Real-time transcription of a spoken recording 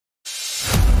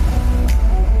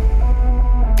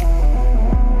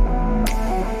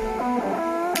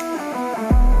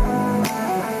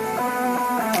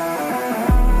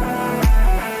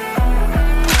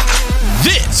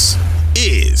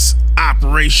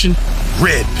Operation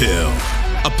Red Pill,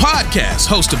 a podcast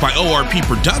hosted by ORP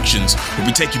Productions where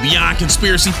we take you beyond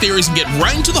conspiracy theories and get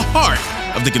right into the heart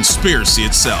of the conspiracy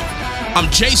itself.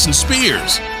 I'm Jason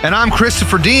Spears. And I'm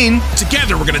Christopher Dean.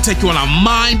 Together, we're going to take you on a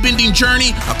mind-bending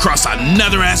journey across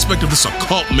another aspect of this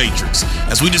occult matrix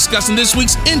as we discuss in this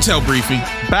week's Intel Briefing,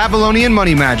 Babylonian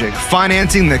money magic,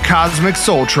 financing the cosmic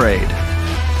soul trade.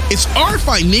 Is our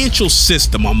financial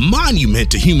system a monument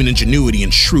to human ingenuity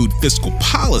and shrewd fiscal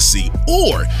policy,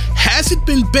 or has it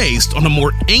been based on a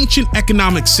more ancient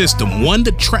economic system, one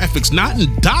that traffics not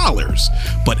in dollars,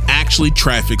 but actually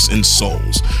traffics in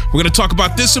souls? We're going to talk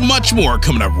about this and much more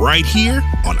coming up right here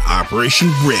on Operation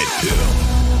Red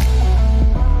Pill.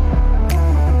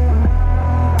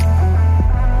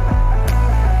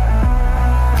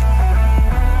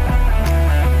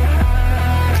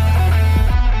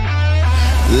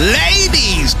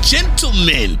 Ladies,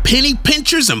 gentlemen, penny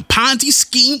pinchers, and Ponzi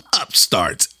scheme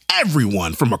upstarts,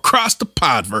 everyone from across the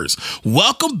podverse,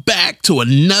 welcome back to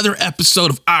another episode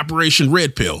of Operation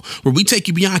Red Pill, where we take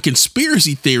you beyond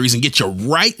conspiracy theories and get you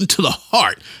right into the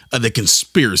heart of the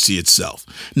conspiracy itself.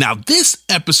 Now, this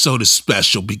episode is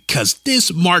special because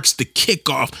this marks the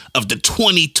kickoff of the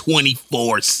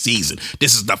 2024 season.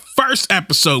 This is the first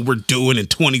episode we're doing in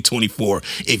 2024.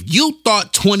 If you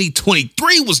thought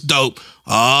 2023 was dope,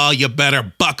 oh, you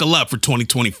better buckle up for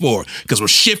 2024 because we're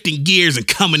shifting gears and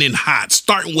coming in hot,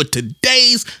 starting with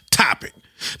today's topic.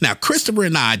 Now, Christopher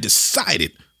and I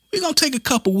decided we're going to take a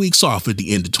couple weeks off at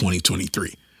the end of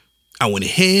 2023. I went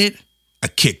ahead, I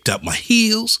kicked up my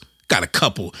heels, got a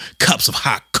couple cups of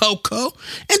hot cocoa,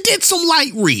 and did some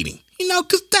light reading,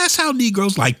 because that's how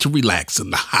Negroes like to relax in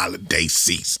the holiday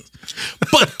season.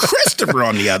 But Christopher,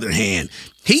 on the other hand,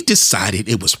 he decided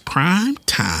it was prime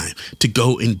time to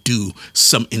go and do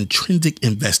some intrinsic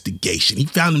investigation. He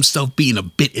found himself being a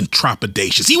bit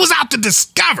intrepidatious. He was out to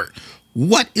discover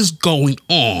what is going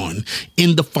on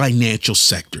in the financial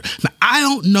sector. Now, I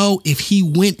don't know if he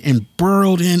went and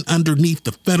burrowed in underneath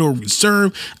the Federal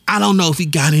Reserve. I don't know if he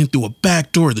got in through a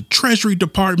back door of the Treasury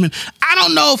Department. I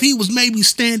don't know if he was maybe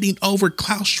standing over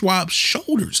Klaus Schwab's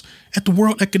shoulders at the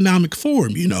World Economic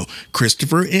Forum.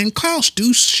 Christopher and Klaus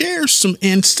do share some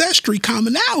ancestry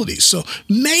commonalities. So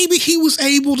maybe he was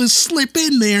able to slip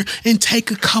in there and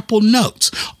take a couple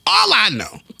notes. All I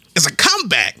know is a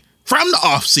comeback from the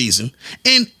off season,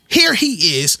 and here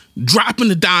he is dropping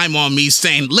the dime on me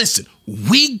saying, listen,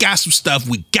 we got some stuff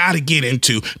we got to get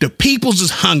into. The people's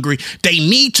is hungry. They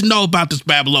need to know about this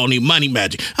Babylonian money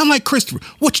magic. I'm like, Christopher,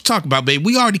 what you talking about, babe?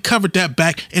 We already covered that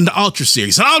back in the Ultra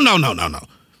series. Oh, no.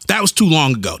 That was too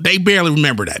long ago. They barely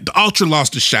remember that. The Ultra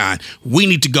lost the shine. We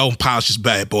need to go and polish this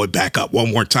bad boy back up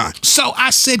one more time. So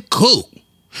I said, cool.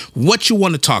 What you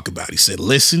want to talk about? He said,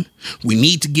 listen, we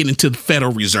need to get into the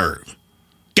Federal Reserve.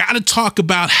 Got to talk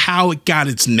about how it got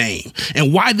its name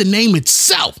and why the name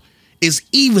itself is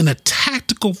even a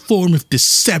tactical form of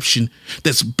deception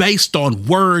that's based on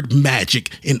word magic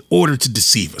in order to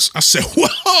deceive us. I said,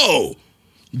 whoa,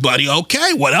 buddy,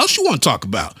 okay, what else you want to talk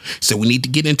about? So we need to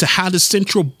get into how does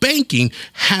central banking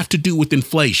have to do with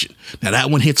inflation? Now that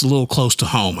one hits a little close to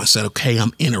home. I said, okay,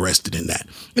 I'm interested in that.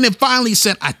 And then finally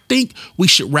said, I think we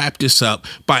should wrap this up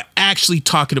by actually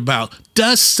talking about,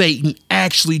 does Satan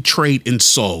actually trade in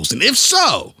souls? And if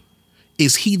so,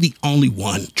 is he the only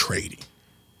one trading?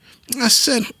 I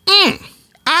said,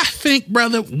 I think,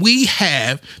 brother, we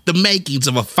have the makings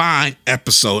of a fine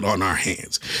episode on our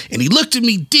hands. And he looked at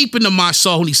me deep into my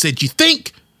soul and he said, you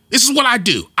think? This is what I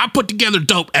do. I put together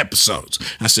dope episodes.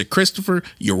 I said, Christopher,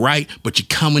 you're right, but you're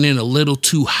coming in a little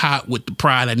too hot with the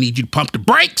pride. I need you to pump the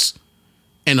brakes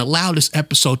and allow this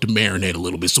episode to marinate a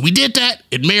little bit. So we did that.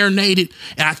 It marinated.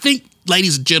 And I think,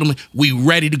 ladies and gentlemen, we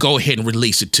ready to go ahead and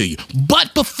release it to you.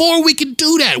 But before we can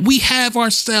do that, we have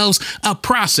ourselves a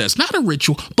process, not a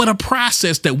ritual, but a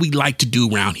process that we like to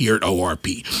do around here at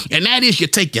ORP. And that is you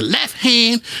take your left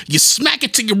hand, you smack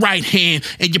it to your right hand,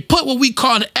 and you put what we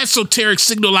call the esoteric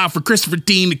signal out for Christopher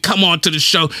Dean to come on to the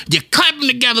show. You clap them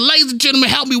together. Ladies and gentlemen,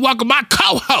 help me welcome my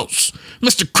co-host,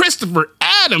 Mr. Christopher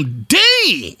Adam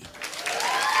Dean.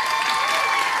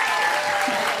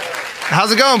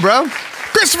 How's it going, bro?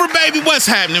 Christopher, baby, what's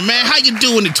happening, man? How you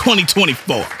doing in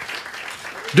 2024?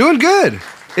 Doing good.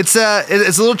 It's a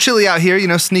little chilly out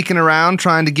here, sneaking around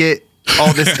trying to get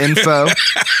all this info.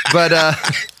 But I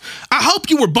hope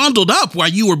you were bundled up while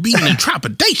you were being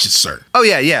intrepidatious, sir. Oh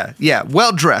yeah.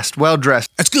 Well dressed.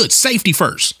 That's good. Safety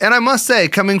first. And I must say,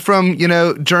 coming from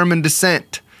German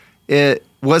descent, it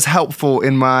was helpful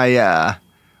in my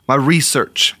my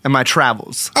research and my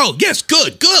travels. Oh, yes,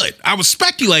 good. I was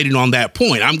speculating on that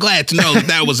point. I'm glad to know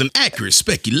that was an accurate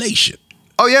speculation.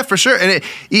 Oh, yeah, for sure. And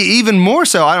even more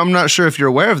so, I'm not sure if you're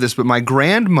aware of this, but my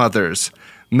grandmother's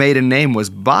maiden name was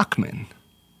Bachmann.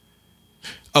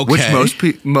 Okay.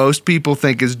 Which most people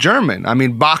think is German. I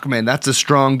mean, Bachmann, that's a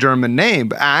strong German name,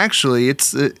 but actually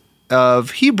it's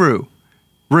of Hebrew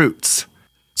roots.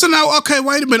 So now, okay,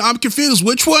 wait a minute. I'm confused.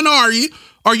 Which one are you?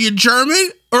 Are you German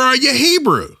or are you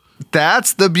Hebrew?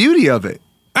 That's the beauty of it.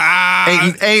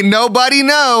 Ain't nobody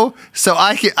know, so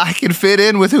I can fit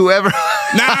in with whoever.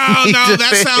 No,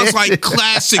 that sounds like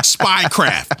classic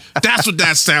spycraft. That's what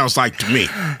that sounds like to me.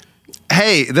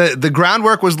 Hey, the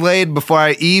groundwork was laid before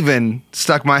I even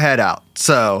stuck my head out.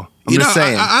 So I'm just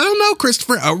saying. I don't know,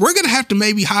 Christopher. We're going to have to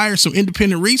maybe hire some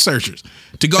independent researchers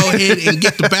to go ahead and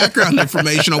get the background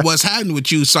information on what's happening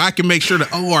with you so I can make sure the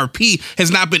ORP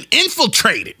has not been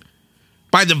infiltrated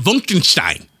by the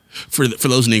Funkenstein. For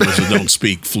those Negroes who don't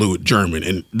speak fluent German,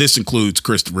 and this includes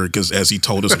Christopher, because as he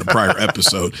told us in a prior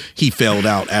episode, he failed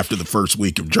out after the first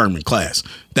week of German class.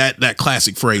 That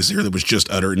classic phrase there that was just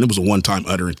uttered, and it was a one-time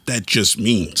utterance, that just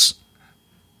means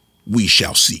we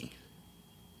shall see.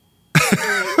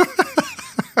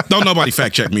 Don't nobody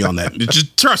fact check me on that.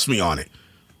 Just trust me on it.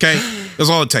 Okay? That's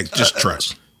all it takes. Just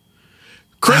trust.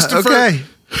 Christopher. Okay.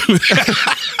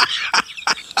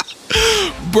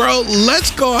 Bro,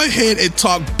 let's go ahead and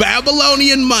talk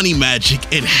Babylonian money magic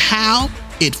and how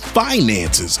it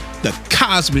finances the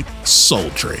cosmic soul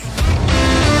trade.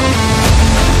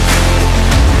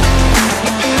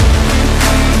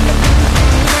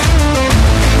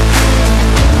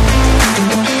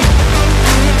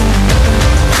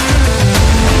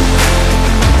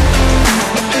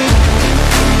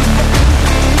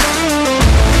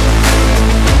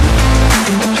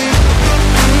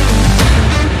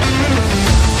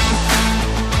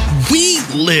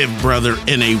 Live, brother,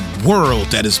 in a world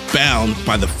that is bound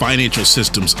by the financial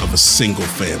systems of a single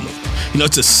family. You know,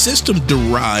 it's a system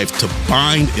derived to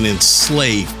bind and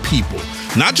enslave people,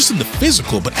 not just in the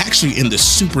physical, but actually in the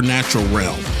supernatural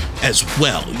realm as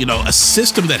well. You know, a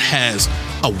system that has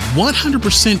a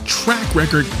 100% track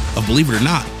record of, believe it or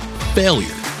not,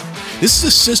 failure. This is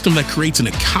a system that creates an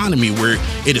economy where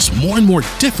it is more and more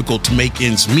difficult to make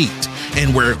ends meet,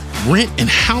 and where rent and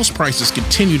house prices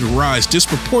continue to rise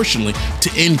disproportionately to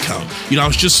income. You know, I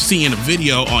was just seeing a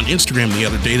video on Instagram the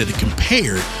other day that it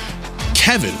compared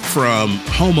Kevin from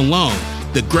Home Alone,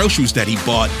 the groceries that he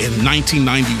bought in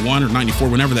 1991 or 94,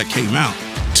 whenever that came out,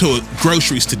 to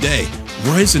groceries today,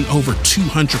 risen over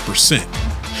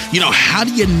 200%. You know, how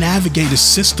do you navigate a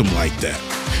system like that?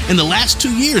 In the last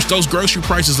 2 years, those grocery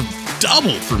prices have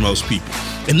doubled for most people.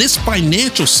 And this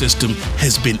financial system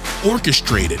has been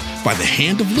orchestrated by the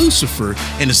hand of Lucifer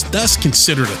and is thus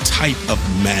considered a type of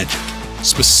magic,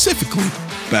 specifically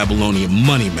Babylonian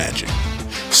money magic.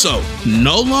 So,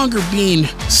 no longer being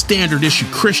standard issue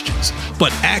Christians,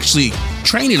 but actually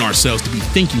training ourselves to be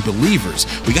thinking believers,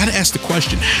 we got to ask the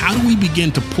question, how do we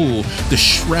begin to pull the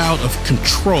shroud of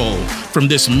control from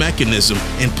this mechanism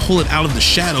and pull it out of the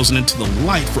shadows and into the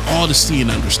light for all to see and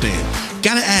understand?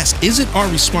 Got to ask, is it our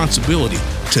responsibility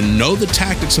to know the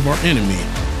tactics of our enemy?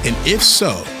 And if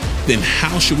so, then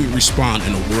how should we respond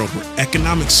in a world where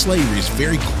economic slavery is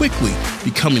very quickly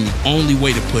becoming the only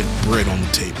way to put bread on the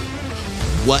table?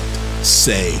 What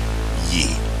say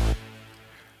ye?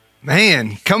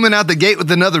 Man, coming out the gate with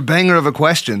another banger of a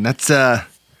question. That's how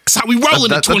we roll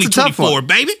into 2024,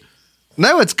 baby.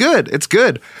 No, it's good. It's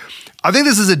good. I think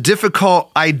this is a difficult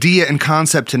idea and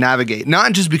concept to navigate,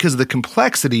 not just because of the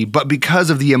complexity, but because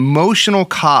of the emotional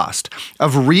cost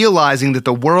of realizing that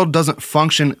the world doesn't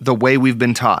function the way we've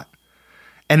been taught.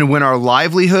 And when our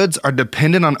livelihoods are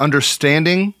dependent on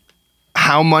understanding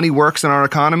how money works in our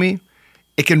economy,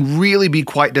 it can really be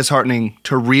quite disheartening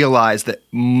to realize that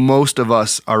most of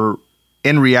us are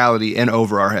in reality in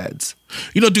over our heads.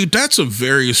 You know, dude, that's a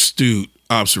very astute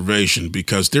observation,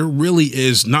 because there really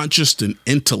is not just an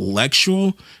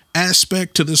intellectual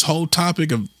aspect to this whole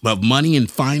topic of money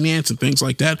and finance and things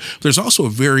like that. There's also a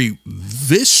very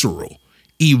visceral,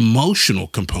 emotional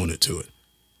component to it.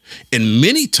 And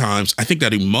many times, I think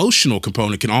that emotional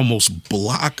component can almost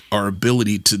block our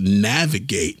ability to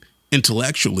navigate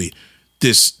intellectually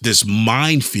this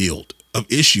minefield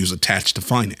of issues attached to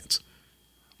finance.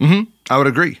 Mm-hmm. I would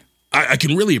agree. I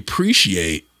can really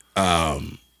appreciate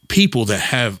people that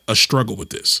have a struggle with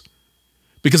this,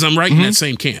 because I'm right in that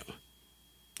same camp.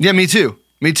 Yeah, me too.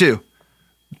 Me too.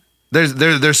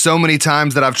 There's so many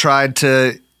times that I've tried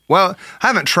to, well, I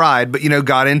haven't tried, but, you know,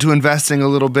 got into investing a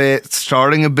little bit,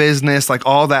 starting a business, like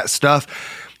all that stuff.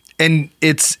 And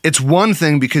it's one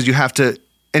thing because you have to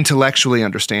intellectually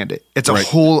understand it. It's a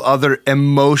whole other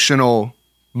emotional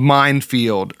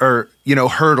minefield or,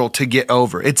 hurdle to get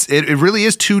over. It really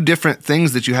is two different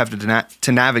things that you have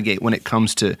to navigate when it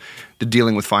comes to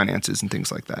dealing with finances and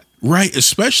things like that. Right,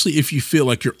 especially if you feel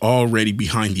like you're already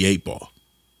behind the eight ball.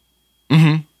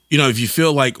 Mm-hmm. If you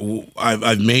feel like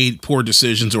I've made poor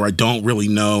decisions or I don't really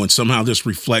know, and somehow this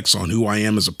reflects on who I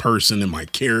am as a person and my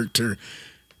character,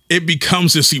 it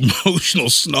becomes this emotional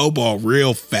snowball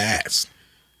real fast.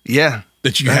 Yeah.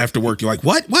 That you have to work. You're like,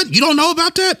 what? You don't know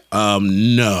about that?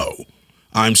 No.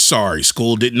 I'm sorry.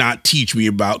 School did not teach me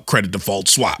about credit default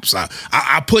swaps.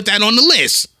 I put that on the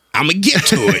list. I'm going to get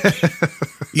to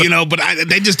it. But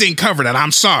they just didn't cover that.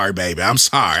 I'm sorry, baby. I'm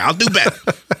sorry. I'll do better.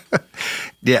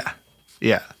 Yeah.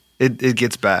 It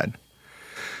gets bad.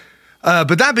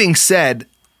 But that being said,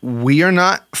 we are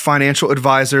not financial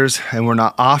advisors and we're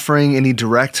not offering any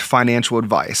direct financial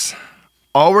advice.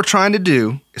 All we're trying to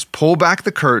do is pull back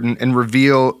the curtain and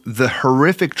reveal the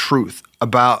horrific truth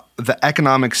about the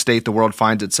economic state the world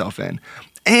finds itself in,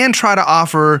 and try to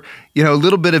offer, a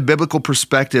little bit of biblical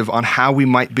perspective on how we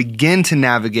might begin to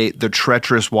navigate the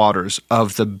treacherous waters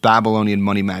of the Babylonian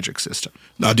money magic system.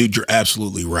 Now, dude, you're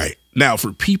absolutely right. Now,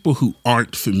 for people who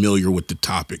aren't familiar with the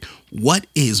topic, what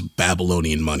is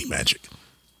Babylonian money magic?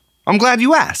 I'm glad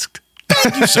you asked.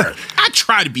 Thank you, sir. I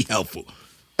try to be helpful.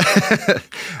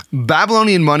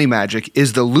 Babylonian money magic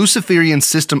is the Luciferian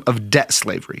system of debt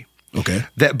slavery. Okay.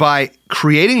 That by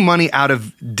creating money out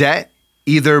of debt,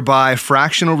 either by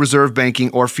fractional reserve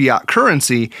banking or fiat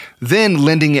currency, then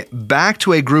lending it back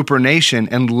to a group or nation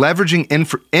and leveraging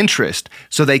interest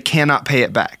so they cannot pay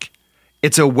it back.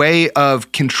 It's a way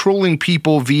of controlling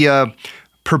people via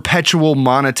perpetual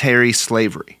monetary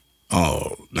slavery.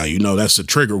 Oh, now that's a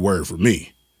trigger word for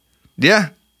me. Yeah.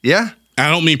 I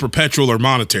don't mean perpetual or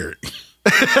monetary.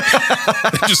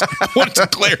 I just want to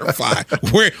clarify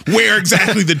where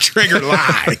exactly the trigger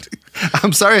lied.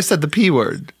 I'm sorry I said the P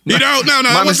word. No,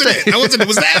 that wasn't it. It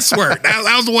was the S word.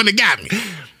 That was the one that got me.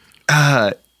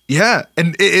 Yeah,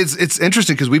 and it's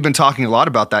interesting because we've been talking a lot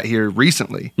about that here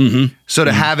recently. Mm-hmm. So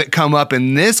to have it come up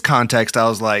in this context, I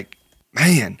was like,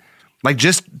 man, like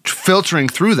just filtering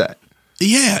through that.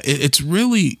 Yeah, it's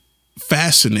really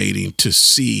fascinating to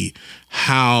see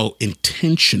how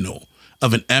intentional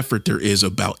of an effort there is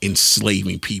about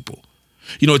enslaving people.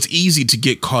 It's easy to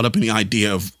get caught up in the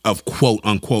idea of quote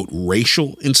unquote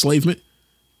racial enslavement,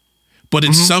 but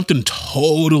it's something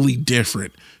totally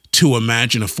different to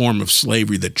imagine a form of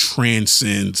slavery that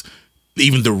transcends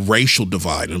even the racial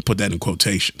divide, and put that in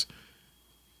quotations.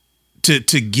 To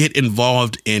get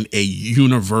involved in a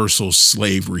universal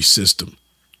slavery system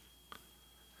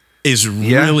is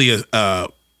really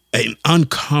an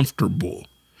uncomfortable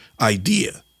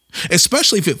idea,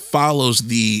 especially if it follows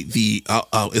the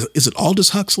is it Aldous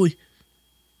Huxley?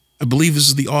 I believe this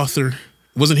is the author.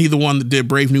 Wasn't he the one that did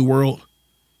Brave New World?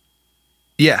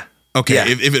 Yeah. Okay. Yeah.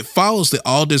 If it follows the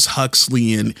Aldous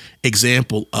Huxleyan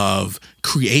example of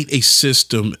create a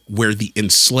system where the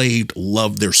enslaved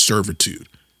love their servitude,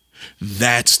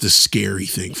 that's the scary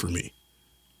thing for me.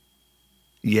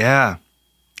 Yeah.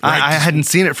 Right. I hadn't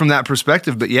seen it from that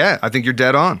perspective, but yeah, I think you're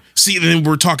dead on. See, then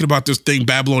we're talking about this thing,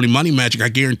 Babylonian money magic. I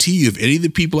guarantee you, if any of the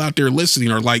people out there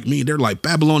listening are like me, they're like,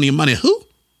 Babylonian money, who?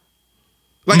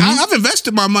 Like, I've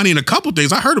invested my money in a couple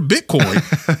things. I heard of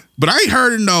Bitcoin, but I ain't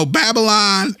heard of no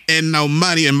Babylon and no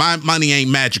money, and my money ain't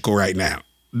magical right now.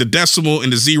 The decimal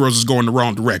and the zeros is going the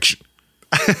wrong direction.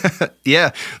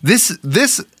 Yeah. This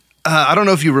I don't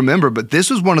know if you remember, but this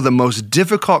was one of the most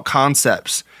difficult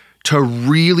concepts to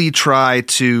really try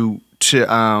to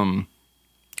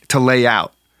lay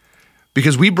out,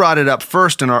 because we brought it up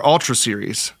first in our Ultra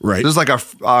series. Right. This is like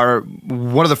our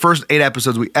one of the first 8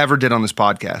 episodes we ever did on this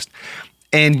podcast.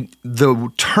 And the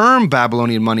term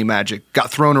Babylonian money magic got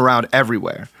thrown around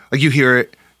everywhere. Like you hear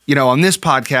it, on this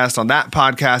podcast, on that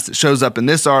podcast, it shows up in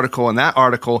this article and that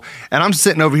article. And I'm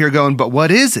sitting over here going, but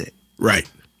what is it? Right.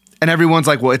 And everyone's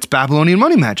like, well, it's Babylonian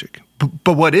money magic.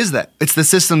 But what is that? It's the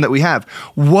system that we have.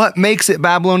 What makes it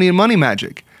Babylonian money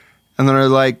magic? And then they're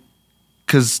like,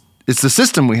 because it's the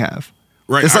system we have.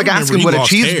 Right. It's like asking what a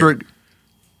cheeseburger.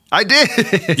 I did.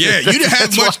 Yeah, you didn't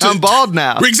have much. I'm bald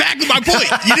now. Exactly my point.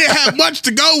 You didn't have much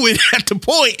to go with at the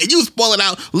point, and you was pulling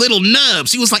out little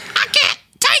nubs. He was like, I can't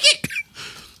take it.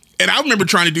 And I remember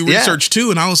trying to do research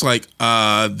too, and I was like,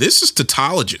 this is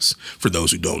tautologist. For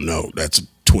those who don't know, that's a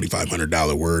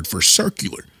 $2,500 word for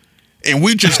circular. And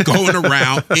we're just going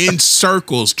around in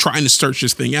circles trying to search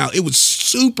this thing out. It was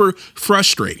super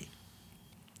frustrating.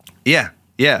 Yeah.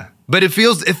 But it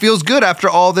feels good after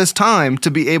all this time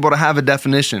to be able to have a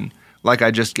definition like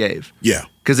I just gave. Yeah.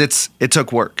 Because it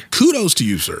took work. Kudos to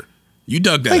you, sir. You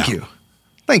dug that out.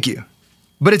 Thank you.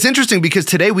 But it's interesting because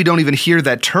today we don't even hear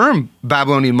that term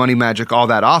Babylonian money magic all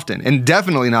that often, and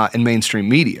definitely not in mainstream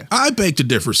media. I beg to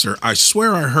differ, sir. I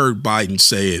swear I heard Biden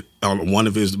say it on one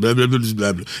of his blah, blah, blah, blah, blah.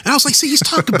 And I was like, see, he's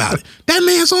talking about it. That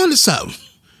man's on to something.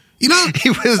 You know,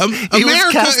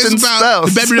 America is about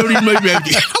the Babylonian money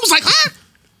magic. I was like, huh?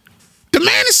 The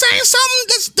man is saying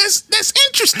something that's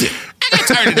interesting. I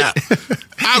gotta turn it up.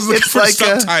 I was looking for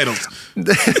subtitles.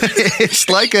 It's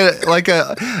like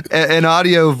an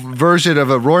audio version of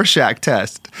a Rorschach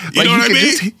test. You know what I mean?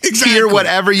 Just exactly. Hear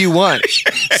whatever you want.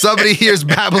 Somebody hears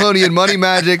Babylonian money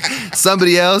magic.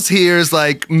 Somebody else hears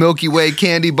like Milky Way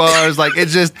candy bars. Like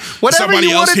it's just whatever Somebody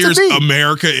you want else it hears to be.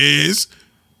 America is.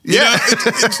 Yeah,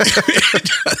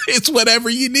 it's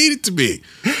whatever you need it to be.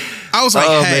 I was like,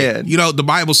 hey, man. You know, the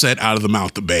Bible said out of the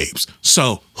mouth of babes.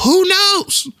 So who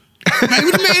knows? Maybe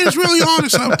the man is really on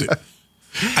to something.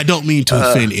 I don't mean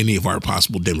to offend any of our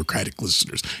possible Democratic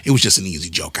listeners. It was just an easy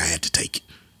joke. I had to take it.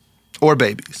 Or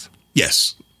babies.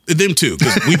 Yes. Them too,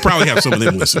 because we probably have some of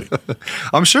them listening.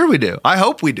 I'm sure we do. I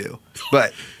hope we do.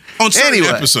 But on certain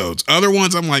episodes. Other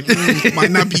ones, I'm like,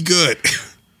 might not be good.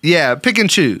 Yeah, pick and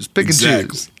choose. Pick and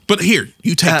choose. But here,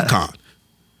 you take the con.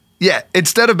 Yeah,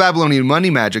 instead of Babylonian money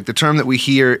magic, the term that we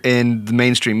hear in the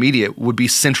mainstream media would be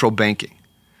central banking.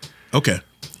 Okay.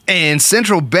 And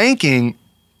central banking,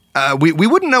 we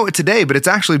wouldn't know it today, but it's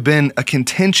actually been a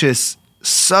contentious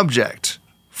subject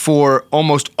for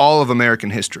almost all of American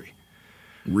history.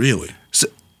 Really? So,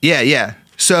 yeah.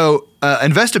 So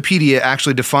Investopedia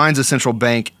actually defines a central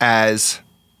bank as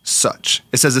such.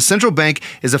 It says a central bank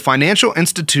is a financial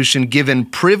institution given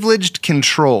privileged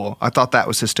control. I thought that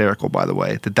was hysterical, by the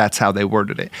way, that's how they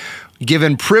worded it.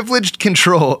 Given privileged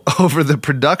control over the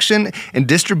production and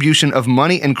distribution of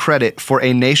money and credit for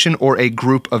a nation or a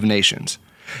group of nations.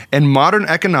 In modern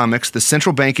economics, the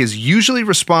central bank is usually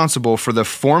responsible for the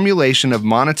formulation of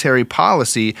monetary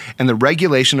policy and the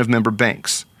regulation of member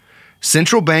banks.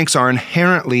 Central banks are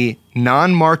inherently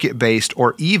non-market-based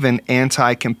or even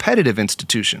anti-competitive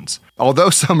institutions.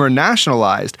 Although some are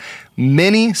nationalized,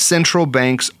 many central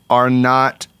banks are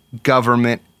not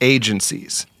government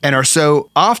agencies and are so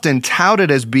often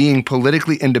touted as being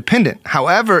politically independent.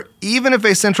 However, even if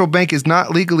a central bank is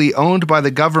not legally owned by the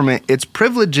government, its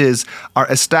privileges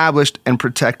are established and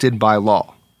protected by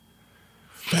law.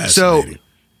 So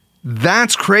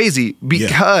that's crazy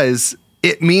because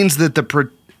it means that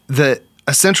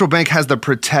a central bank has the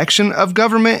protection of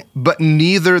government, but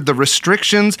neither the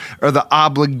restrictions or the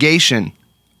obligation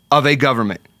of a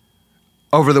government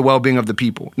over the well-being of the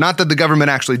people. Not that the government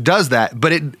actually does that,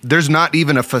 but there's not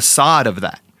even a facade of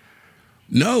that.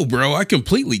 No, bro, I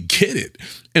completely get it.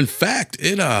 In fact,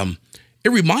 it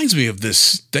reminds me of this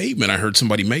statement I heard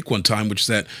somebody make one time, which is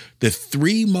that the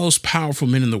three most powerful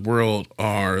men in the world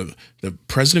are the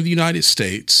President of the United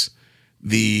States,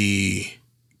 the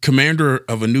commander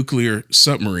of a nuclear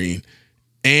submarine,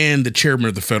 and the chairman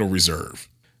of the Federal Reserve.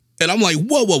 And I'm like,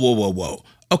 whoa.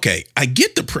 Okay, I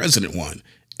get the president one,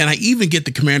 and I even get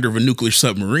the commander of a nuclear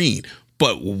submarine,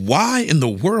 but why in the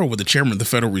world would the chairman of the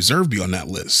Federal Reserve be on that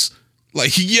list?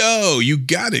 Like, yo, you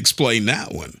got to explain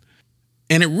that one.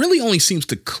 And it really only seems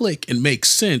to click and make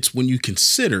sense when you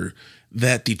consider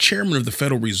that the chairman of the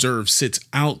Federal Reserve sits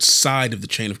outside of the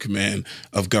chain of command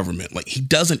of government. Like, he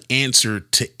doesn't answer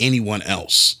to anyone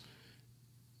else.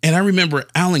 And I remember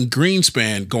Alan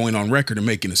Greenspan going on record and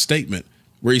making a statement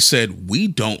where he said, we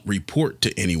don't report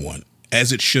to anyone,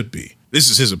 as it should be. This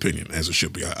is his opinion, as it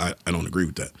should be. I don't agree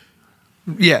with that.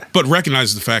 Yeah. But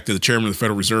recognize the fact that the chairman of the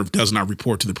Federal Reserve does not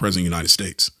report to the president of the United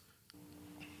States.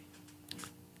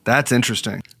 That's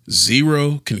interesting.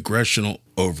 Zero congressional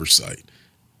oversight.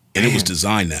 And it was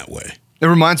designed that way. It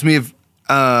reminds me of,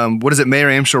 Mayor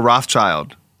Amschel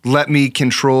Rothschild. Let me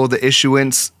control the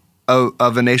issuance of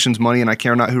a nation's money and I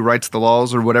care not who writes the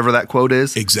laws, or whatever that quote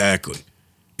is. Exactly.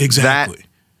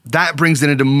 That brings it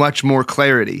into much more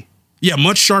clarity. Yeah,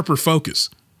 much sharper focus.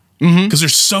 Because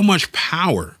there's so much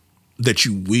power that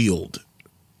you wield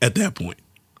at that point.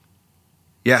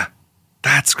 Yeah,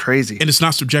 that's crazy. And it's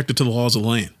not subjected to the laws of the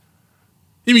land.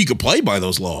 I mean, you can play by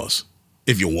those laws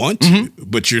if you want to,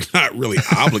 but you're not really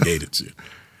obligated to.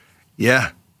 Yeah.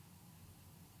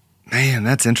 Man,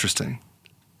 that's interesting.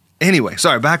 Anyway,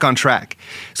 sorry, back on track.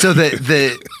 So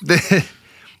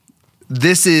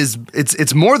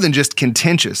it's more than just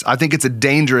contentious. I think it's a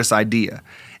dangerous idea.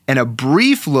 And a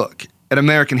brief look at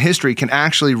American history can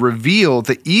actually reveal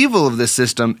the evil of this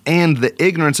system and the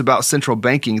ignorance about central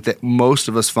banking that most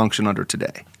of us function under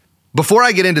today. Before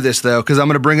I get into this, though, because I'm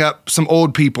going to bring up some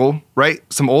old people, right?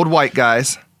 Some old white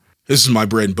guys. This is my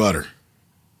bread and butter.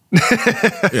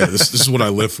 Yeah, this is what I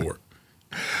live for.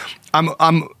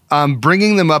 I'm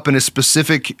bringing them up in a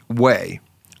specific way.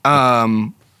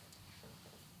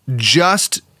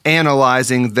 Just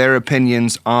analyzing their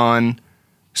opinions on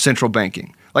central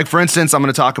banking. Like, for instance, I'm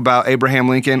going to talk about Abraham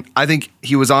Lincoln. I think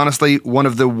he was honestly one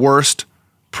of the worst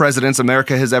presidents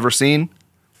America has ever seen,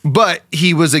 but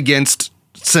he was against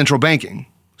central banking.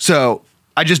 So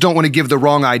I just don't want to give the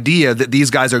wrong idea that these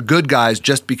guys are good guys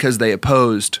just because they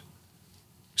opposed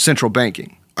central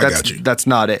banking. I got you. That's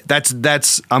not it.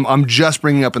 I'm just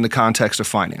bringing up in the context of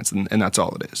finance, and that's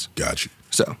all it is. Got you.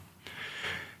 So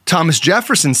Thomas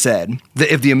Jefferson said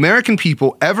that if the American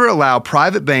people ever allow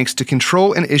private banks to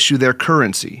control and issue their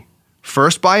currency,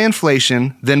 first by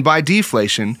inflation, then by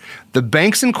deflation, the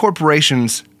banks and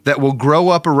corporations that will grow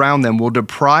up around them will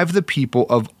deprive the people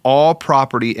of all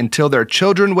property until their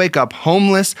children wake up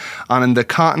homeless on the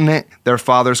continent their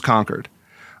fathers conquered.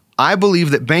 I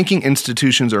believe that banking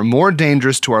institutions are more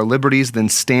dangerous to our liberties than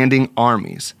standing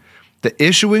armies. The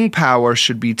issuing power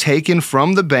should be taken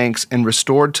from the banks and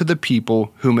restored to the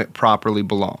people whom it properly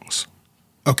belongs.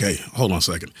 Okay, hold on a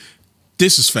second.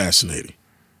 This is fascinating.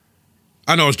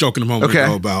 I know I was joking a moment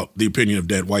ago about the opinion of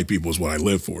dead white people is what I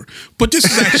live for, but this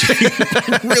is actually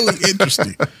really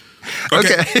interesting.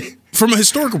 Okay. From a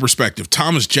historical perspective,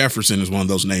 Thomas Jefferson is one of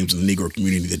those names in the Negro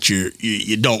community that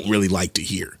you don't really like to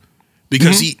hear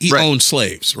because he right. owned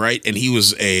slaves, right? And he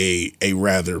was a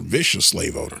rather vicious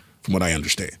slave owner, from what I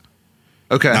understand.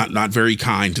 Okay. Not very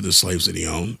kind to the slaves that he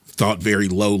owned. Thought very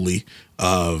lowly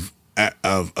of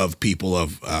people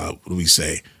of what do we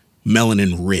say,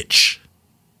 melanin rich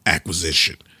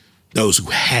acquisition, those who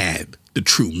had the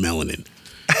true melanin,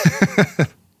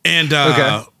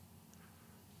 and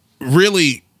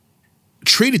really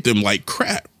treated them like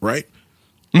crap. Right.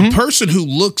 Mm-hmm. A person who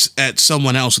looks at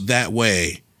someone else that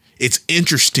way, it's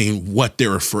interesting what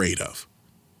they're afraid of.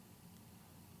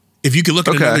 If you can look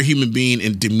at another human being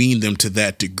and demean them to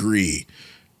that degree,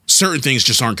 certain things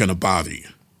just aren't going to bother you,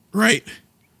 right?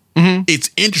 Mm-hmm.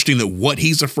 It's interesting that what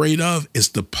he's afraid of is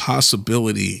the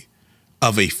possibility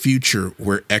of a future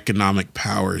where economic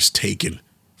power is taken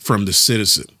from the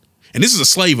citizen. And this is a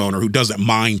slave owner who doesn't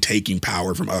mind taking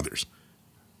power from others.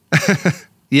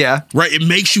 Yeah. Right? It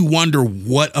makes you wonder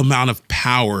what amount of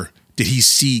power did he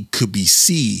see could be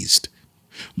seized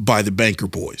by the banker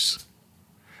boys.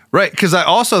 Right, because I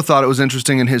also thought it was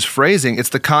interesting in his phrasing. It's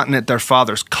the continent their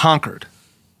fathers conquered.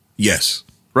 Yes.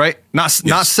 Right? Not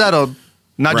settled,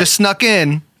 not just snuck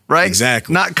in, right?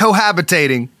 Exactly. Not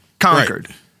cohabitating, conquered.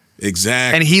 Right.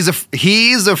 Exactly. And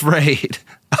he's afraid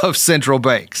of central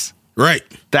banks. Right.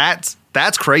 That's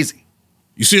crazy.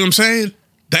 You see what I'm saying?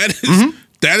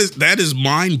 That is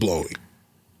mind blowing.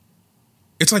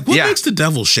 It's like, what makes the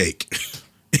devil shake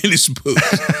in his boots?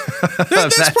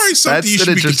 That's probably something you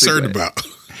should be concerned about.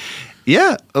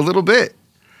 Yeah, a little bit.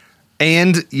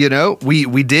 And, you know,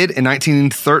 we did in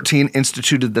 1913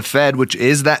 instituted the Fed, which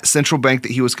is that central bank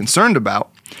that he was concerned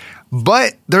about.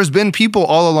 But there's been people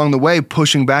all along the way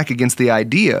pushing back against the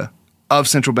idea of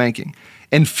central banking.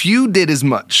 And few did as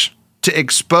much to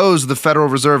expose the Federal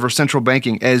Reserve or central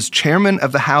banking as chairman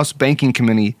of the House Banking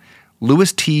Committee,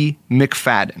 Louis T.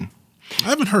 McFadden. I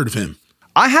haven't heard of him.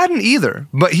 I hadn't either,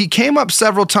 but he came up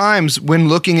several times when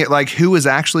looking at like who has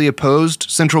actually opposed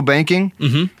central banking,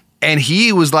 and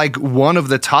he was like one of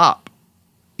the top.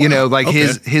 You know, like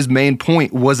his main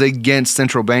point was against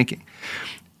central banking.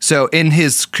 So in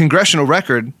his congressional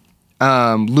record,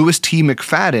 Louis T.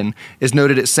 McFadden is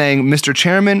noted as saying, "Mr.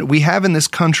 Chairman, we have in this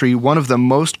country one of the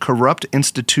most corrupt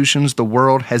institutions the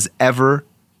world has ever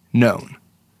known.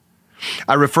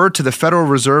 I refer to the Federal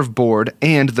Reserve Board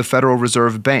and the Federal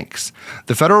Reserve Banks.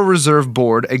 The Federal Reserve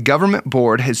Board, a government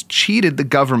board, has cheated the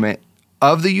government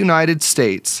of the United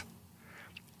States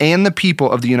and the people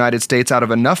of the United States out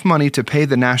of enough money to pay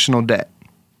the national debt.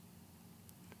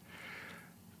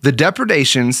 The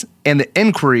depredations and the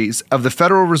inquiries of the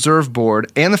Federal Reserve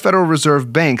Board and the Federal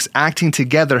Reserve Banks acting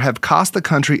together have cost the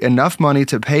country enough money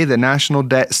to pay the national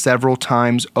debt several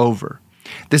times over.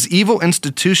 This evil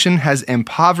institution has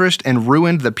impoverished and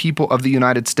ruined the people of the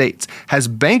United States, has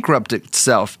bankrupted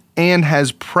itself, and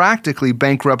has practically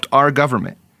bankrupted our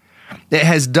government. It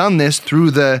has done this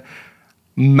through the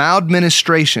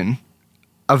maladministration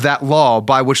of that law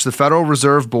by which the Federal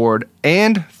Reserve Board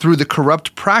and through the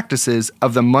corrupt practices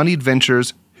of the moneyed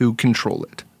ventures who control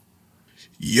it."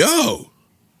 Yo,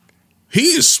 he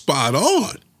is spot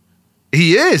on.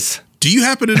 He is. Do you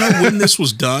happen to know when this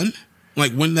was done?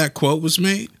 Like when that quote was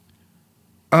made?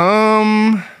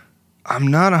 I'm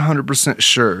not 100%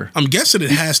 sure. I'm guessing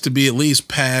it has to be at least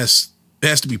post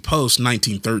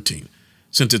 1913.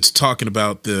 Since it's talking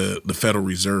about the Federal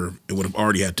Reserve, it would have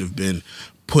already had to have been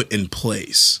put in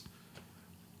place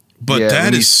But Yeah, let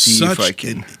that me is see if I such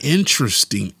can- an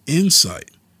interesting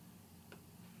insight.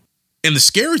 And the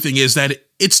scary thing is that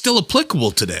it's still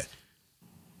applicable today.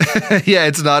 Yeah,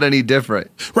 it's not any different.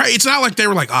 Right. It's not like they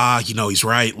were like, he's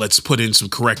right. Let's put in some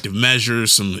corrective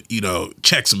measures, some,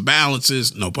 checks and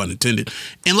balances, no pun intended.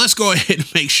 And let's go ahead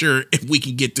and make sure if we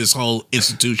can get this whole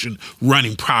institution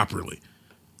running properly.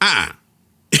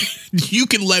 You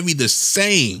can levy the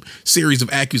same series of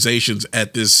accusations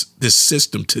at this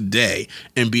system today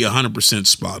and be 100%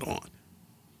 spot on.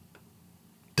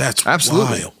 That's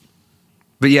Absolutely wild.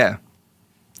 But yeah,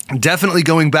 definitely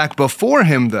going back before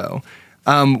him, though.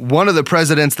 One of the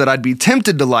presidents that I'd be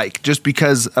tempted to like just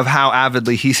because of how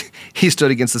avidly he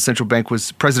stood against the central bank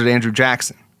was President Andrew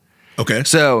Jackson. Okay.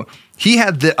 So he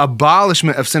had the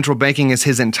abolishment of central banking as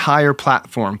his entire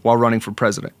platform while running for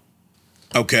president.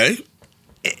 Okay.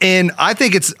 And I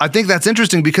think that's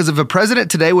interesting because if a president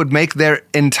today would make their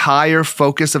entire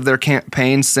focus of their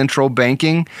campaign central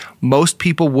banking, most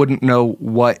people wouldn't know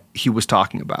what he was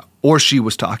talking about or she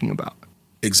was talking about.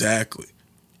 Exactly.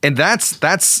 And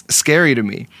that's scary to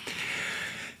me.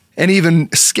 And even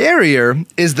scarier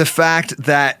is the fact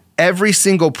that every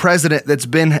single president that's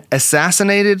been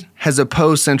assassinated has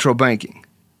opposed central banking.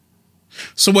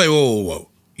 So wait, whoa.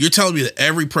 You're telling me that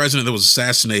every president that was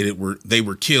assassinated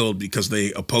were killed because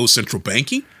they opposed central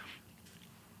banking?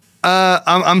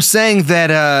 I'm saying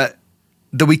that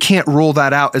we can't rule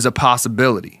that out as a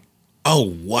possibility.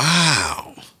 Oh,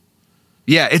 wow.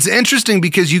 Yeah, it's interesting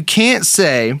because you can't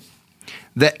say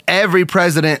that every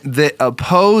president that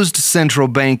opposed central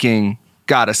banking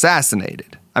got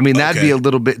assassinated. I mean, that'd be a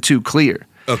little bit too clear.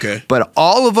 Okay. But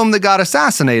all of them that got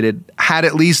assassinated had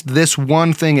at least this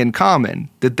one thing in common,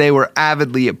 that they were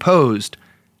avidly opposed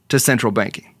to central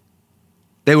banking.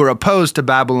 They were opposed to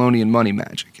Babylonian money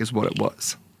magic is what it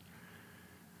was.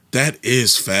 That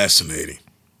is fascinating.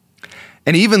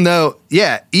 And even though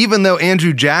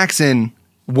Andrew Jackson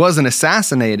wasn't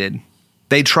assassinated,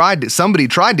 somebody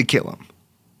tried to kill him.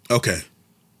 Okay.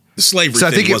 The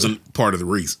slavery thing wasn't part of the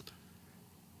reason.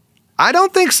 I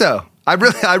don't think so. I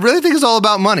really think it's all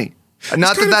about money.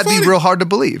 Not that that'd be real hard to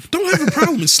believe. Don't have a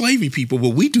problem enslaving people, but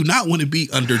we do not want to be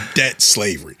under debt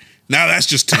slavery. Now that's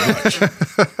just too much.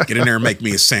 Get in there and make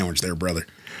me a sandwich there, brother.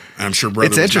 I'm sure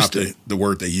brother was not the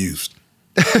word they used.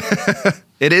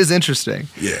 It is interesting.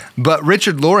 Yeah. But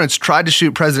Richard Lawrence tried to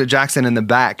shoot President Jackson in the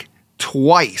back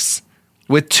twice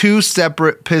with 2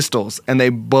 separate pistols, and they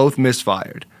both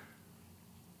misfired.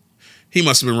 He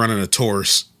must have been running a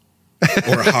Taurus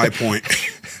or a High Point.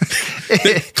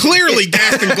 Clearly,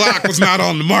 Gaston Glock was not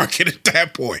on the market at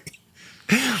that point.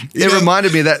 It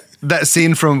reminded me of that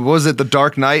scene from, what was it, The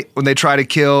Dark Knight, when they try to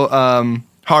kill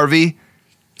Harvey?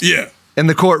 Yeah. In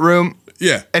the courtroom?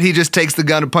 Yeah. And he just takes the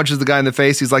gun and punches the guy in the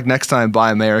face. He's like, next time,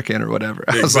 buy American or whatever.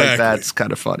 I was like, that's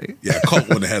kind of funny. Yeah, Colt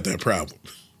wouldn't have had that problem.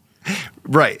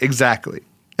 Right, exactly.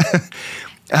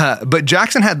 But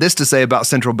Jackson had this to say about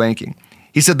central banking.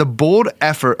 He said the bold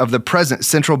effort of the present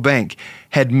central bank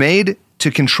had made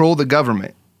to control the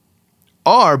government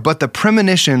are but the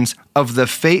premonitions of the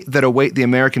fate that await the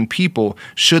American people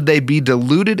should they be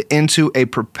deluded into a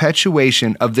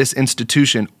perpetuation of this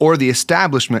institution or the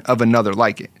establishment of another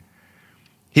like it.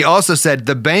 He also said,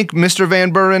 the bank, Mr.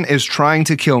 Van Buren, is trying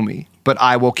to kill me, but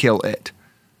I will kill it.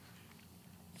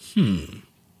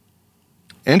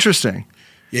 Interesting.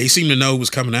 Yeah, he seemed to know who was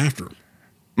coming after him.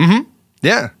 Mm-hmm.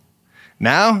 Yeah.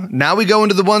 Now we go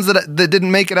into the ones that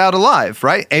didn't make it out alive,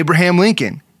 right? Abraham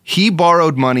Lincoln. He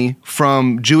borrowed money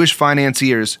from Jewish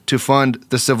financiers to fund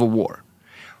the Civil War.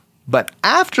 But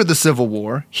after the Civil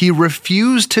War, he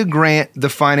refused to grant the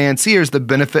financiers the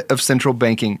benefit of central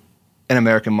banking and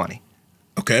American money.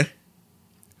 Okay.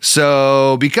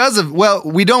 So because of,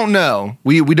 we don't know.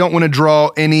 We don't want to draw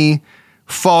any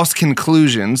false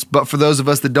conclusions, but for those of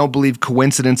us that don't believe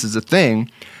coincidence is a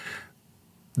thing,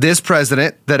 this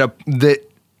president that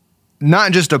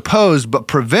not just opposed but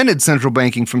prevented central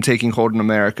banking from taking hold in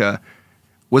America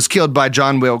was killed by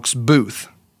John Wilkes Booth,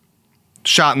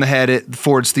 shot in the head at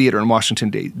Ford's Theater in Washington,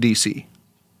 D.C.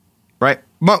 Right?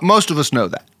 Most of us know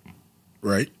that.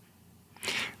 Right.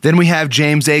 Then we have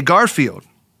James A. Garfield.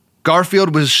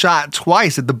 Garfield was shot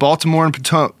twice at the Baltimore and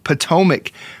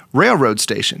Potomac Railroad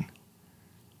Station.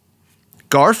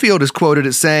 Garfield is quoted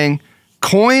as saying,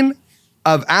 "Coin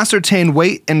of ascertained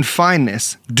weight and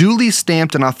fineness, duly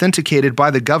stamped and authenticated by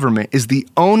the government, is the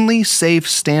only safe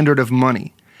standard of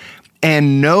money.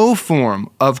 And no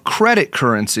form of credit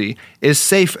currency is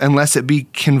safe unless it be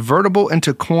convertible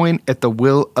into coin at the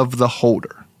will of the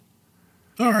holder."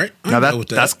 All right.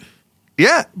 That's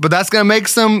but that's going to make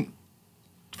some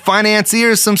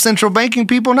financiers, some central banking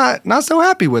people not so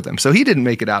happy with him. So he didn't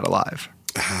make it out alive.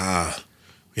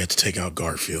 We had to take out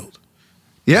Garfield.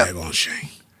 Yeah. On Shane.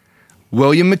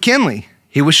 William McKinley.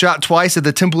 He was shot twice at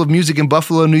the Temple of Music in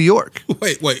Buffalo, New York.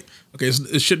 Wait. Okay,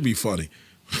 it shouldn't be funny,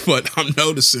 but I'm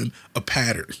noticing a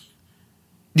pattern.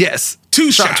 Yes.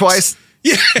 2 shot shots. Twice.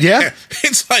 Yeah. Yeah.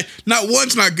 It's like, not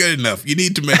one's not good enough. You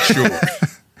need to make sure.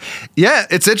 Yeah,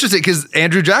 it's interesting because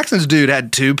Andrew Jackson's dude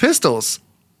had 2 pistols.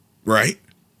 Right?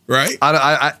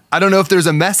 I don't know if there's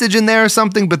a message in there or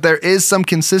something, but there is some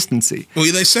consistency.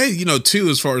 Well, they say, 2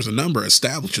 as far as the number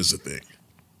establishes a thing.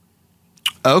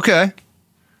 Okay.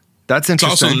 That's It's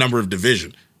interesting. also the number of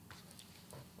division.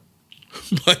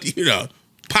 But,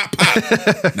 pop.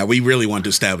 Now, we really want to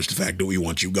establish the fact that we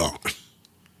want you gone.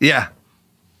 Yeah.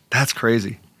 That's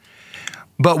crazy.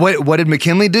 But what did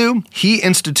McKinley do? He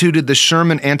instituted the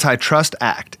Sherman Antitrust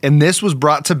Act, and this was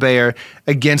brought to bear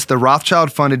against the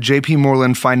Rothschild-funded J.P.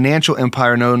 Morgan financial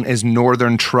empire known as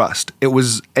Northern Trust. It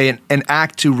was an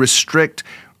act to restrict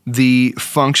the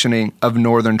functioning of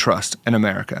Northern Trust in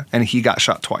America, and he got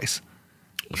shot twice.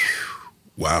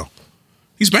 Wow.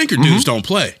 These banker dudes don't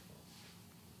play.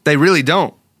 They really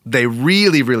don't. They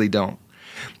really, really don't.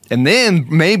 And then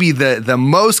maybe the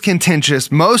most contentious,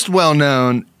 most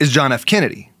well-known is John F.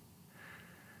 Kennedy.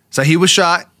 So he was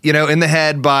shot, in the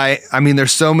head by,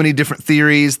 there's so many different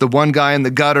theories. The one guy in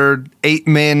the gutter, 8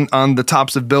 men on the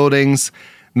tops of buildings.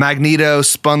 Magneto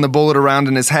spun the bullet around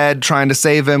in his head trying to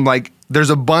save him. Like, there's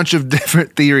a bunch of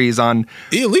different theories on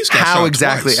He at least got how shot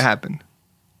exactly twice. it happened.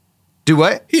 Do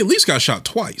what? He at least got shot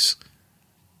twice.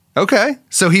 Okay.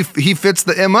 So he fits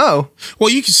the MO. Well,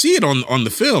 you can see it on the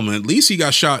film. At least he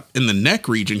got shot in the neck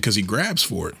region because he grabs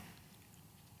for it.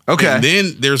 Okay. And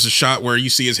then there's a shot where you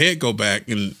see his head go back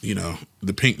and,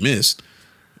 the pink mist.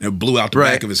 And it blew out the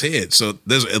back of his head. So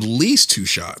there's at least 2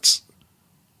 shots.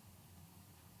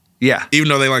 Yeah. Even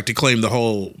though they like to claim the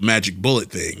whole magic bullet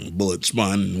thing. Bullet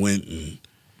spun and went and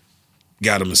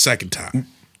got him a second time.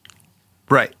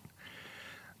 Right.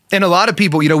 And a lot of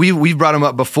people, we've brought him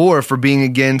up before for being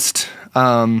against,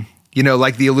 like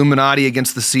the Illuminati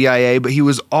against the CIA, but he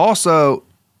was also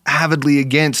avidly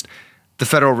against the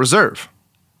Federal Reserve.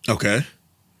 Okay.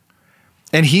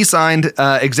 And he signed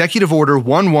Executive Order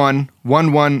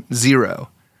 11110,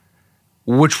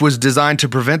 which was designed to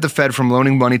prevent the Fed from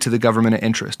loaning money to the government at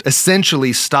interest,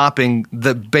 essentially stopping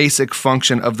the basic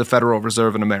function of the Federal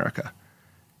Reserve in America.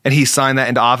 And he signed that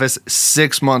into office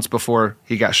 6 months before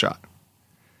he got shot.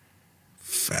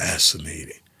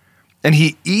 Fascinating. And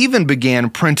he even began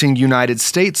printing United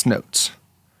States notes.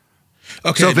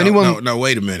 Okay, So if anyone... no,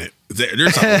 wait a minute.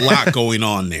 There's a lot going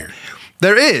on there.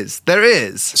 There is.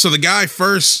 So the guy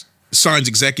first signs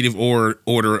Executive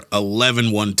Order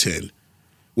 11110,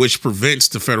 which prevents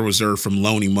the Federal Reserve from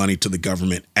loaning money to the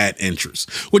government at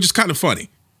interest, which is kind of funny.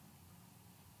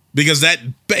 Because that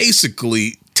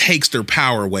basically takes their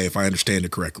power away, if I understand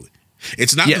it correctly.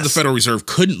 It's not that the Federal Reserve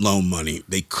couldn't loan money.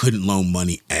 They couldn't loan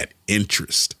money at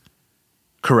interest.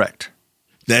 Correct.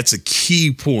 That's a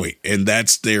key point, and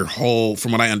that's their whole,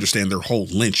 from what I understand, their whole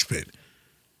linchpin.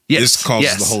 Yes. This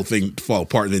causes the whole thing to fall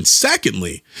apart. And then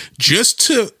secondly, just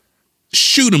to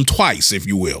shoot him twice, if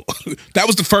you will. That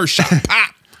was the first shot.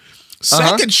 Pop.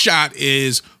 Second shot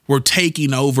is we're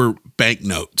taking over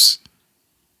banknotes.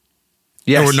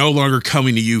 Yes. And we're no longer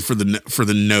coming to you for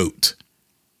the note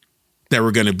that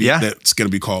we're going to be that's going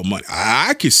to be called money.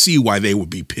 I could see why they would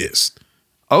be pissed.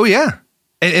 Oh yeah.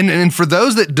 And for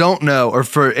those that don't know, or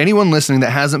for anyone listening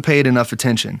that hasn't paid enough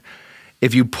attention,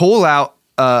 if you pull out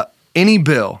any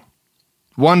bill,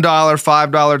 $1,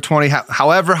 $5, 20,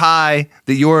 however high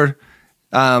that your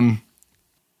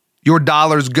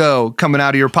dollars go coming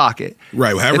out of your pocket.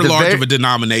 Right. However large of a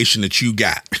denomination that you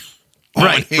got.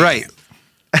 Right.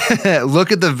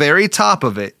 Look at the very top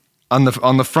of it on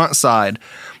the front side.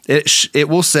 It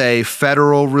will say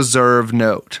Federal Reserve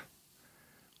Note,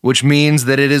 which means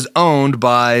that it is owned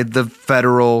by the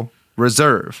Federal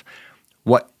Reserve.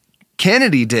 What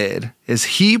Kennedy did is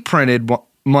he printed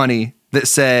money that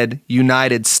said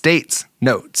United States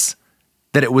notes,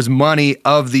 that it was money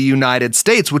of the United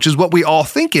States, which is what we all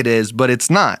think it is, but it's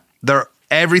not.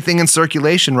 Everything in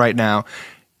circulation right now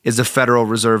is a Federal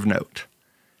Reserve note.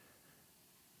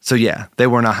 So yeah, they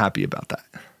were not happy about that.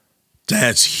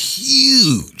 That's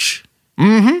huge.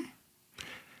 Mm-hmm.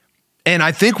 And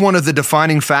I think one of the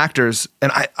defining factors,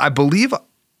 and I believe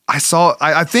I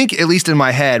think at least in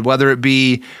my head, whether it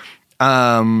be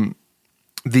what's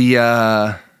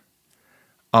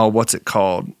it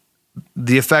called?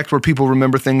 The effect where people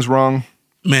remember things wrong?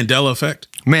 Mandela effect?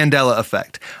 Mandela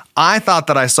effect. I thought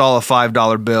that I saw a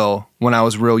 $5 bill when I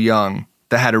was real young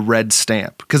that had a red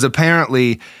stamp, because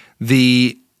apparently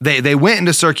the They went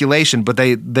into circulation, but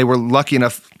they were lucky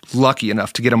enough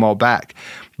to get them all back.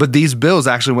 But these bills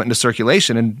actually went into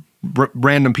circulation, and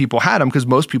random people had them because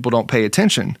most people don't pay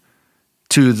attention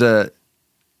to the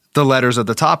letters at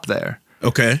the top there.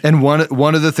 Okay. And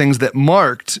one of the things that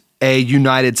marked a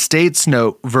United States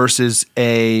note versus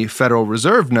a Federal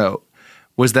Reserve note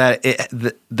was that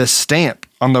the stamp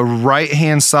on the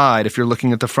right-hand side, if you're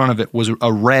looking at the front of it, was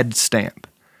a red stamp.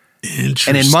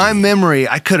 Interesting. And in my memory,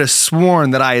 I could have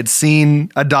sworn that I had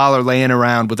seen a dollar laying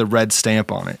around with a red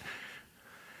stamp on it.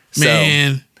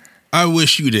 Man, I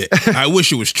wish you did. I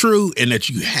wish it was true and that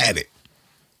you had it.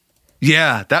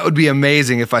 Yeah, that would be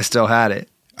amazing if I still had it.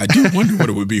 I do wonder what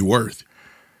it would be worth.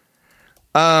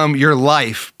 Your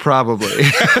life, probably.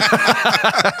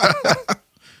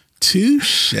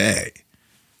 Touche.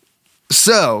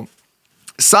 So,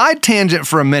 side tangent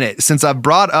for a minute, since I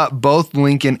brought up both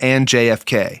Lincoln and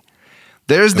JFK.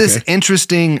 There's this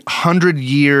interesting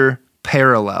 100-year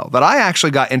parallel that I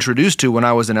actually got introduced to when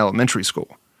I was in elementary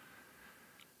school.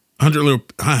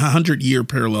 100-year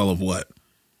parallel of what?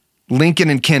 Lincoln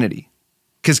and Kennedy.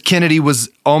 Because Kennedy was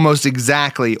almost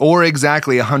exactly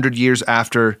 100 years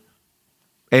after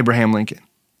Abraham Lincoln.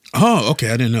 Oh,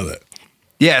 okay. I didn't know that.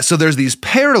 Yeah, so there's these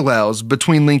parallels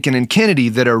between Lincoln and Kennedy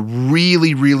that are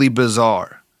really, really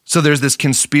bizarre. So there's this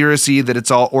conspiracy that it's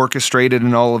all orchestrated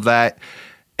and all of that.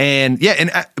 And yeah,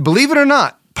 and believe it or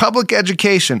not, public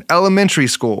education, elementary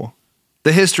school,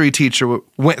 the history teacher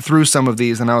went through some of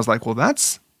these, and I was like, well,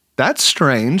 that's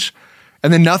strange.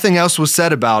 And then nothing else was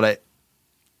said about it.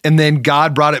 And then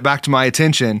God brought it back to my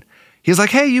attention. He's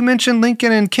like, hey, you mentioned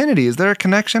Lincoln and Kennedy. Is there a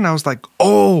connection? I was like,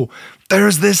 oh,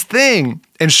 there's this thing.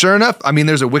 And sure enough, I mean,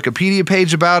 there's a Wikipedia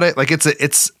page about it. Like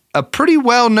it's a pretty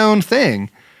well-known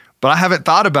thing, but I haven't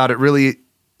thought about it really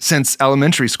since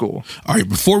elementary school. All right,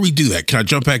 before we do that, can I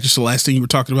jump back just the last thing you were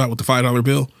talking about with the $5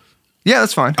 bill? Yeah,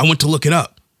 that's fine. I went to look it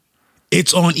up.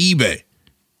 It's on eBay.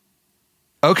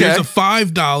 Okay. There's a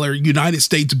 $5 United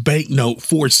States banknote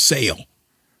for sale.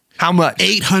 How much?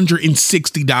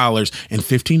 $860 and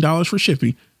 $15 for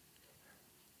shipping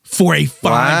for a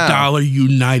 $5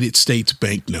 United States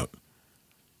banknote.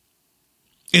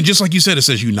 And just like you said, it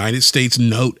says United States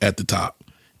note at the top.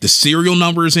 The serial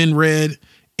number is in red,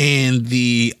 and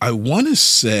I want to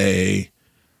say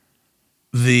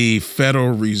the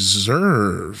Federal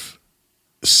Reserve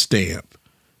stamp,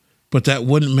 but that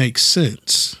wouldn't make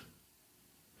sense.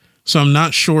 So I'm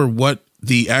not sure what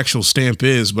the actual stamp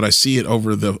is, but I see it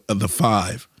over the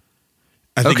 5.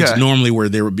 I think it's normally where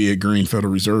there would be a green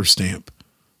Federal Reserve stamp.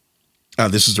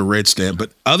 This is a red stamp,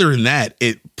 but other than that,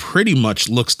 it pretty much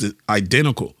looks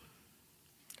identical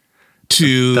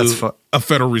to a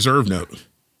Federal Reserve note.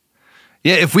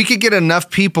 Yeah, if we could get enough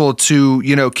people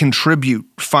to, contribute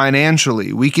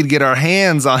financially, we could get our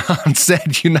hands on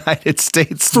said United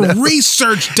States for note.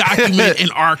 Research, document, and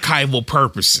archival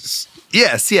purposes.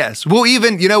 Yes. We'll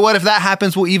even, you know what, if that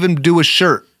happens, we'll even do a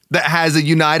shirt that has a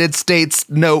United States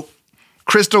note,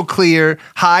 crystal clear,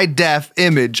 high def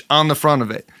image on the front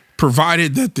of it.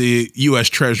 Provided that the U.S.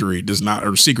 Treasury does not,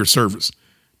 or Secret Service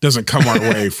doesn't come our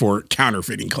way for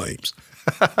counterfeiting claims.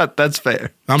 That's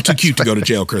fair. I'm too cute to go to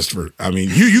jail, Christopher. I mean,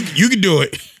 you can do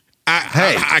it.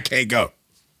 I can't go.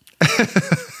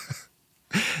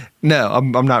 No,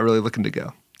 I'm not really looking to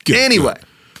go. Good,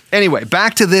 Anyway,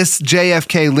 back to this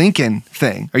JFK Lincoln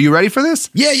thing. Are you ready for this?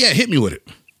 Yeah, hit me with it.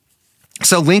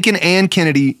 So Lincoln and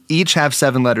Kennedy each have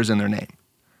 7 letters in their name.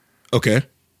 Okay.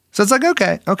 So it's like,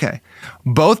 okay.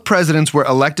 Both presidents were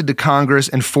elected to Congress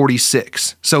in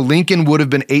 46. So Lincoln would have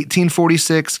been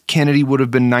 1846, Kennedy would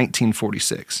have been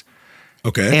 1946.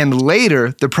 Okay. And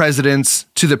later, the presidents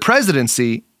to the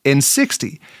presidency in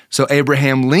 60. So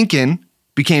Abraham Lincoln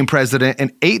became president in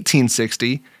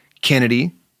 1860,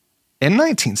 Kennedy in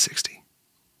 1960.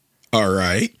 All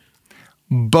right.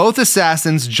 Both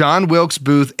assassins, John Wilkes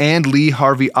Booth and Lee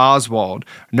Harvey Oswald,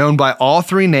 known by all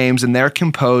 3 names, and they're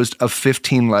composed of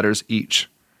 15 letters each.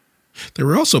 They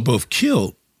were also both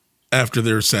killed after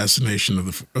their assassination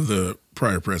of the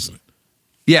prior president.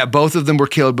 Yeah, both of them were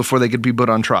killed before they could be put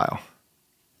on trial.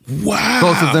 Wow.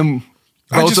 Both of them.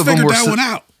 I just figured that one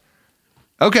out.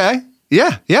 Okay.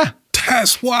 Yeah.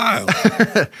 That's wild.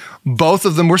 Both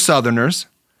of them were Southerners.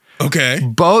 Okay.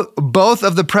 Both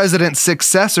of the president's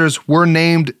successors were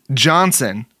named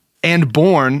Johnson and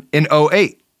born in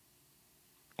 08.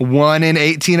 One in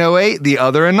 1808, the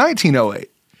other in 1908.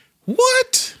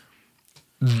 What?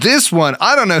 This one,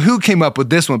 I don't know who came up with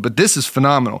this one, but this is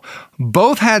phenomenal.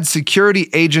 Both had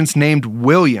security agents named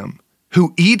William,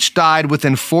 who each died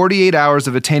within 48 hours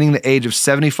of attaining the age of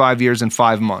 75 years and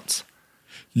 5 months.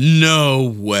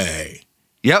 No way.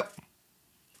 Yep.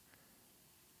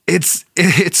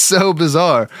 It's so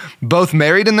bizarre. Both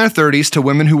married in their 30s to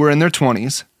women who were in their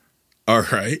 20s. All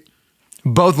right.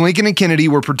 Both Lincoln and Kennedy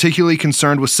were particularly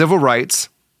concerned with civil rights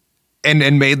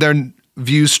and made their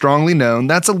views strongly known.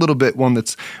 That's a little bit one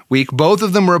that's weak. Both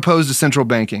of them were opposed to central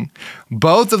banking.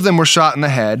 Both of them were shot in the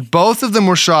head. Both of them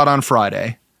were shot on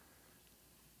Friday.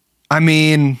 I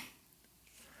mean,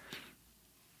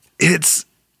 it's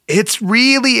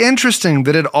really interesting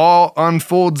that it all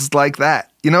unfolds like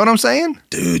that. You know what I'm saying?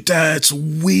 Dude, that's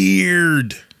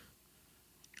weird.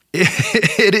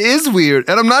 It is weird,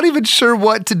 and I'm not even sure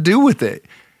what to do with it.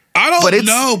 I don't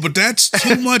know, but that's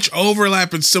too much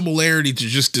overlap and similarity to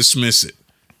just dismiss it.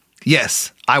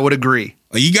 Yes, I would agree.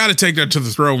 Like, you got to take that to the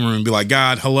throne room and be like,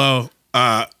 God, hello,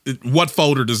 what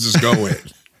folder does this go in?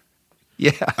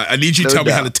 Yeah. I need you to tell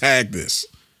me how to tag this.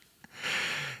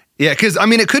 Yeah, because, I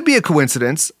mean, it could be a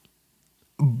coincidence,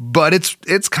 but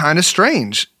it's kind of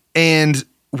strange. And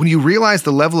when you realize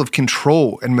the level of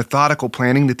control and methodical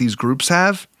planning that these groups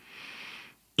have,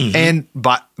 and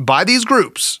by these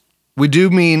groups, we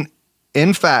do mean,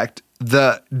 in fact,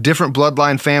 the different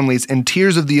bloodline families and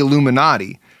tiers of the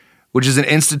Illuminati, which is an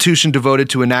institution devoted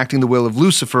to enacting the will of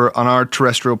Lucifer on our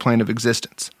terrestrial plane of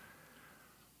existence.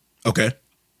 Okay.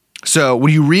 So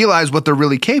when you realize what they're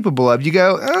really capable of, you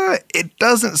go, it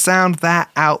doesn't sound that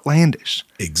outlandish.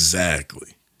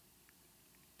 Exactly.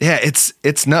 Yeah,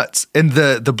 it's nuts. And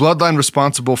the bloodline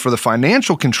responsible for the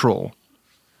financial control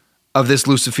of this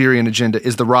Luciferian agenda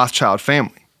is the Rothschild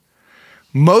family.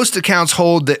 Most accounts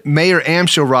hold that Mayer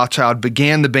Amschel Rothschild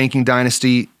began the banking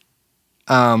dynasty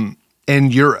in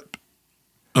Europe.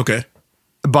 Okay.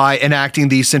 By enacting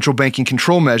these central banking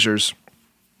control measures.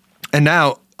 And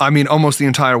now, I mean, almost the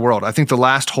entire world. I think the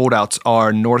last holdouts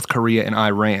are North Korea and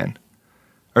Iran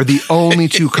are the only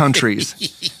two countries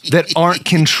that aren't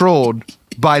controlled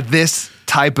by this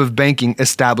type of banking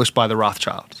established by the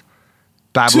Rothschilds.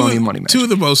 Babylonian money management. Two of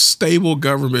the most stable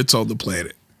governments on the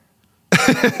planet.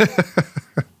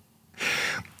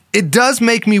 It does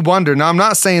make me wonder. Now, I'm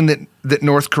not saying that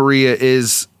North Korea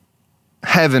is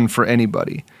heaven for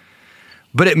anybody,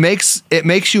 but it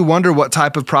makes you wonder what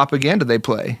type of propaganda they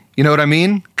play. You know what I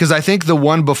mean? Because I think the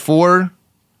one before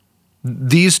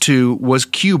these two was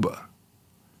Cuba.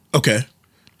 Okay.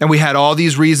 And we had all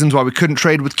these reasons why we couldn't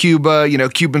trade with Cuba. You know,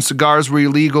 Cuban cigars were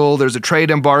illegal. There's a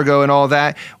trade embargo and all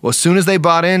that. Well, as soon as they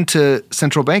bought into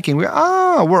central banking, we're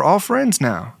all friends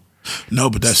now.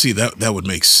 No, but that would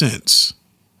make sense.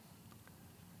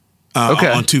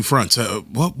 Okay. On two fronts.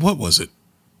 What was it?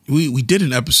 We did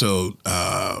an episode,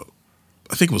 I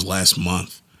think it was last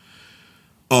month,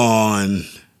 on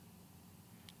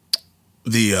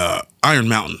the Iron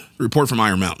Mountain, report from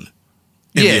Iron Mountain.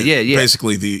 Yeah.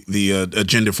 Basically the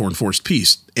agenda for enforced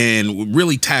peace, and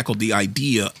really tackled the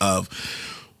idea of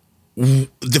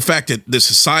the fact that the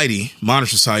society, modern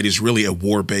society, is really a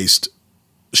war-based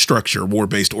structure,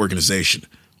 war-based organization.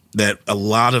 That a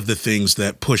lot of the things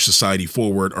that push society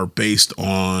forward are based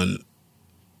on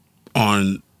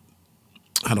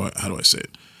how do I say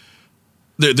it?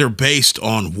 They're based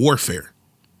on warfare.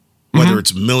 Whether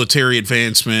it's military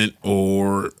advancement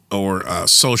or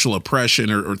social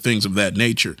oppression or things of that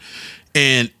nature.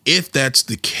 And if that's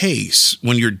the case,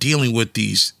 when you're dealing with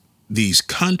these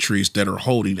countries that are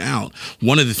holding out,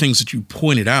 one of the things that you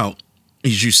pointed out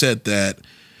is you said that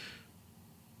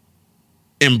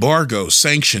embargoes,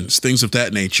 sanctions, things of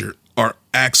that nature are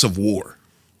acts of war,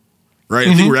 right?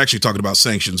 I think we're actually talking about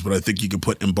sanctions, but I think you could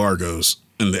put embargoes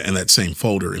in that same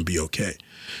folder and be okay.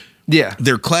 Yeah.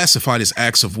 They're classified as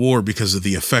acts of war because of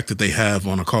the effect that they have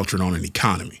on a culture and on an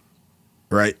economy,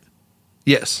 right?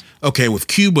 Yes. Okay, with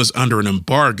Cuba's under an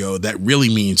embargo, that really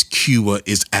means Cuba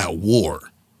is at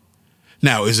war.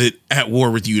 Now, is it at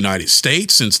war with the United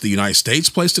States? Since the United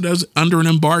States placed it as under an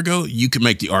embargo, you can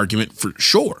make the argument for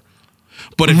sure.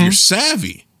 But if you're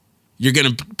savvy, you're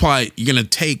going to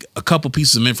take a couple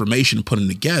pieces of information and put them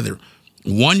together.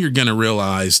 One, you're going to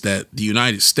realize that the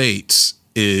United States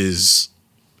is,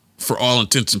 for all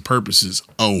intents and purposes,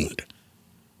 owned.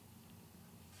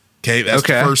 Okay, that's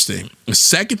the first thing. The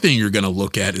second thing you're going to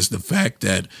look at is the fact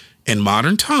that in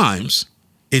modern times,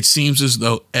 it seems as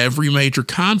though every major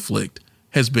conflict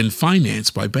has been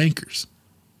financed by bankers.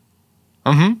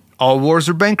 All wars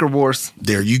are banker wars.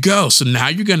 There you go. So now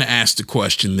you're going to ask the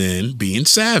question then, being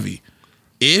savvy.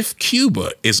 If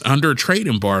Cuba is under a trade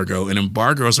embargo and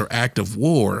embargoes are act of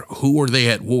war, who are they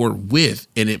at war with?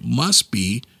 And it must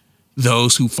be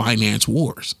those who finance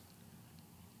wars.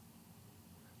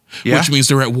 Yeah. Which means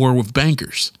they're at war with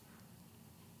bankers.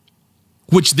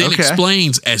 Which then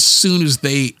explains, as soon as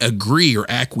they agree or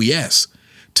acquiesce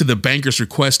to the bankers'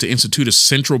 request to institute a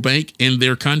central bank in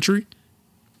their country,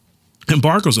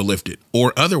 embargoes are lifted,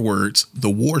 or other words, the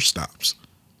war stops.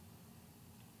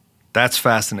 That's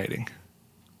fascinating.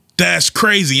 That's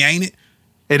crazy, ain't it?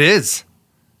 It is.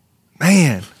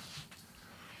 Man.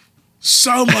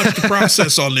 So much to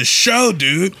process on this show,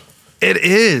 dude. It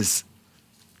is.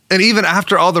 And even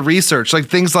after all the research, like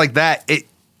things like that,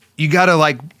 you got to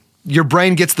like, your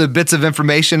brain gets the bits of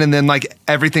information and then like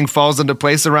everything falls into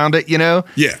place around it, you know?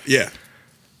 Yeah, yeah.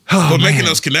 But making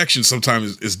those connections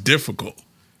sometimes is difficult.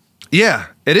 Yeah,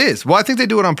 it is. Well, I think they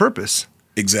do it on purpose.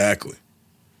 Exactly.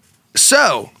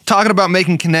 So, talking about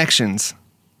making connections,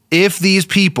 if these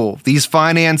people, these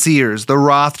financiers, the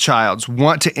Rothschilds,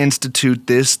 want to institute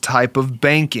this type of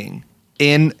banking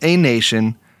in a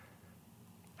nation,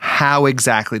 how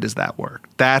exactly does that work?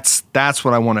 That's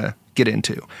what I want to get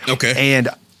into. Okay. And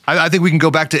I think we can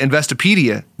go back to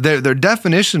Investopedia. Their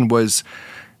definition was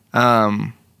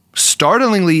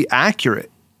startlingly accurate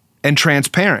and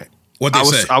transparent. What'd they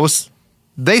say?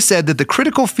 They said that the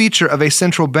critical feature of a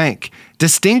central bank,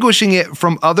 distinguishing it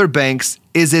from other banks,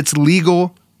 is its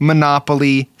legal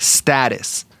monopoly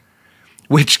status,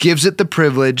 which gives it the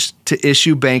privilege to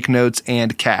issue banknotes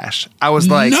and cash. I was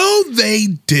like, no, they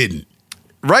didn't.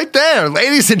 Right there,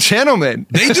 ladies and gentlemen.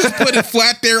 They just put it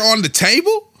flat there on the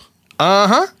table?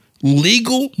 Uh-huh.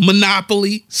 Legal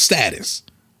monopoly status.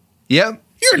 Yep.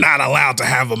 You're not allowed to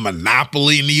have a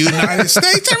monopoly in the United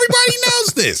States. Everybody knows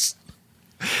this.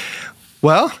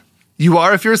 Well, you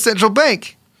are if you're a central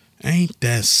bank. Ain't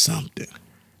that something?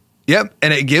 Yep,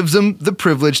 and it gives them the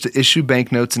privilege to issue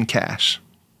banknotes and cash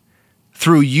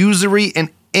through usury and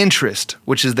interest,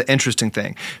 which is the interesting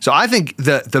thing. So I think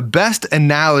the best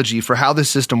analogy for how this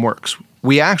system works,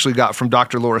 we actually got from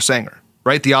Dr. Laura Sanger,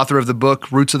 right? The author of the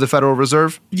book, Roots of the Federal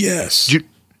Reserve. Yes.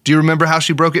 Do you remember how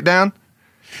she broke it down?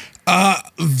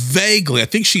 Vaguely. I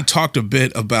think she talked a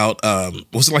bit about,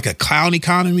 was it like a clown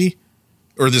economy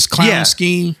or this clown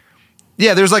scheme?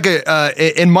 Yeah, there's like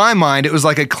in my mind, it was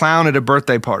like a clown at a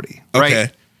birthday party, right?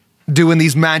 Okay. Doing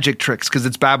these magic tricks because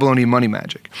it's Babylonian money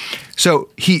magic. So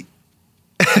he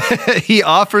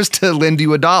offers to lend you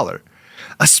 $1,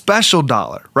 a special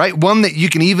dollar, right? One that you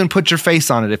can even put your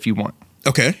face on it if you want.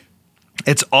 Okay.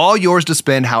 It's all yours to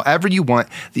spend however you want.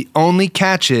 The only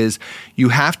catch is you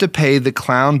have to pay the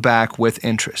clown back with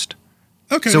interest.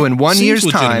 Okay. So in 1 year's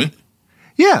legitimate.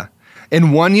 time,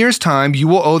 in 1 year's time, you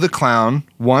will owe the clown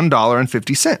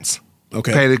 $1.50.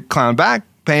 Okay. Pay the clown back,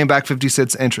 pay him back 50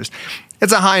 cents interest.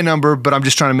 It's a high number, but I'm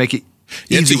just trying to make it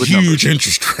easy with numbers. It's a huge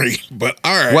interest rate, but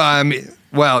all right.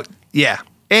 Well, yeah.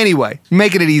 Anyway,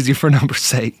 making it easy for numbers'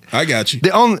 sake. I got you.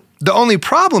 The only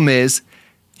problem is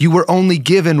you were only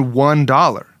given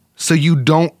 $1, so you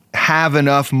don't have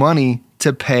enough money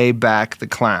to pay back the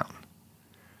clown.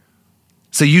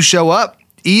 So you show up,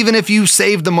 even if you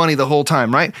saved the money the whole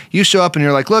time, right? You show up and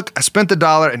you're like, look, I spent the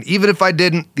 $1, and even if I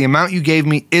didn't, the amount you gave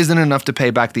me isn't enough to pay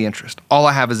back the interest. All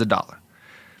I have is $1.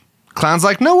 Clown's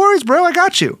like, no worries, bro, I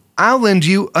got you. I'll lend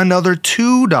you another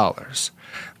 $2.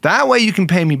 That way you can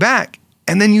pay me back,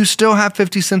 and then you still have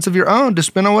 50 cents of your own to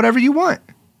spend on whatever you want.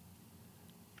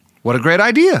 What a great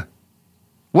idea.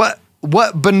 What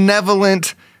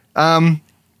benevolent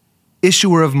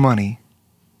issuer of money.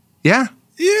 Yeah?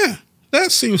 Yeah,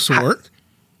 that seems to work.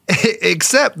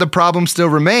 Except the problem still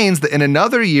remains that in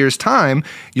another year's time,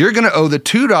 you're going to owe the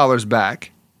 $2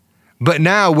 back, but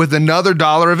now with another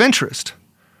 $1 of interest.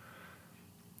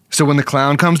 So when the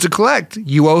clown comes to collect,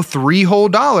 you owe $3 whole,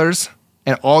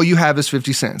 and all you have is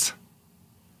 50 cents.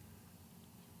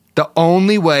 The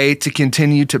only way to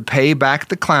continue to pay back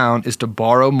the clown is to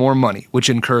borrow more money, which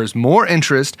incurs more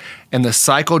interest, and the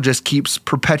cycle just keeps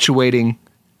perpetuating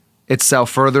itself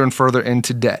further and further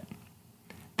into debt.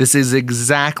 This is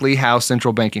exactly how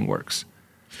central banking works.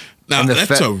 Now,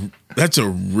 that's a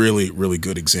really, really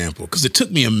good example, because it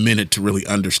took me a minute to really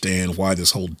understand why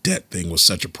this whole debt thing was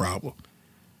such a problem.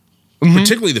 Mm-hmm.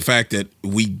 Particularly the fact that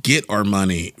we get our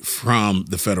money from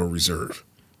the Federal Reserve.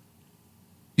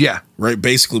 Yeah. Right?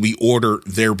 Basically, we order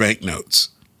their banknotes,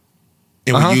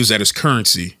 and we use that as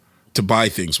currency to buy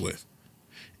things with.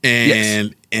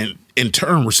 And in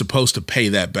turn, we're supposed to pay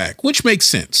that back, which makes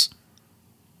sense.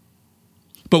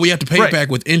 But we have to pay it back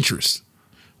with interest.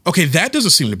 Okay, that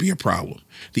doesn't seem to be a problem.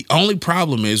 The only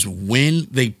problem is when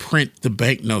they print the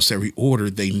banknotes that we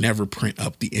ordered, they never print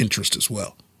up the interest as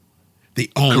well. They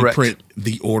only print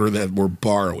the order that we're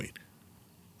borrowing.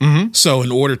 Mm-hmm. So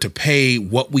in order to pay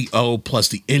what we owe plus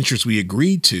the interest we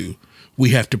agreed to,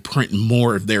 we have to print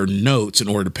more of their notes in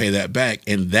order to pay that back.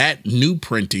 And that new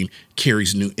printing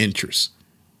carries new interest.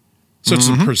 So it's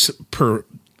a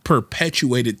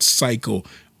perpetuated cycle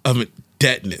of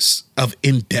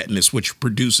indebtedness, which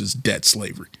produces debt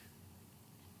slavery.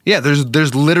 Yeah,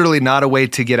 there's literally not a way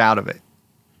to get out of it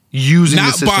using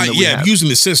the system that we have. Using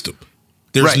the system.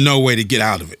 There's no way to get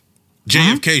out of it.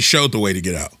 JFK showed the way to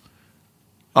get out.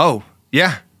 Oh,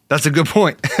 yeah. That's a good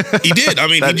point. He did. I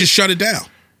mean, he just shut it down.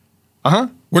 Uh-huh.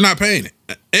 We're not paying it.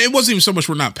 It wasn't even so much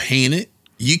we're not paying it.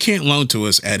 You can't loan to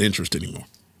us at interest anymore.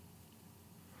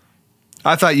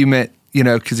 I thought you meant,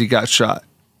 because he got shot.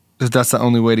 That's the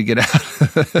only way to get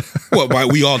out. What, why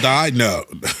we all died? No.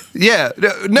 Yeah.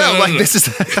 No. This is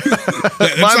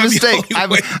my mistake.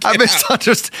 I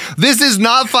misunderstood. This is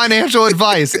not financial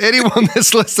advice. Anyone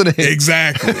that's listening.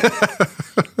 Exactly.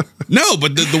 No,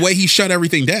 but the way he shut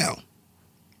everything down.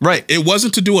 Right. It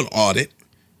wasn't to do an audit.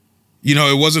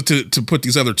 It wasn't to put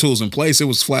these other tools in place. It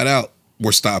was flat out,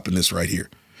 we're stopping this right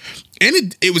here.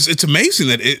 And it's amazing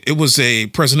that it was a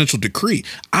presidential decree.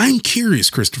 I'm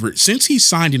curious, Christopher, since he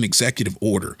signed an executive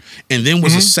order and then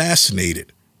was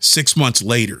assassinated 6 months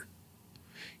later,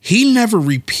 he never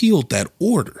repealed that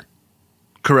order.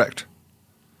 Correct.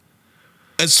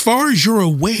 As far as you're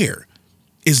aware,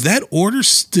 is that order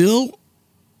still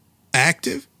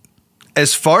active?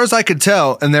 As far as I could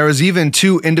tell, and there was even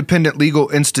 2 independent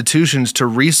legal institutions to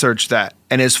research that,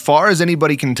 and as far as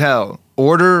anybody can tell,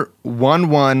 Order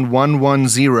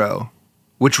 11110,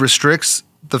 which restricts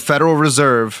the Federal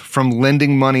Reserve from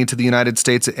lending money to the United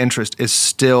States at interest, is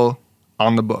still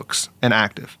on the books and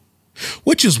active.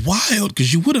 Which is wild,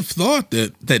 because you would have thought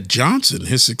that Johnson,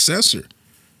 his successor,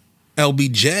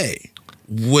 LBJ,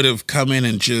 would have come in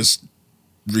and just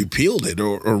repealed it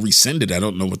or rescinded. I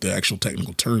don't know what the actual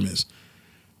technical term is.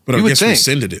 But I guess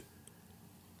rescinded it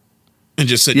and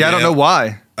just said, I don't know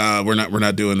why. We're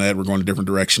not doing that. We're going a different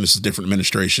direction. This is a different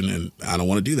administration, and I don't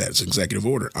want to do that. It's an executive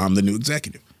order. I'm the new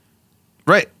executive.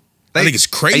 Right. I think it's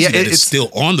crazy that it's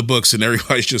still on the books, and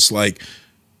everybody's just like,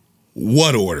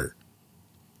 what order?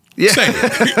 Yeah. Say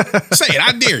it. Say it.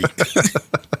 I dare you.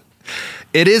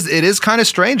 It is kind of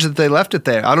strange that they left it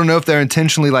there. I don't know if they're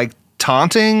intentionally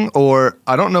taunting, or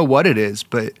I don't know what it is,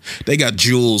 but they got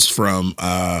Jules from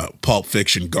Pulp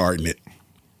Fiction guarding it.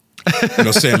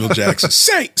 Samuel Jackson.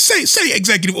 Say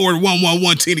Executive Order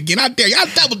 11110 again. I dare you. I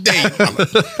double dare you.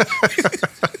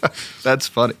 That's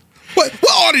funny. What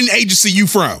auditing agency you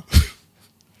from?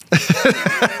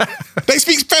 They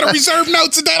speak Federal Reserve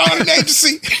notes in that auditing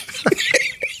agency.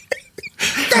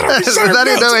 Federal Reserve that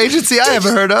ain't no agency I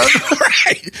ever heard of.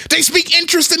 Right. They speak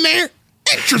interest in there.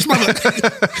 Interest, mother.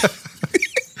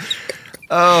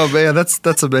 Oh man,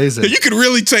 that's amazing. You could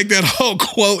really take that whole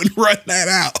quote and run that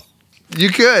out. You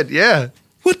could, yeah.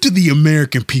 What do the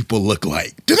American people look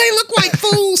like? Do they look like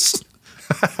fools?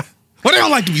 Well, they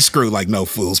don't like to be screwed like no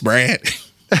fools, Brad.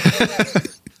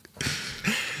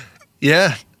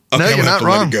 Yeah. Okay, no, you're not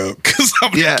wrong. Let it go, because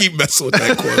I'm gonna keep messing with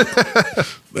that quote.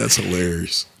 That's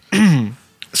hilarious.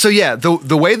 So yeah,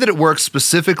 the way that it works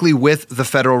specifically with the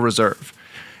Federal Reserve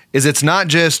is it's not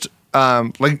just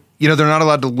they're not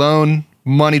allowed to loan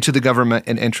money to the government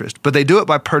in interest, but they do it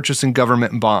by purchasing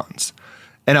government bonds.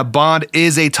 And a bond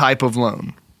is a type of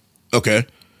loan. Okay.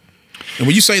 And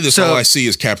when you say this, all I see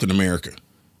is Captain America.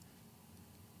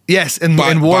 Yes, and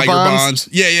war bonds.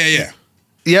 Yeah.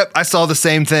 Yep, I saw the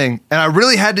same thing. And I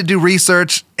really had to do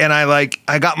research, and I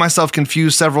got myself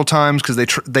confused several times because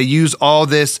they use all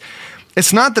this.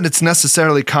 It's not that it's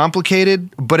necessarily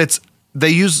complicated, but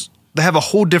they have a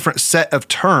whole different set of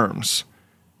terms.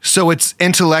 So it's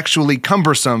intellectually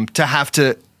cumbersome to have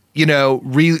to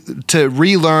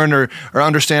relearn or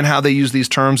understand how they use these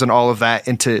terms and all of that,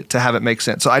 and to have it make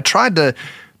sense. So I tried to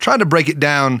break it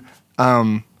down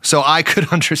so I could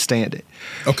understand it.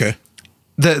 Okay.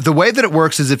 The way that it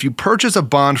works is if you purchase a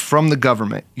bond from the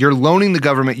government, you're loaning the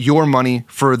government your money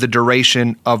for the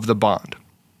duration of the bond.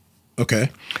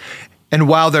 Okay. And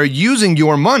while they're using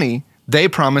your money, they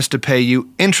promise to pay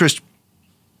you interest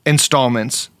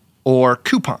installments or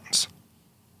coupons.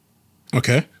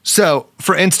 Okay. So,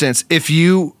 for instance, if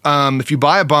you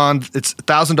buy a bond, it's a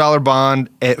 $1,000 bond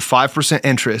at 5%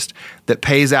 interest that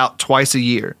pays out twice a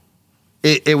year.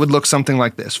 It would look something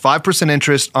like this: 5%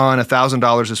 interest on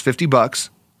 $1,000 is $50.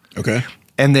 Okay.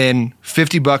 And then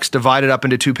 $50 divided up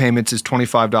into 2 payments is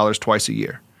 $25 twice a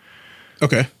year.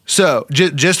 Okay. So,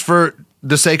 just for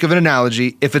the sake of an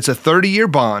analogy, if it's a 30-year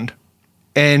bond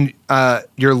and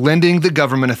you're lending the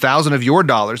government $1,000 of your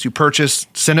dollars, you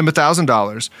send them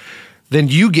 $1,000. Then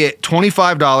you get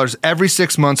 $25 every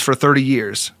 6 months for 30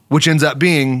 years, which ends up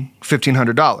being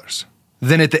 $1,500.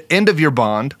 Then at the end of your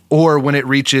bond, or when it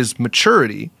reaches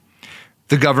maturity,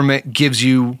 the government gives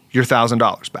you your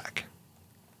 $1,000 back.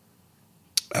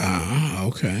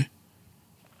 Okay.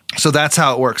 So that's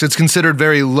how it works. It's considered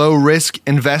very low risk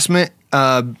investment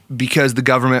because the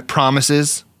government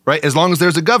promises right? As long as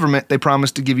there's a government, they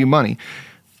promise to give you money.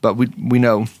 But we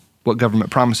know what government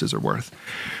promises are worth.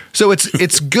 So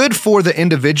it's good for the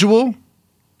individual,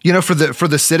 for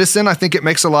the citizen. I think it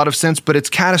makes a lot of sense, but it's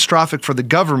catastrophic for the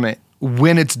government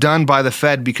when it's done by the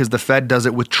Fed, because the Fed does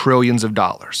it with trillions of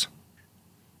dollars.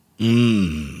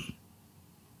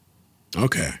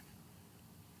 Okay.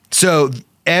 So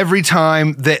every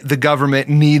time that the government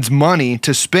needs money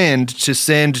to spend to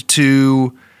send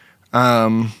to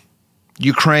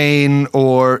Ukraine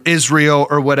or Israel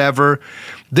or whatever,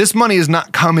 this money is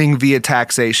not coming via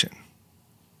taxation,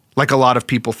 like a lot of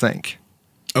people think.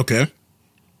 Okay.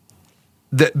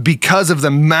 That because of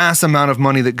the mass amount of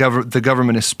money that the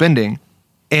government is spending,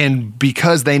 and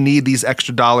because they need these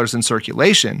extra dollars in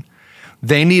circulation,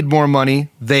 they need more money.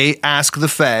 They ask the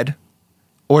Fed,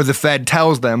 or the Fed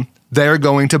tells them they're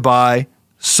going to buy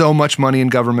so much money in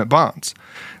government bonds.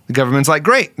 The government's like,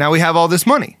 great, now we have all this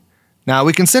money. Now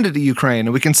we can send it to Ukraine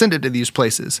and we can send it to these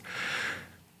places.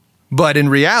 But in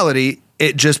reality,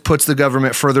 it just puts the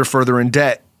government further in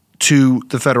debt to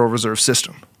the Federal Reserve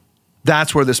System.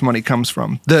 That's where this money comes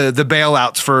from. The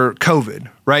bailouts for COVID,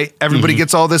 right? Everybody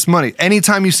gets all this money.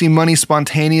 Anytime you see money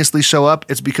spontaneously show up,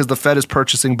 it's because the Fed is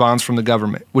purchasing bonds from the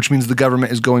government, which means the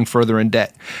government is going further in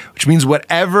debt, which means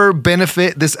whatever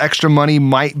benefit this extra money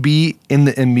might be in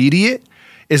the immediate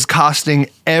is costing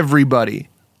everybody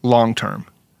long term.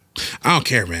 I don't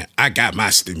care, man. I got my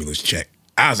stimulus check.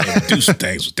 I was able to do some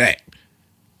things with that.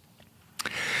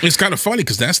 It's kind of funny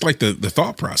because that's like the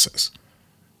thought process.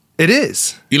 It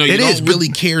is. You don't really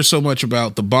care so much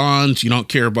about the bonds. You don't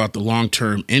care about the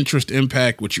long-term interest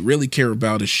impact. What you really care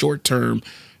about is short-term.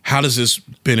 How does this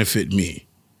benefit me?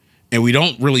 And we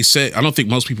don't really say, I don't think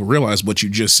most people realize what you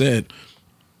just said.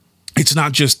 It's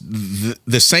not just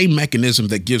the same mechanism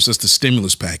that gives us the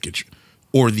stimulus package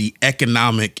or the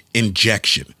economic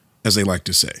injection, as they like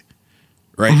to say,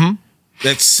 right? Mm-hmm.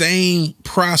 That same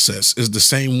process is the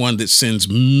same one that sends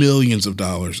millions of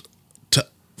dollars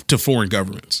to foreign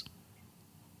governments.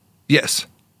 Yes.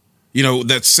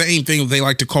 That same thing they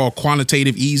like to call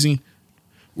quantitative easing.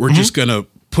 We're just going to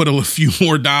put a few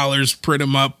more dollars, print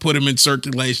them up, put them in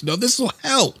circulation. No, this will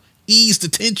help ease the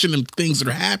tension and things that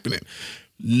are happening.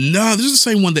 No, this is the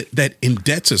same one that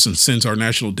indebts us and sends our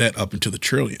national debt up into the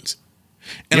trillions.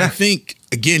 And I think,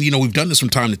 again, we've done this from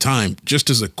time to time, just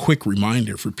as a quick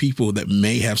reminder for people that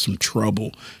may have some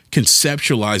trouble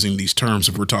conceptualizing these terms.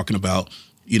 If we're talking about,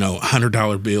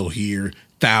 $100 bill here,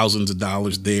 thousands of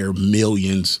dollars there,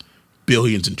 millions,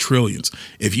 billions, and trillions.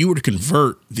 If you were to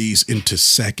convert these into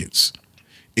seconds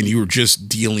and you were just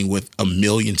dealing with 1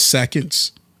 million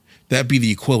seconds, that'd be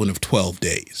the equivalent of 12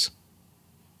 days.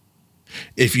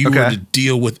 If you were to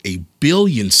deal with 1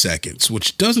 billion seconds,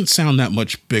 which doesn't sound that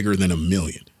much bigger than 1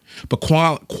 million, but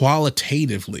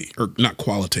quantitatively,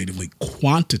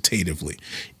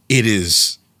 it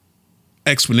is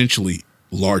exponentially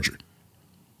larger.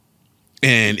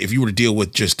 And if you were to deal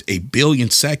with just 1 billion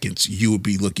seconds, you would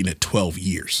be looking at 12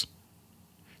 years.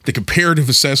 The comparative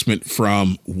assessment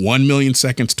from 1 million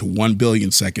seconds to 1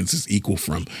 billion seconds is equal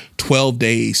from 12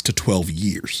 days to 12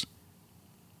 years.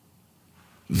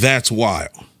 That's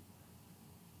wild.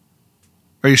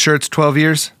 Are you sure it's 12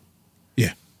 years?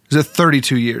 Yeah. Is it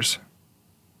 32 years?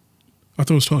 I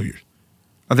thought it was 12 years.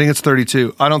 I think it's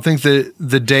 32. I don't think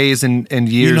the days and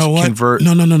years convert.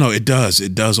 No. It does.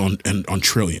 It does on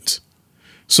trillions.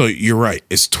 So you're right.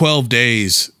 It's 12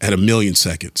 days at 1 million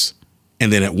seconds.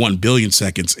 And then at 1 billion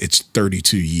seconds, it's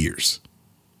 32 years.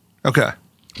 Okay.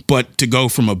 But to go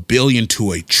from 1 billion to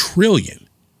 1 trillion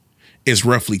is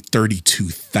roughly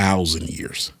 32,000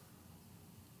 years.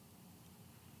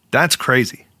 That's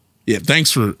crazy. Yeah,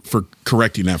 thanks for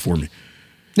correcting that for me.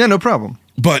 Yeah, no problem.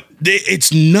 But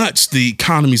it's nuts, the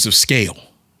economies of scale.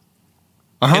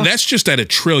 And that's just at $1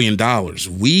 trillion.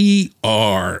 We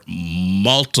are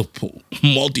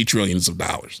multi-trillions of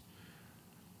dollars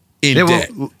in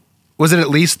debt. Was it at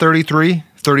least $33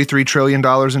 trillion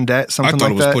in debt? Something like that? I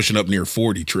thought it was pushing up near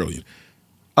 40 trillion.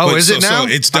 Oh, but is it now?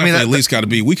 So it's definitely at least got to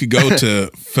be. We could go to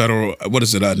federal,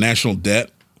 national debt,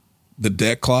 the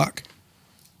debt clock.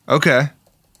 Okay.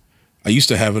 I used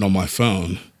to have it on my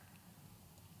phone.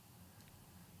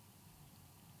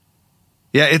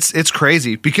 Yeah, it's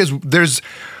crazy because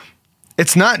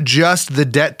it's not just the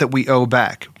debt that we owe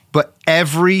back, but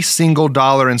every single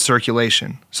dollar in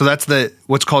circulation. So that's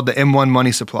what's called the M1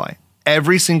 money supply.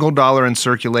 Every single dollar in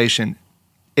circulation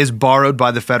is borrowed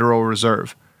by the Federal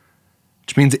Reserve,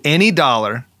 which means every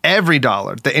dollar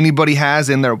that anybody has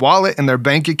in their wallet and their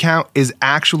bank account is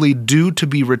actually due to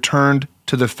be returned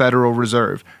to the Federal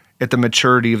Reserve at the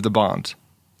maturity of the bonds.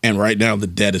 And right now the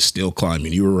debt is still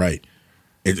climbing. You were right.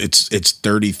 It's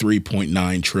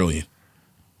 33.9 trillion.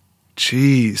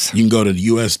 Jeez. You can go to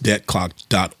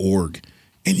usdebtclock.org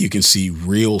and you can see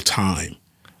real time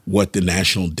what the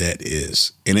national debt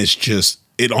is. And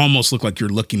it almost looks like you're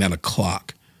looking at a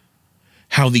clock,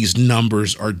 how these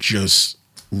numbers are just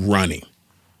running.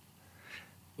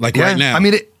 Like right now,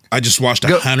 I just watched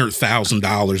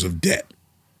 $100,000 of debt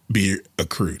be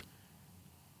accrued.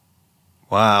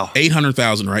 Wow.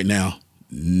 800,000 right now,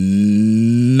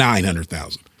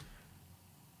 900,000.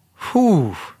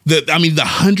 Whew. The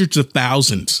hundreds of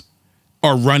thousands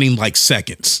are running like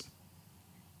seconds.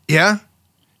 Yeah.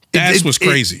 That's what's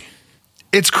crazy.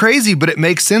 It's crazy, but it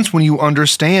makes sense when you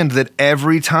understand that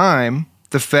every time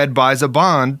the Fed buys a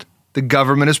bond, the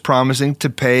government is promising to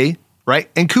pay, right,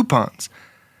 in coupons,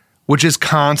 which is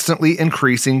constantly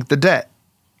increasing the debt.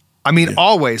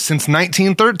 Always, since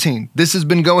 1913, this has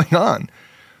been going on.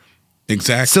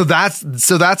 Exactly. So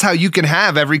that's how you can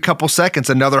have every couple seconds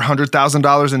another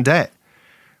 $100,000 in debt.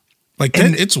 Like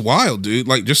it's wild, dude.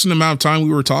 Like just in the amount of time we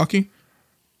were talking,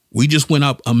 we just went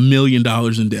up $1 million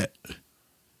in debt.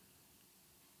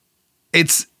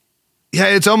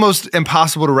 It's almost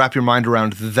impossible to wrap your mind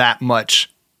around that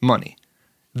much money,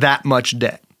 that much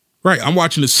debt. Right. I'm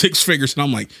watching the six figures and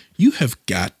I'm like, you have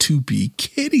got to be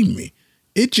kidding me.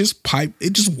 It just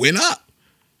went up.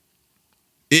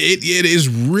 It is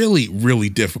really, really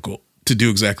difficult to do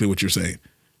exactly what you're saying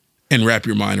and wrap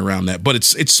your mind around that. But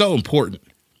it's so important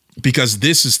because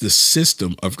this is the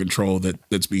system of control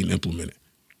that's being implemented.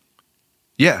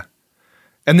 Yeah.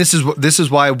 And this is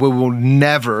why we will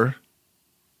never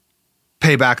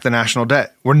pay back the national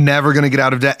debt. We're never going to get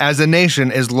out of debt as a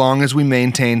nation as long as we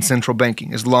maintain central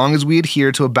banking, as long as we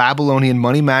adhere to a Babylonian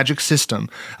money magic system,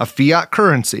 a fiat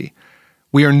currency.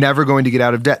 We are never going to get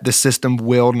out of debt. The system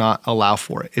will not allow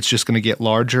for it. It's just going to get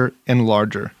larger and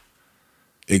larger.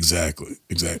 Exactly.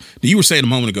 You were saying a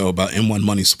moment ago about M1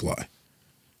 money supply.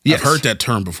 Yes. I've heard that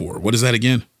term before. What is that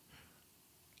again?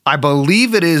 I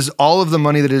believe it is all of the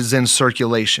money that is in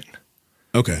circulation.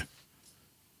 Okay.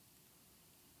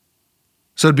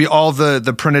 So it'd be all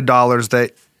the printed dollars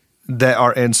that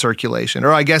are in circulation.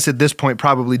 Or I guess at this point,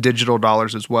 probably digital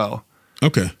dollars as well.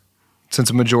 Okay. Since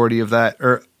a majority of that,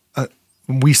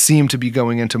 we seem to be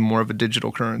going into more of a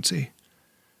digital currency.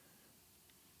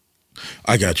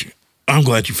 I got you. I'm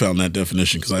glad you found that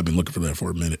definition because I've been looking for that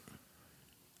for a minute.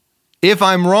 If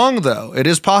I'm wrong, though, it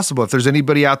is possible. If there's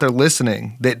anybody out there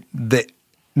listening that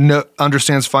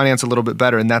understands finance a little bit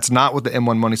better, and that's not what the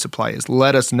M1 money supply is,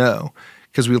 let us know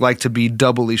because we like to be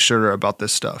doubly sure about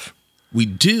this stuff. We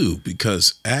do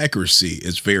because accuracy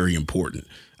is very important.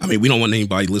 We don't want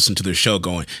anybody listening to the show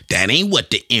going, that ain't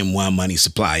what the M1 money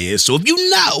supply is. So if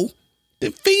you know,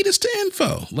 then feed us the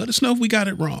info. Let us know if we got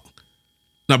it wrong.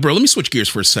 Now, bro, let me switch gears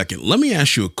for a second. Let me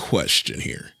ask you a question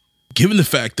here. Given the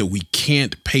fact that we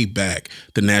can't pay back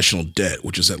the national debt,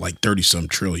 which is at like 30-some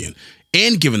trillion,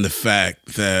 and given the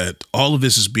fact that all of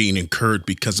this is being incurred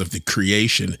because of the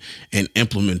creation and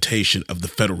implementation of the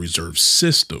Federal Reserve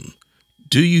System,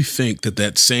 do you think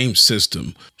that same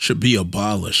system should be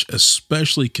abolished,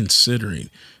 especially considering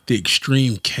the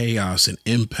extreme chaos and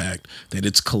impact that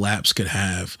its collapse could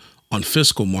have on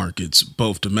fiscal markets,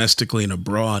 both domestically and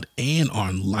abroad, and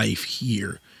on life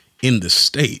here in the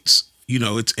States?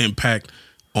 Its impact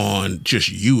on just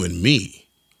you and me,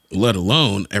 let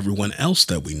alone everyone else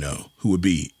that we know who would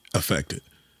be affected.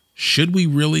 Should we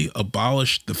really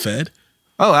abolish the Fed?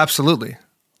 Oh, absolutely.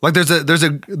 Like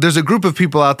there's a group of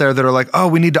people out there that are like, oh,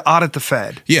 we need to audit the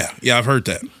Fed. Yeah, I've heard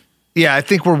that. Yeah, I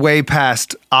think we're way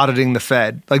past auditing the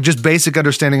Fed. Like just basic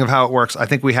understanding of how it works. I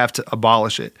think we have to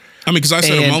abolish it. Because I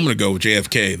said a moment ago with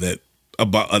JFK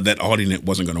that auditing it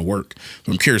wasn't going to work.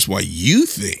 I'm curious why you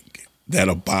think that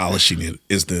abolishing it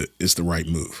is the right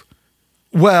move.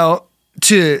 Well,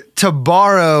 to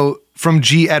borrow from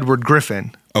G. Edward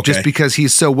Griffin, okay, just because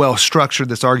he's so well structured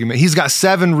this argument, he's got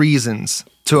 7 reasons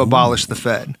to abolish the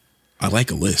Fed. I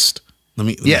like a list. Let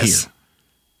me yes. hear.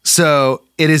 So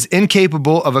it is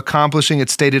incapable of accomplishing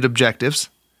its stated objectives.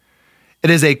 It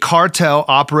is a cartel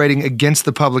operating against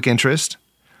the public interest.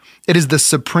 It is the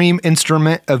supreme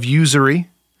instrument of usury.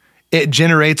 It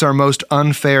generates our most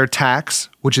unfair tax,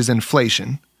 which is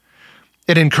inflation.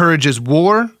 It encourages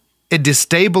war. It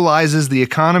destabilizes the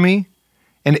economy.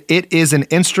 And it is an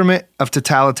instrument of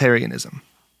totalitarianism.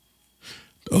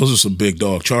 Those are some big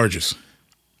dog charges.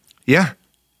 Yeah,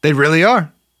 they really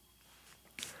are.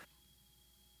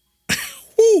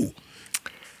 Woo.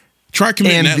 Try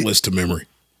committing that list to memory.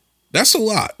 That's a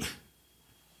lot.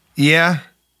 Yeah.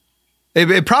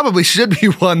 It probably should be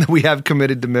one that we have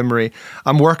committed to memory.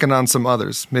 I'm working on some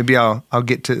others. Maybe I'll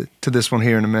get to this one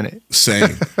here in a minute.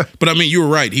 Same. But I mean, you were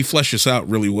right. He fleshed this out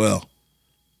really well.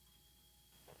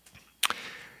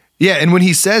 Yeah, and when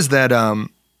he says that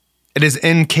it is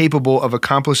incapable of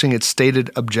accomplishing its stated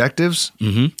objectives,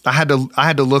 I had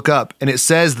to look up, and it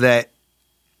says that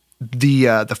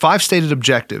the 5 stated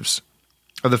objectives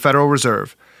of the Federal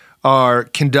Reserve are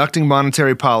conducting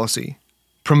monetary policy,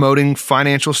 promoting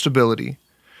financial stability,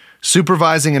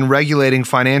 supervising and regulating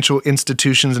financial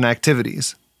institutions and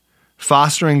activities,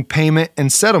 fostering payment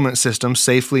and settlement systems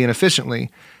safely and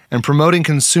efficiently, and promoting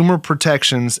consumer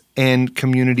protections and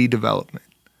community development.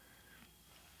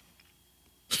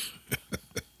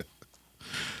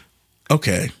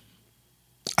 Okay.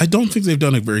 I don't think they've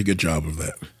done a very good job of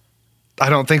that. I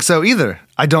don't think so either.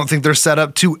 I don't think they're set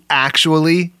up to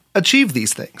actually achieve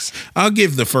these things. I'll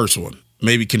give the first one,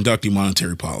 maybe conducting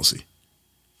monetary policy.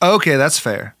 Okay, that's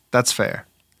fair. That's fair.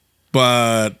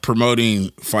 But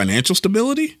promoting financial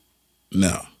stability?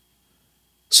 No.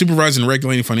 Supervising and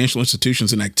regulating financial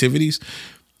institutions and activities?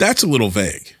 That's a little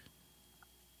vague.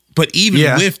 But even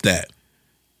with that,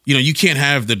 you can't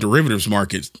have the derivatives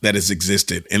market that has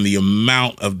existed and the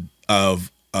amount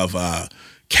of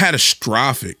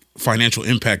catastrophic financial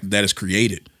impact that has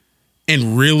created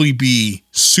and really be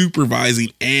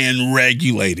supervising and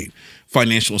regulating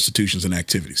financial institutions and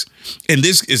activities. And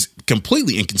this is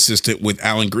completely inconsistent with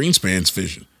Alan Greenspan's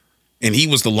vision. And he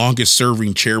was the longest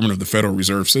serving chairman of the Federal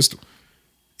Reserve System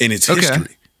in its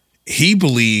history. He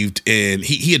believed in,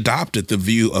 he adopted the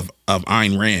view of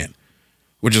Ayn Rand,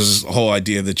 which is the whole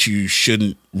idea that you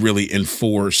shouldn't really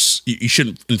enforce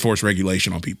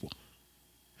regulation on people.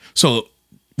 So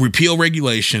repeal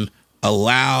regulation,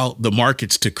 allow the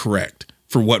markets to correct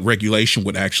for what regulation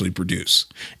would actually produce,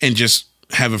 and just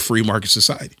have a free market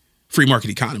society, free market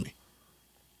economy.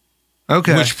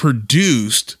 Okay. Which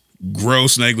produced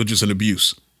gross negligence and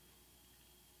abuse.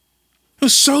 I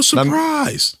was so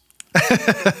surprised.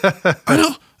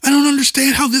 I don't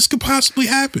understand how this could possibly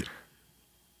happen.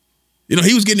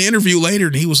 He was getting an interview later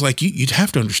and he was like, you'd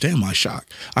have to understand my shock.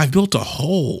 I built a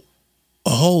whole,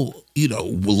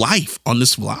 life on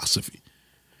this philosophy.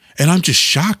 And I'm just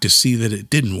shocked to see that it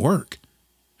didn't work.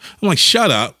 I'm like, shut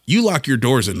up. You lock your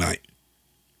doors at night.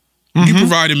 You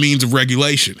provide a means of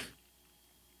regulation.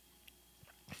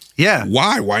 Yeah.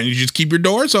 Why? Why don't you just keep your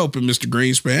doors open, Mr.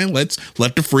 Greenspan?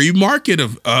 Let the free market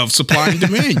of supply and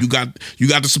demand. You got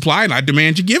the supply and I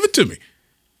demand you give it to me.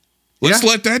 Let's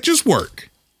let that just work.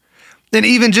 And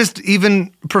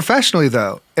even professionally,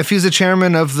 though, if he's a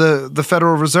chairman of the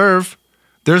Federal Reserve,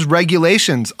 there's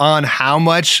regulations on how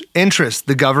much interest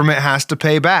the government has to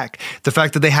pay back. The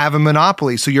fact that they have a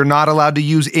monopoly, so you're not allowed to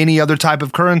use any other type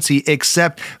of currency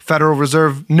except Federal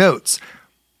Reserve notes.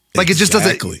 Like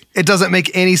it doesn't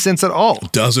make any sense at all.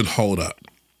 It doesn't hold up.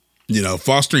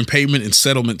 Fostering payment and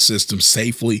settlement systems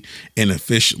safely and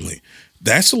efficiently.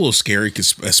 That's a little scary,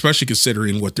 especially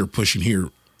considering what they're pushing here.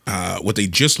 What they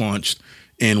just launched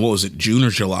in, what was it, June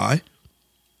or July?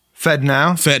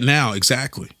 FedNow,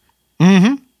 exactly.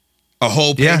 A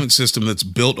whole payment system that's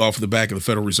built off the back of the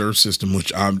Federal Reserve System,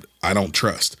 which I don't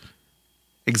trust.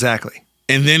 Exactly.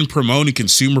 And then promoting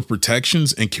consumer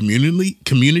protections and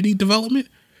community development.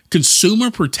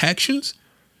 Consumer protections?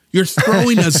 You're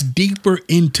throwing us deeper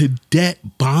into debt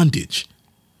bondage.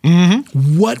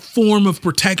 What form of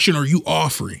protection are you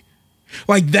offering?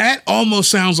 Like, that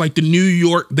almost sounds like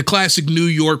the classic New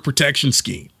York protection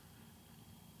scheme.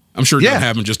 I'm sure it doesn't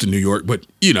happen just in New York, but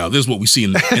this is what we see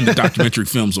in the documentary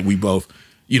films that we both,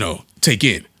 take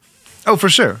in. Oh, for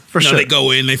sure. Sure. They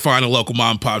go in, they find a local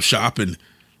mom and pop shop and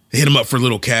they hit them up for a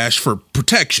little cash for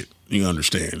protection. You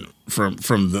understand, from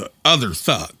the other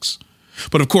thugs.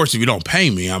 But of course, if you don't pay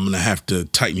me, I'm going to have to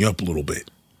tighten you up a little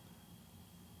bit.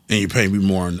 And you pay me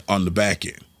more on the back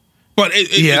end. But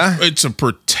it's a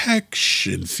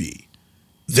protection fee.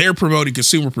 They're promoting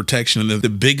consumer protection, and they're the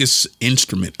biggest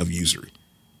instrument of usury.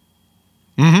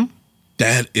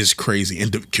 That is crazy.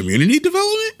 And community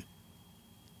development?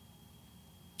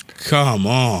 Come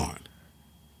on.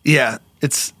 Yeah,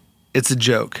 it's a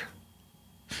joke.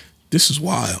 This is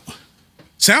wild.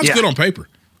 Sounds good on paper.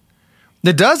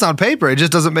 It does on paper. It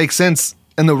just doesn't make sense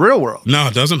in the real world. No,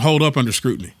 it doesn't hold up under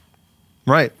scrutiny.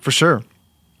 Right, for sure.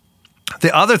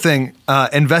 The other thing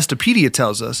Investopedia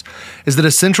tells us is that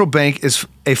a central bank is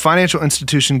a financial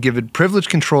institution given privileged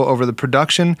control over the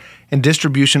production and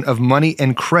distribution of money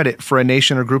and credit for a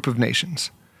nation or group of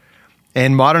nations.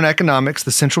 In modern economics,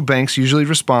 the central bank's usually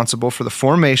responsible for the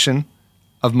formation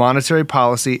of monetary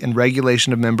policy and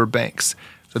regulation of member banks.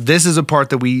 So this is a part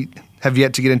that we have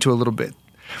yet to get into a little bit.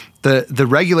 the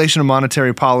regulation of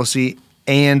monetary policy,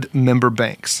 and member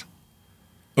banks.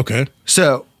 Okay.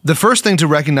 So the first thing to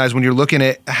recognize when you're looking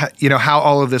at how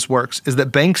all of this works is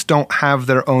that banks don't have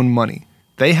their own money.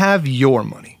 They have your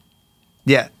money.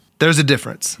 Yeah, there's a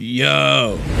difference.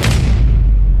 Yo.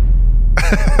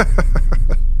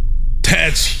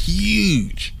 That's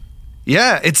huge.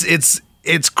 Yeah,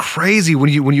 it's crazy when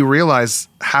you realize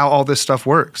how all this stuff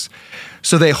works.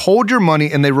 So they hold your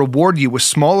money and they reward you with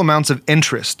small amounts of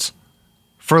interest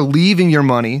for leaving your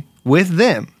money with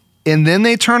them. And then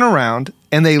they turn around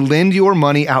and they lend your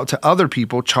money out to other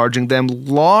people, charging them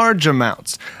large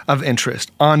amounts of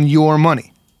interest on your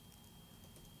money.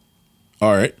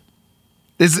 All right.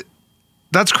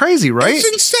 That's crazy, right? It's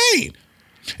insane.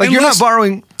 Like you're not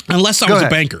borrowing. Unless I was a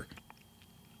banker.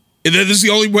 And this is the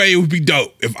only way it would be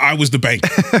dope if I was the banker.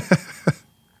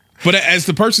 But as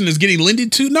the person that's getting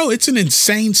lended to, no, it's an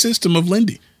insane system of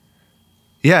lending.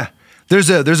 Yeah. There's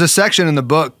a section in the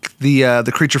book,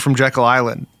 the Creature from Jekyll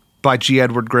Island by G.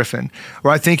 Edward Griffin,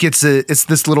 where I think it's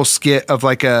this little skit of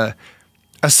like a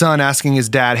son asking his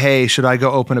dad, hey, should I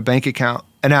go open a bank account?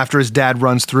 And after his dad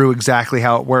runs through exactly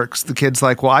how it works, the kid's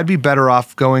like, well, I'd be better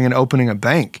off going and opening a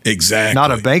bank. Exactly.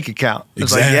 Not a bank account.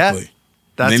 It's exactly. like, yeah,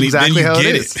 that's exactly how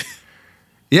it is.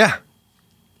 Yeah.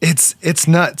 It's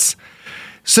nuts.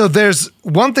 So there's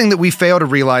one thing that we fail to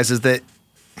realize is that,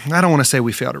 I don't want to say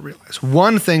we fail to realize,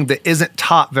 one thing that isn't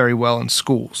taught very well in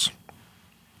schools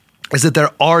is that there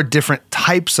are different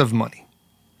types of money.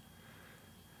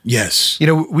 Yes.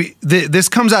 This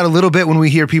comes out a little bit when we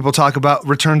hear people talk about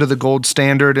return to the gold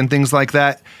standard and things like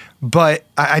that, but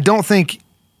I don't think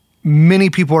many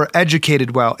people are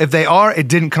educated well. If they are, it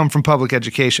didn't come from public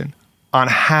education on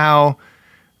how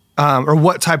or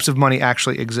what types of money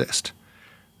actually exist.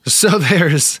 So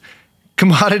there's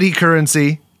commodity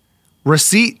currency,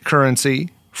 receipt currency,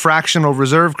 fractional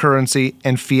reserve currency,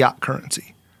 and fiat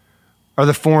currency are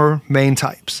the four main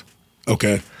types.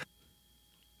 Okay.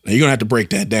 Now you're going to have to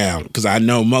break that down because I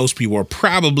know most people are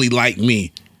probably like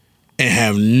me and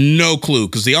have no clue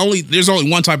because there's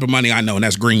only one type of money I know, and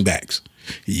that's greenbacks.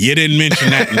 You didn't mention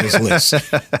that in this list.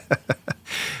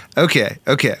 Okay.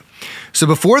 So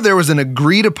before there was an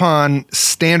agreed upon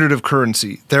standard of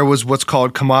currency, there was what's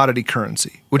called commodity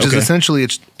currency, which is essentially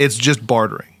it's just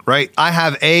bartering, right? I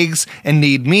have eggs and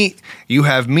need meat. You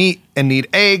have meat and need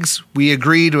eggs. We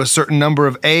agree to a certain number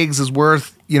of eggs is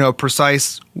worth, a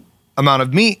precise amount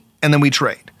of meat, and then we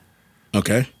trade.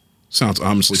 Okay. Sounds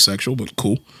ominously sexual, but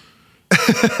cool.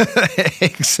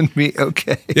 Eggs and meat,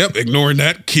 okay. Yep, ignoring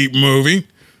that. Keep moving.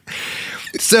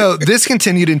 So this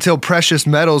continued until precious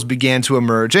metals began to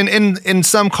emerge. And in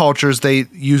some cultures, they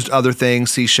used other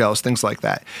things, seashells, things like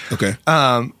that. Okay.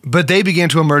 But they began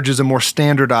to emerge as a more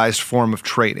standardized form of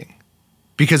trading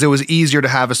because it was easier to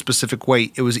have a specific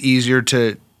weight. It was easier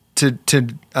to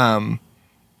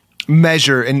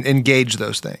measure and gauge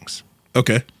those things.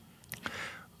 Okay.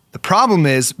 The problem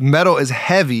is metal is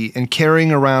heavy, and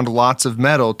carrying around lots of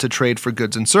metal to trade for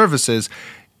goods and services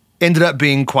ended up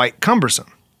being quite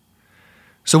cumbersome.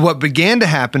 So what began to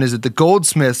happen is that the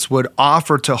goldsmiths would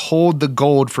offer to hold the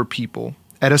gold for people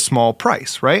at a small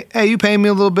price, right? Hey, you pay me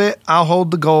a little bit, I'll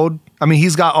hold the gold. I mean,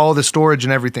 he's got all the storage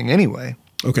and everything anyway.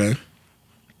 Okay.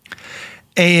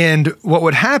 And what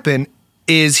would happen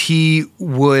is he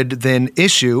would then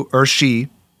issue, or she,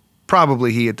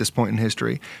 probably he at this point in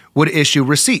history, would issue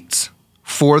receipts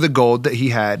for the gold that he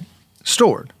had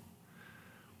stored.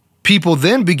 People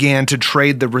then began to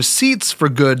trade the receipts for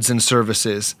goods and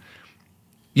services.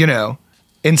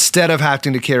 Instead of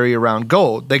having to carry around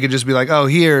gold, they could just be like, oh,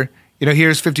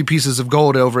 here's 50 pieces of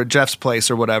gold over at Jeff's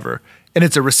place or whatever. And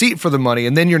it's a receipt for the money.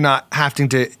 And then you're not having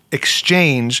to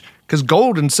exchange because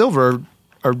gold and silver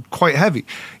are quite heavy.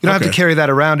 You don't have to carry that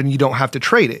around, and you don't have to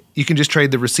trade it. You can just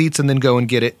trade the receipts and then go and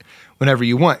get it whenever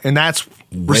you want. And that's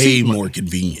way more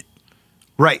convenient.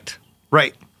 Right.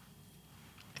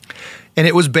 And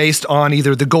it was based on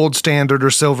either the gold standard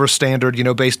or silver standard,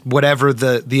 based whatever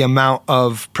the amount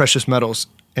of precious metals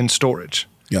in storage.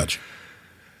 Gotcha.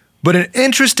 But an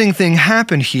interesting thing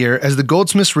happened here as the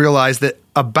goldsmiths realized that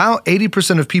about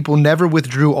 80% of people never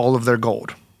withdrew all of their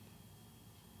gold.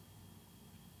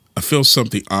 I feel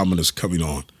something ominous coming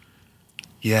on.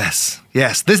 Yes.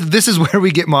 This is where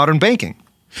we get modern banking.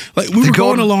 Like we were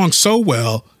going along so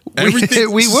well.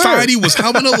 Everything, society was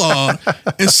humming along,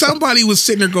 and somebody was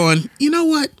sitting there going, you know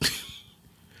what?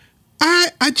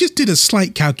 I just did a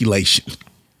slight calculation.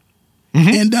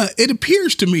 And it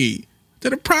appears to me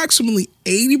that approximately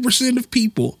 80% of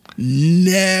people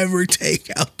never take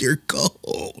out their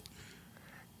gold.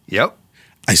 Yep.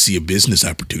 I see a business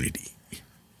opportunity.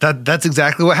 That's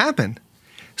exactly what happened.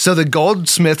 So the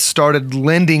goldsmiths started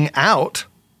lending out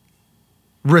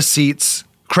receipts,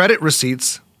 credit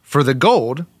receipts for the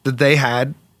gold that they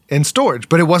had in storage.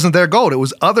 But it wasn't their gold. It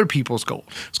was other people's gold.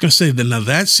 I was going to say that now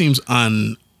that seems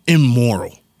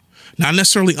immoral, not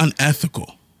necessarily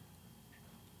unethical.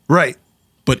 Right.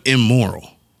 But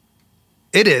immoral.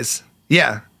 It is.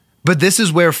 Yeah. But this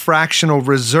is where fractional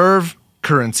reserve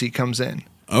currency comes in.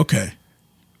 Okay.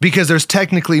 Because there's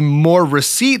technically more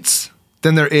receipts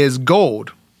than there is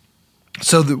gold.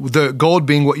 So the gold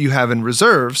being what you have in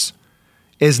reserves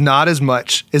is not as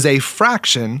much as a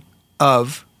fraction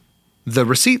of the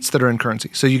receipts that are in currency.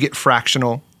 So you get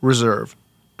fractional reserve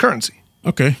currency.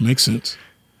 Okay, makes sense.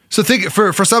 So think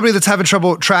for somebody that's having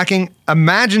trouble tracking,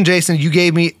 imagine, Jason, you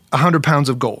gave me 100 pounds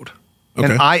of gold.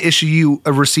 Okay. And I issue you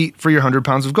a receipt for your 100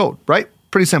 pounds of gold, right?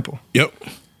 Pretty simple. Yep.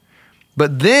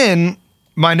 But then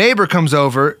my neighbor comes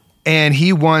over and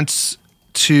he wants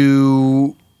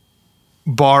to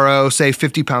borrow, say,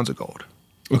 50 pounds of gold.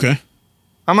 Okay.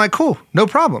 I'm like, cool, no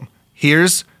problem.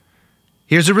 Here's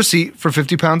a receipt for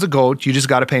 50 pounds of gold. You just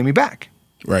got to pay me back.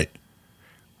 Right.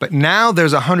 But now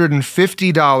there's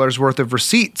 $150 worth of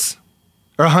receipts,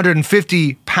 or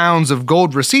 150 pounds of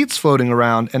gold receipts floating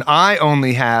around, and I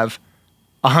only have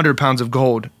 100 pounds of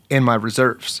gold in my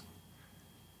reserves.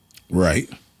 Right.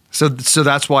 So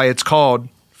that's why it's called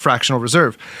fractional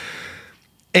reserve.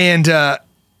 And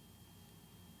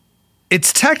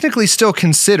it's technically still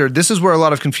considered, this is where a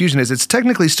lot of confusion is, it's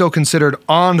technically still considered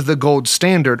on the gold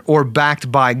standard or backed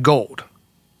by gold.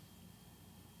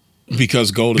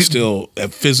 Because gold is still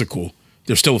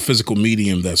there's still a physical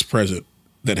medium that's present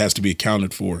that has to be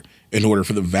accounted for in order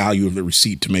for the value of the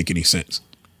receipt to make any sense.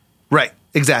 Right,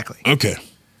 exactly. Okay.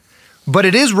 But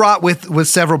it is wrought with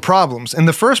several problems. And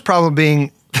the first problem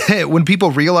being that when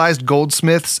people realized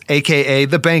goldsmiths, aka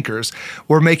the bankers,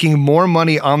 were making more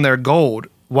money on their gold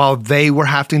while they were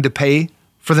having to pay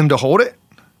for them to hold it,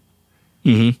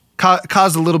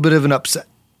 caused a little bit of an upset.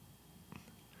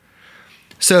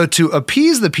 So to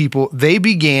appease the people, they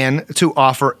began to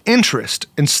offer interest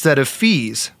instead of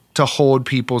fees to hold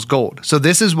people's gold. So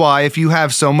this is why if you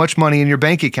have so much money in your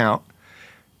bank account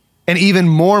and even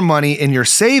more money in your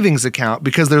savings account,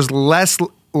 because there's less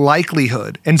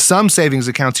likelihood, in some savings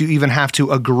accounts you even have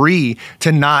to agree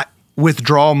to not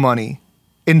withdraw money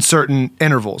in certain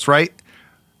intervals, right?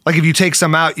 Like if you take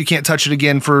some out, you can't touch it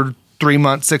again for 3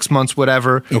 months, 6 months,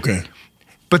 whatever. Okay.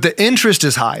 But the interest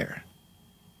is higher.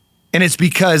 And it's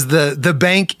because the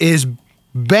bank is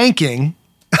banking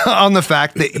on the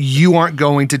fact that you aren't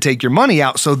going to take your money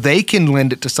out so they can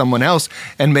lend it to someone else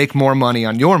and make more money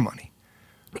on your money.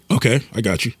 Okay, I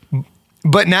got you.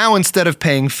 But now instead of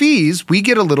paying fees, we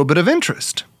get a little bit of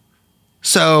interest.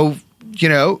 So,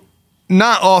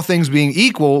 not all things being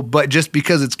equal, but just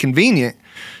because it's convenient,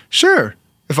 sure.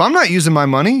 If I'm not using my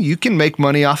money, you can make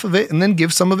money off of it and then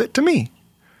give some of it to me.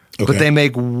 Okay. But they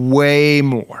make way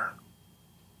more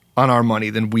on our money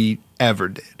than we ever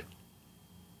did.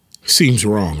 Seems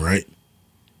wrong, right?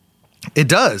 It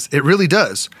does. It really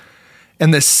does.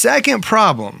 And the second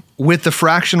problem with the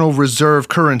fractional reserve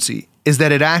currency is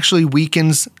that it actually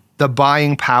weakens the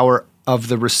buying power of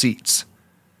the receipts.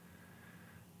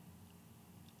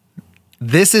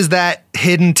 This is that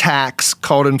hidden tax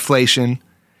called inflation.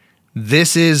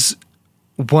 This is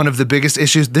one of the biggest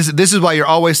issues. This is why you're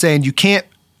always saying you can't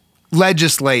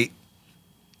legislate,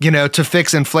 to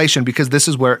fix inflation, because this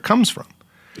is where it comes from.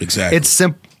 Exactly.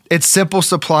 It's simple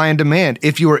supply and demand.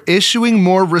 If you are issuing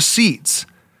more receipts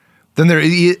than there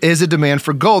is a demand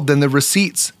for gold, then the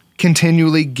receipts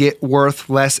continually get worth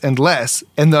less and less,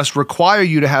 and thus require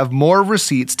you to have more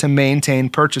receipts to maintain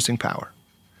purchasing power.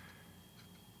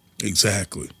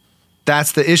 Exactly.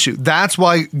 That's the issue. That's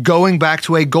why going back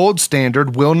to a gold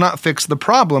standard will not fix the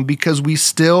problem, because we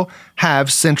still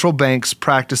have central banks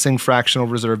practicing fractional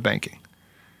reserve banking.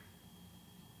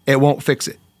 It won't fix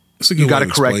it. That's a good way of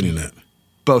explaining that.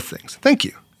 Both things. Thank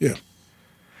you. Yeah.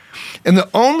 And the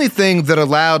only thing that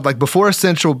allowed, before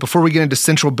we get into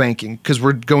central banking, because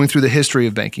we're going through the history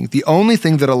of banking, the only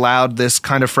thing that allowed this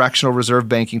kind of fractional reserve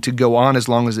banking to go on as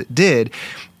long as it did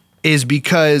is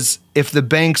because if the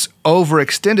banks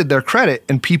overextended their credit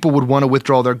and people would want to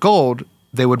withdraw their gold,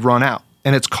 they would run out.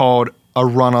 And it's called a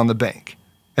run on the bank.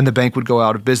 And the bank would go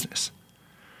out of business.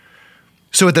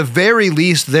 So at the very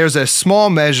least, there's a small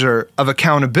measure of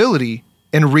accountability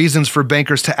and reasons for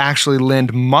bankers to actually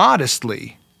lend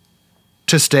modestly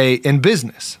to stay in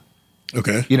business.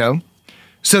 Okay.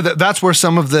 So that's where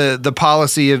some of the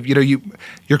policy of,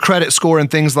 your credit score and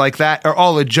things like that are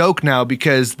all a joke now,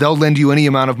 because they'll lend you any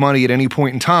amount of money at any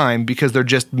point in time because they're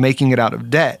just making it out of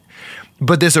debt.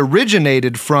 But this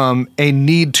originated from a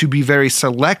need to be very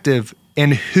selective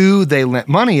in who they lent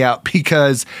money out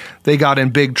because they got in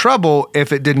big trouble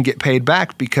if it didn't get paid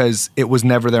back because it was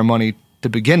never their money to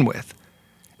begin with.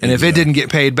 And if it didn't get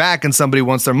paid back and somebody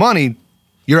wants their money,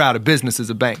 you're out of business as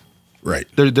a bank. Right.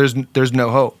 There's no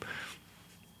hope.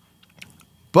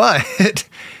 But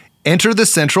enter the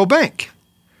central bank.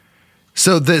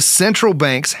 So the central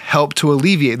banks help to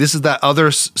alleviate. This is that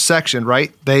other section,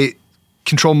 right? They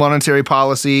control monetary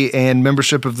policy and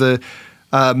membership of the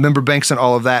member banks and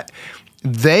all of that.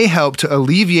 They help to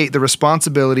alleviate the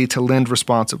responsibility to lend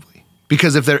responsibly.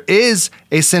 Because if there is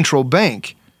a central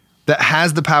bank that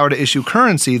has the power to issue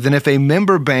currency, then if a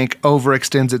member bank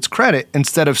overextends its credit,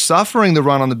 instead of suffering the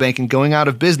run on the bank and going out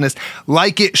of business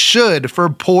like it should for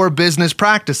poor business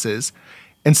practices,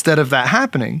 instead of that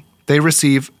happening, they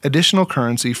receive additional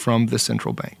currency from the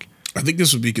central bank. I think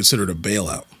this would be considered a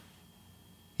bailout.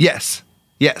 Yes.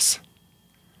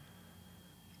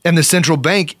 And the central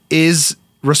bank is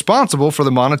responsible for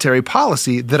the monetary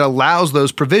policy that allows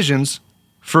those provisions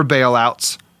for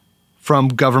bailouts from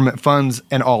government funds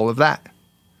and all of that.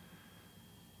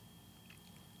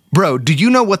 Bro, do you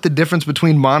know what the difference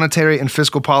between monetary and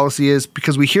fiscal policy is?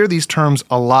 Because we hear these terms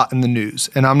a lot in the news,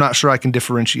 and I'm not sure I can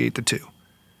differentiate the two.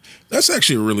 That's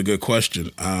actually a really good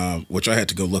question, which I had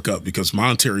to go look up, because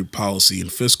monetary policy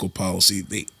and fiscal policy,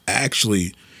 they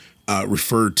actually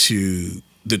refer to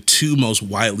the two most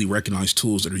widely recognized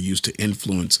tools that are used to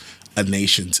influence a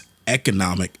nation's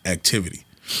economic activity.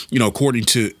 According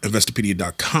to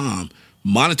Investopedia.com,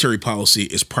 monetary policy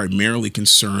is primarily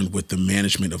concerned with the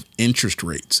management of interest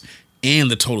rates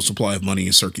and the total supply of money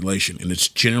in circulation, and it's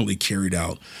generally carried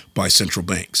out by central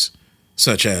banks,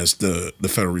 such as the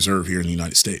Federal Reserve here in the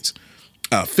United States.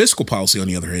 Fiscal policy, on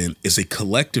the other hand, is a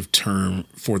collective term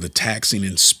for the taxing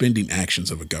and spending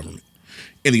actions of a government.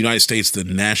 In the United States, the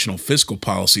national fiscal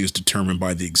policy is determined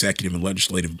by the executive and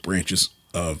legislative branches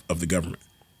of the government.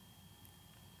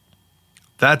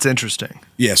 That's interesting.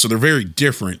 Yeah, so they're very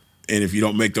different, and if you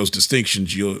don't make those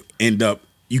distinctions, you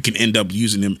can end up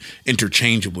using them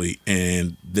interchangeably,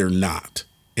 and they're not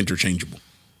interchangeable.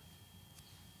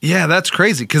 Yeah, that's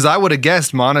crazy, because I would have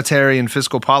guessed monetary and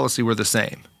fiscal policy were the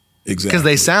same. Exactly. Because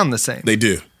they sound the same. They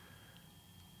do.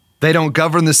 They don't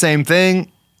govern the same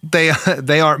thing. They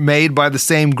aren't made by the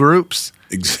same groups.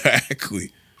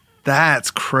 Exactly. That's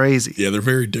crazy. Yeah, they're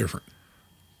very different.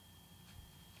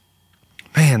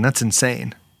 Man, that's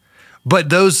insane. But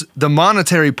the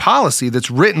monetary policy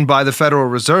that's written by the Federal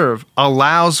Reserve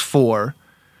allows for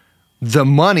the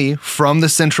money from the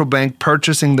central bank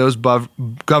purchasing those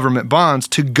government bonds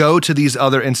to go to these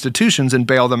other institutions and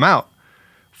bail them out,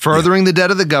 furthering the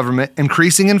debt of the government,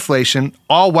 increasing inflation,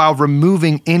 all while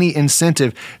removing any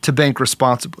incentive to bank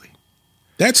responsibly.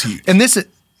 That's huge. And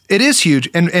it is huge.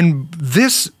 And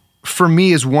this, for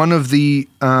me, is one of the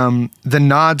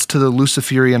nods to the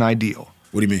Luciferian ideal.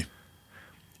 What do you mean?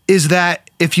 Is that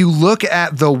if you look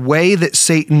at the way that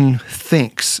Satan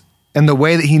thinks and the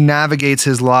way that he navigates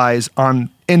his lies on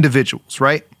individuals,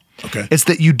 right? Okay. It's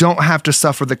that you don't have to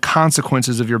suffer the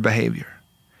consequences of your behavior.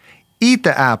 Eat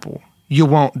the apple, you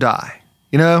won't die.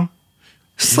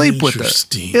 Sleep with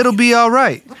her. It'll be all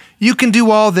right. You can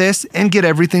do all this and get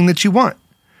everything that you want.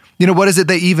 What is it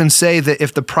they even say that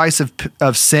if the price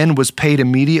of sin was paid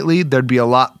immediately, there'd be a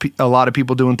lot of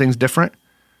people doing things different?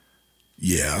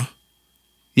 Yeah.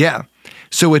 Yeah.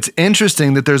 So it's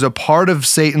interesting that there's a part of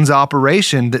Satan's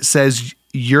operation that says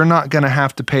you're not going to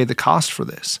have to pay the cost for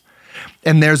this.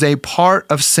 And there's a part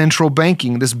of central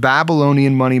banking, this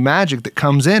Babylonian money magic, that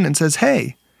comes in and says,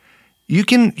 hey, you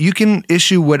can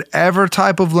issue whatever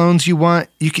type of loans you want,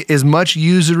 as much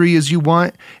usury as you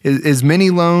want, as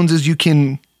many loans as you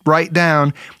can write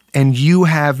down, and you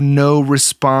have no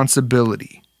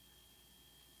responsibility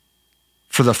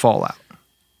for the fallout.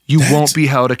 You won't be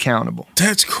held accountable.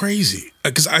 That's crazy,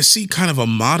 because I see kind of a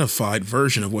modified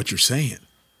version of what you're saying.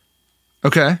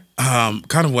 Okay.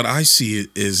 Kind of what I see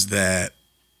is that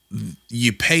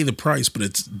you pay the price, but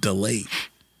it's delayed.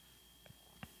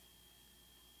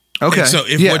 Okay. And so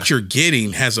if what you're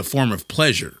getting has a form of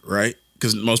pleasure, right?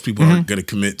 Because most people aren't going to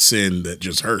commit sin that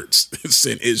just hurts.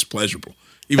 Sin is pleasurable.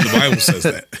 Even the Bible says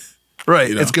that.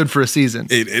 Right. It's good for a season.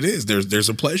 It is. There's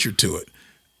a pleasure to it.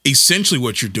 Essentially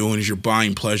what you're doing is you're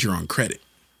buying pleasure on credit.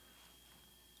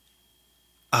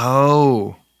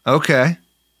 Oh, okay.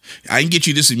 I can get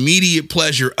you this immediate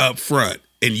pleasure up front,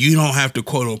 and you don't have to,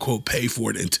 quote unquote, pay for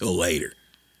it until later.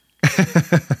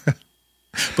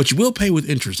 But you will pay with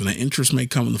interest, and that interest may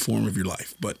come in the form of your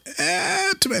life. But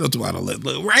tomato,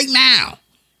 look, right now.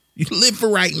 You live for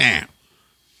right now.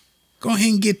 Go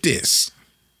ahead and get this.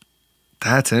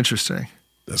 That's interesting.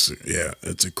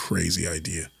 It's a crazy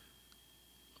idea.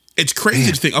 It's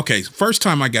crazy to think, okay, first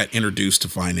time I got introduced to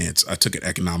finance, I took an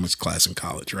economics class in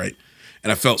college, right?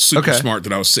 And I felt super smart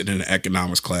that I was sitting in an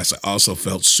economics class. I also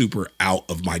felt super out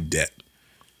of my debt.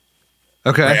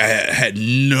 Okay. Right? I had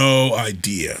no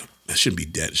idea. That shouldn't be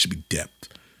debt. It should be depth.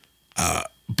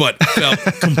 But felt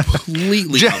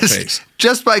completely outpaced.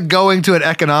 Just by going to an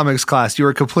economics class, you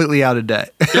were completely out of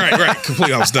debt. Right.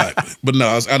 Completely. I was done. But no,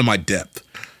 I was out of my depth.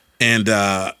 And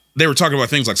they were talking about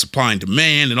things like supply and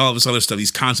demand and all this other stuff, these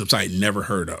concepts I had never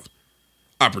heard of.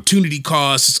 Opportunity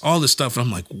costs, all this stuff. And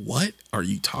I'm like, what are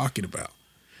you talking about?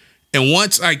 And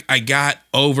once I got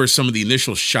over some of the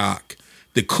initial shock,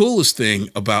 the coolest thing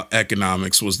about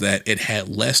economics was that it had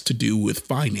less to do with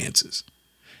finances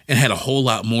and had a whole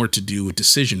lot more to do with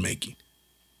decision making.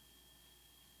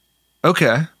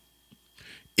 Okay.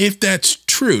 If that's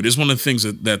true, this is one of the things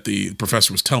that the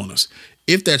professor was telling us.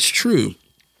 If that's true,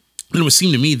 then it would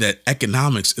seem to me that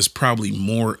economics is probably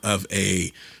more of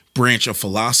a branch of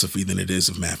philosophy than it is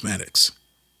of mathematics.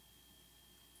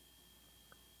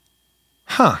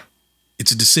 Huh.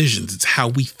 It's decisions. It's how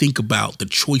we think about the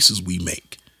choices we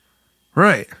make.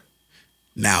 Right.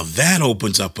 Now that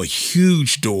opens up a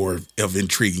huge door of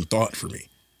intriguing thought for me.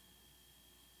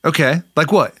 Okay.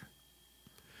 Like what?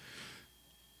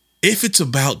 If it's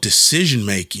about decision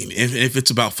making, if it's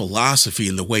about philosophy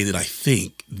and the way that I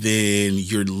think, then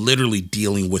you're literally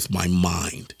dealing with my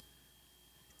mind.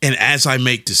 And as I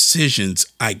make decisions,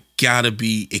 I gotta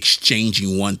be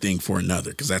exchanging one thing for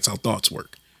another because that's how thoughts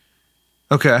work.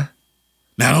 Okay.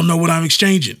 Now, I don't know what I'm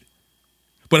exchanging.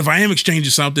 But if I am exchanging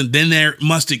something, then there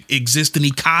must exist an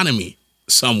economy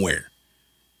somewhere.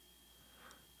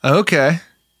 Okay.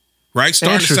 Right?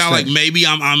 Starting to sound like maybe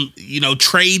I'm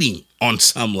trading on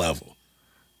some level.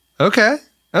 Okay.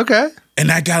 And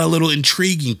that got a little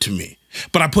intriguing to me.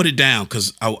 But I put it down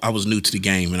because I was new to the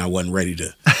game and I wasn't ready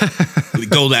to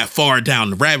go that far down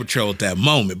the rabbit trail at that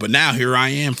moment. But now here I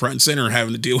am front and center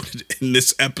having to deal with it in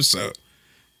this episode.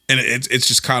 And it's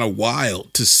just kind of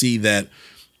wild to see that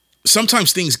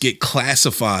sometimes things get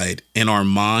classified in our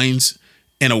minds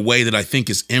in a way that I think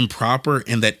is improper,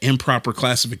 and that improper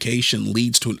classification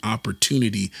leads to an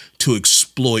opportunity to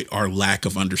exploit our lack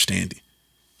of understanding.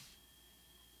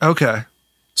 Okay.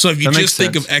 So if you just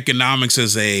think of economics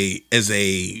as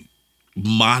a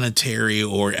monetary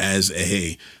or as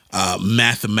a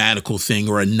mathematical thing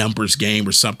or a numbers game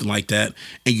or something like that,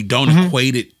 and you don't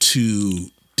equate it to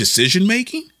decision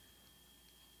making,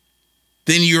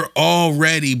 then you're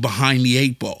already behind the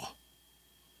eight ball.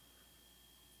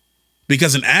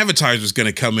 Because an advertiser is going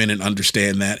to come in and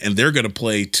understand that, and they're going to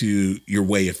play to your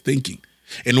way of thinking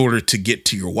in order to get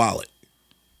to your wallet.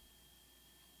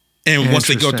 And once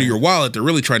they go to your wallet, they're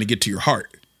really trying to get to your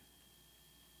heart.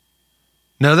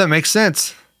 No, that makes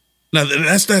sense. Now,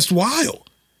 that's wild.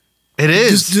 It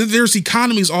is. There's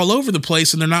economies all over the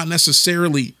place, and they're not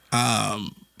necessarily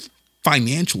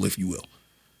financial, if you will.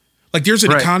 Like there's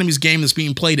an economies game that's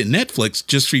being played at Netflix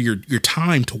just for your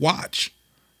time to watch.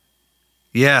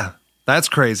 Yeah, that's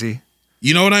crazy.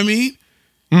 You know what I mean?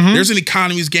 Mm-hmm. There's an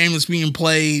economies game that's being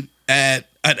played at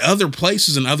other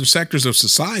places and other sectors of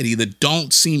society that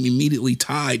don't seem immediately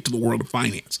tied to the world of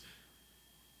finance.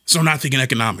 So I'm not thinking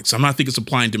economics. I'm not thinking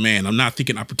supply and demand. I'm not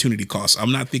thinking opportunity costs.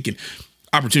 I'm not thinking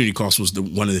opportunity costs was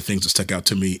one of the things that stuck out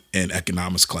to me in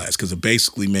economics class, because it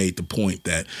basically made the point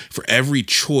that for every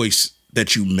choice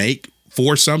that you make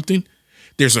for something,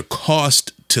 there's a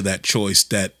cost to that choice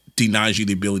that denies you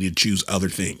the ability to choose other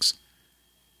things.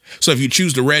 So if you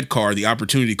choose the red car, the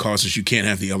opportunity cost is you can't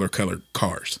have the other colored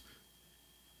cars.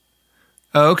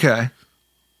 Okay.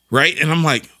 Right? And I'm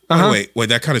like, wait,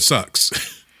 that kind of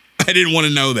sucks. I didn't want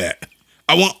to know that.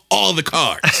 I want all the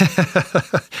cars.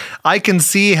 I can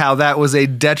see how that was a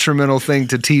detrimental thing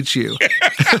to teach you.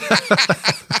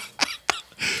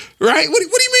 Right? What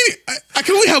do you mean? I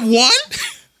can only have one?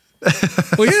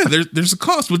 Well, yeah, there's a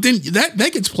cost. But then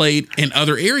that gets played in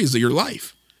other areas of your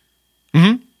life.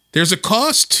 Mm-hmm. There's a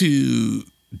cost to,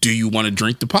 do you want to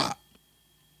drink the pop?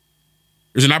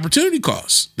 There's an opportunity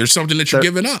cost. There's something that you're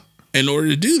giving up in order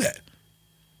to do that.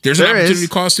 There's an opportunity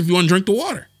cost if you want to drink the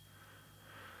water.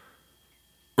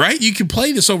 Right? You can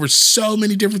play this over so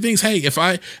many different things. Hey, if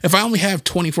I only have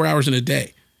 24 hours in a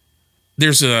day,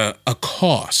 there's a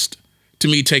cost to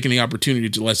me taking the opportunity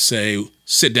to, let's say,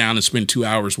 sit down and spend 2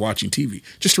 hours watching TV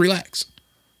just to relax.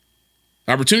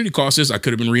 The opportunity cost is I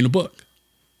could have been reading a book.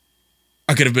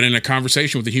 I could have been in a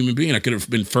conversation with a human being. I could have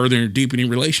been furthering, deepening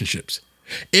relationships.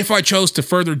 If I chose to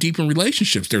further deepen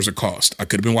relationships, there's a cost. I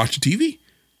could have been watching TV.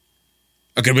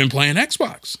 I could have been playing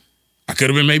Xbox. I could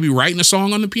have been maybe writing a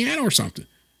song on the piano or something.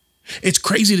 It's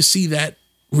crazy to see that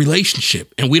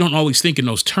relationship. And we don't always think in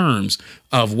those terms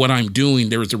of what I'm doing.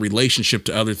 There is a relationship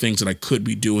to other things that I could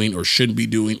be doing or shouldn't be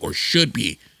doing or should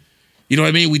be. You know what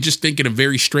I mean? We just think in a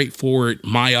very straightforward,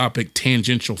 myopic,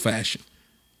 tangential fashion.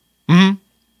 Mm-hmm.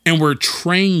 And we're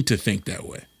trained to think that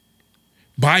way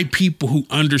by people who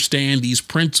understand these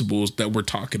principles that we're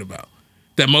talking about.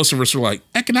 That most of us are like,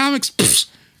 economics? Pfft,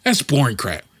 that's boring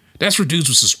crap. That's for dudes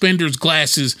with suspenders,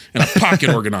 glasses, and a pocket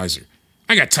organizer.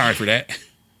 I got time for that.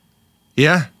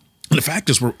 Yeah. And the fact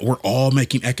is, we're all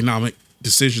making economic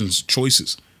decisions,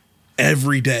 choices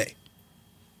every day.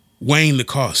 Weighing the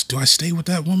cost. Do I stay with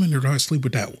that woman or do I sleep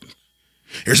with that one?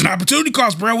 There's an opportunity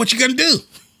cost, bro. What you gonna do?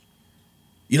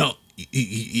 You know,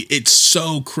 it's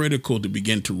so critical to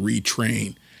begin to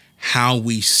retrain how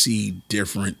we see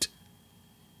different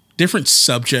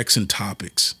subjects and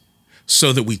topics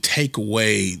so that we take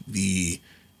away the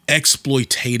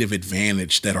exploitative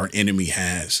advantage that our enemy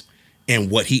has and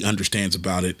what he understands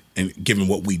about it and given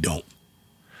what we don't.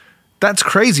 That's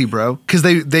crazy, bro, because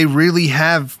they really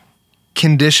have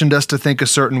conditioned us to think a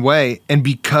certain way. And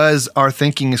because our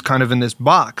thinking is kind of in this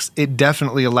box, it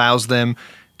definitely allows them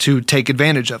to take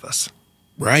advantage of us.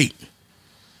 Right.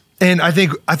 And I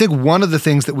think one of the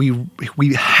things that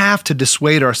we have to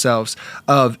dissuade ourselves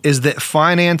of is that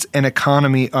finance and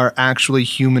economy are actually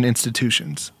human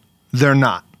institutions. They're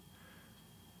not.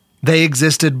 They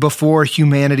existed before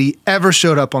humanity ever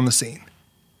showed up on the scene.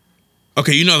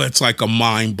 Okay, you know that's like a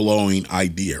mind-blowing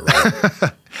idea,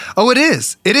 right? Oh, it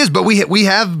is. It is, but we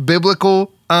have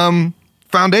biblical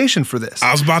foundation for this.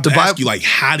 I was about to ask you, like,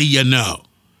 how do you know?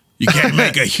 You can't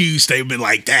make a huge statement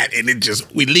like that and it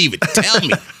just, we leave it. Tell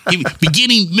me.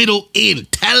 Beginning, middle,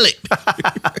 end. Tell it.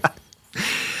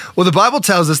 Well, the Bible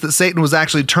tells us that Satan was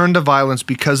actually turned to violence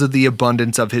because of the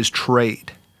abundance of his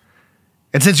trade.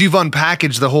 And since you've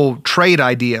unpackaged the whole trade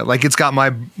idea, like it's got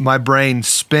my brain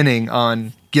spinning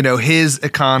on, you know, his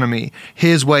economy,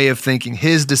 his way of thinking,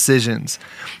 his decisions.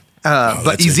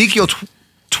 But Ezekiel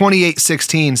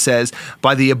 28:16 says,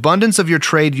 "By the abundance of your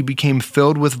trade you became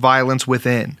filled with violence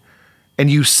within, and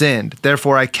you sinned.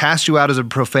 Therefore I cast you out as a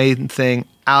profane thing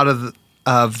out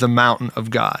of the mountain of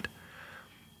God."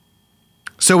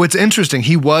 So it's interesting.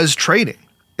 He was trading.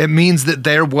 It means that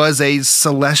there was a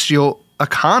celestial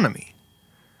economy.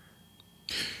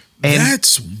 And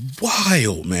that's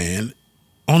wild, man.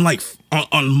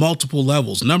 On multiple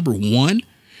levels. Number one,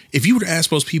 if you were to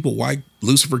ask most people why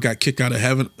Lucifer got kicked out of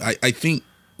heaven, I think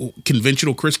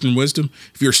conventional Christian wisdom,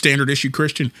 if you're a standard issue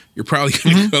Christian, you're probably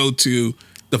going to go to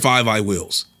the 5 I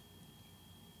wills.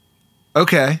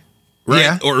 Okay. Right?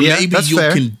 Yeah, or maybe you'll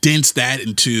fair. condense that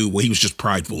into, well, he was just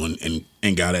prideful and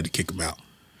God had to kick him out.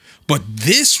 But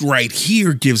this right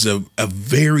here gives a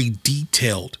very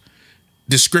detailed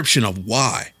description of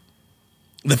why.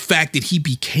 The fact that he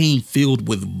became filled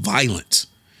with violence.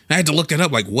 And I had to look that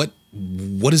up. Like, what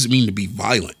does it mean to be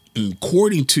violent? And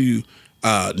according to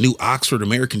New Oxford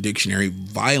American Dictionary,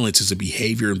 violence is a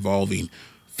behavior involving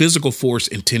physical force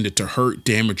intended to hurt,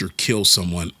 damage, or kill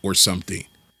someone or something.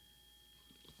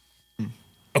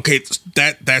 Okay,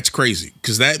 that's crazy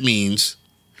because that means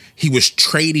he was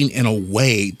trading in a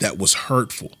way that was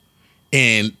hurtful,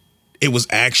 and it was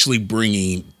actually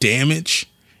bringing damage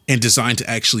and designed to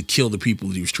actually kill the people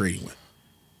that he was trading with.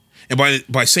 And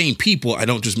by saying people, I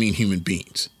don't just mean human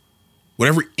beings.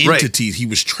 Whatever entities he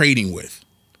was trading with,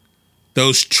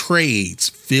 those trades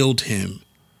filled him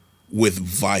with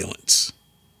violence.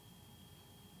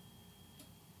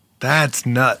 That's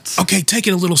nuts. Okay, take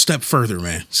it a little step further,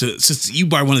 man. So since you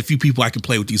are one of the few people I can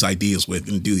play with these ideas with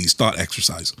and do these thought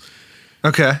exercises.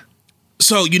 Okay.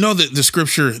 So you know the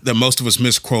scripture that most of us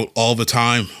misquote all the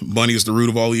time, money is the root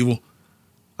of all evil?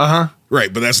 Uh-huh.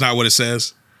 Right, but that's not what it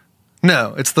says.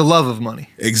 No, it's the love of money.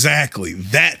 Exactly.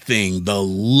 That thing, the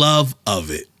love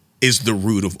of it, is the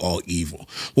root of all evil.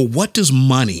 Well, what does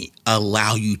money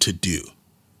allow you to do?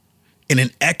 In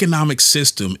an economic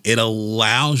system, it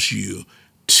allows you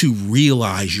to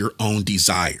realize your own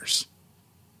desires.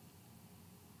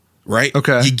 Right?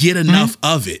 Okay. You get enough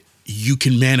of it, you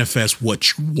can manifest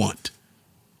what you want.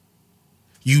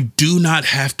 You do not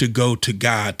have to go to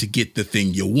God to get the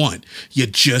thing you want. You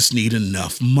just need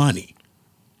enough money.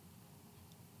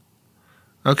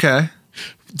 Okay.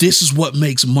 This is what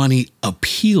makes money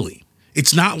appealing.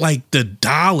 It's not like the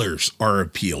dollars are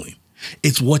appealing.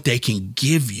 It's what they can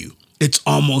give you. It's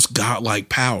almost godlike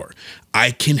power. I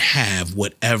can have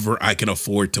whatever I can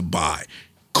afford to buy.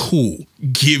 Cool.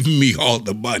 Give me all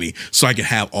the money so I can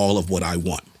have all of what I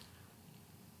want.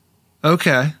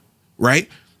 Okay. Right?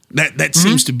 That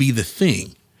seems to be the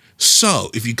thing. So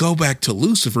if you go back to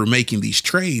Lucifer making these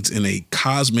trades in a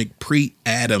cosmic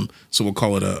pre-Adam, so we'll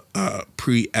call it a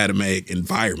pre-Adamic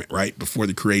environment, right? Before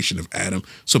the creation of Adam,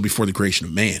 so before the creation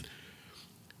of man,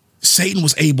 Satan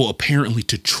was able apparently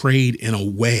to trade in a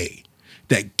way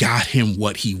that got him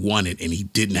what he wanted, and he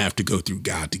didn't have to go through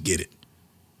God to get it.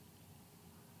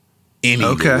 And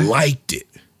he liked it.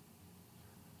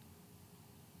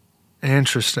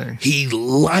 Interesting. He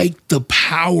liked the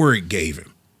power it gave him.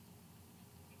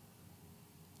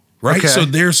 Right? Okay. So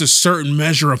there's a certain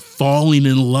measure of falling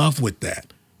in love with that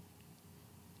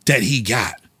he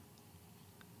got.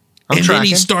 Then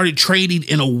he started trading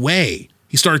in a way.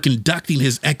 He started conducting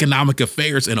his economic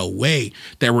affairs in a way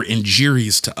that were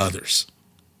injurious to others.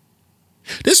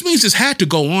 This means this had to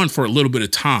go on for a little bit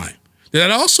of time. That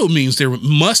also means there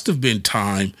must have been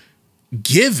time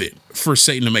given for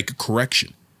Satan to make a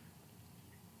correction.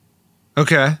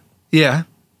 Okay. Yeah.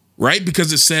 Right?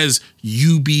 Because it says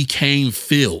you became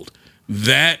filled.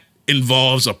 That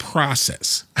involves a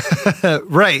process.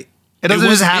 Right. It doesn't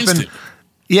just happen. Instant.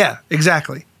 Yeah,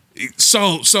 exactly.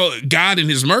 So God in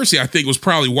his mercy, I think, was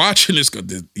probably watching this.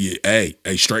 Hey,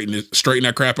 straighten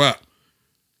that crap up.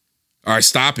 All right,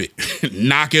 stop it.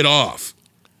 Knock it off.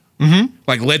 Mm-hmm.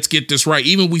 Like, let's get this right.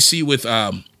 Even we see with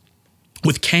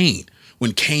Cain,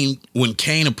 when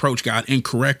Cain approached God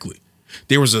incorrectly,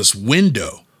 there was this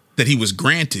window that he was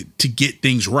granted to get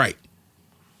things right.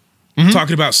 Mm-hmm.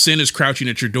 Talking about sin is crouching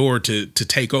at your door to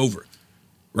take over,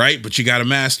 right? But you got to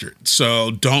master it.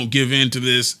 So don't give in to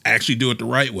this. Actually do it the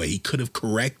right way. He could have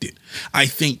corrected. I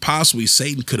think possibly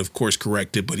Satan could, of course,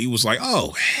 correct it, but he was like,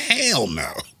 oh, hell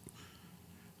no.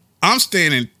 I'm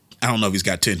standing, I don't know if he's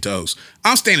got 10 toes.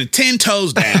 I'm standing 10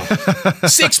 toes down,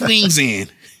 6 wings in,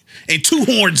 and 2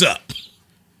 horns up.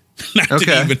 Not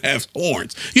to even have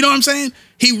horns. You know what I'm saying?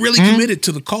 He really committed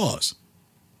to the cause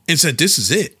and said, this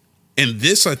is it. And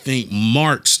this, I think,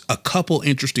 marks a couple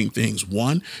interesting things.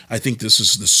 One, I think this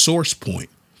is the source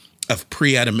point of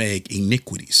pre-Adamic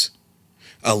iniquities,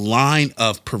 a line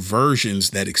of perversions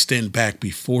that extend back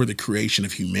before the creation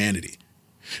of humanity,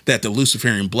 that the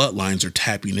Luciferian bloodlines are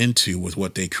tapping into with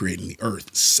what they create in the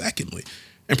earth. Secondly,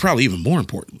 and probably even more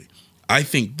importantly, I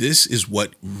think this is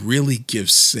what really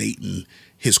gives Satan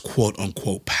his quote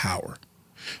unquote power,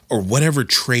 or whatever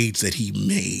trades that he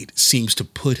made seems to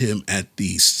put him at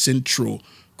the central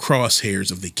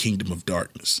crosshairs of the kingdom of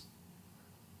darkness.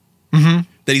 Mm-hmm.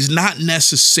 That he's not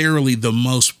necessarily the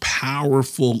most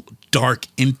powerful dark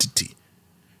entity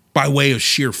by way of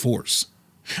sheer force.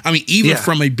 I mean, even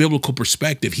from a biblical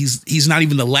perspective, he's not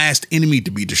even the last enemy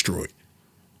to be destroyed,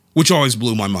 which always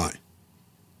blew my mind.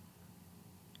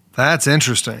 That's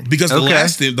interesting. Because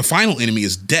the final enemy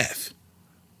is death.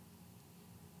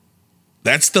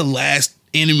 That's the last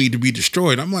enemy to be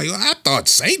destroyed. I'm like, well, I thought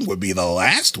Satan would be the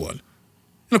last one.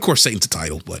 And of course, Satan's a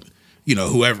title, but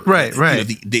whoever, right.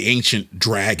 The ancient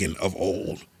dragon of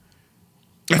old.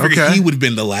 I figured he would have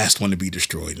been the last one to be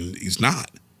destroyed, and he's not.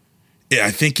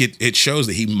 I think it shows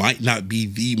that he might not be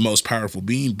the most powerful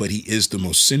being, but he is the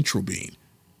most central being.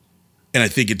 And I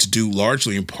think it's due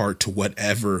largely in part to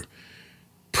whatever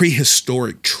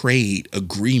prehistoric trade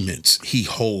agreements he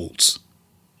holds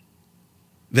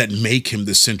that make him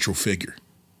the central figure.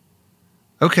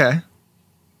 Okay.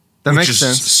 That makes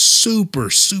sense. Super,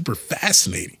 super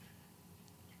fascinating.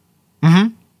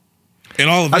 Mm-hmm. And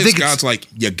all of this, God's like,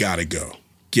 you gotta go.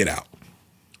 Get out.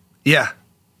 Yeah.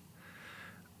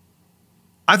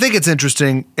 I think it's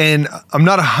interesting, and I'm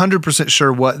not 100%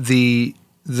 sure what the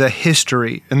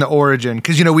history and the origin,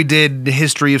 because, we did the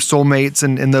history of soulmates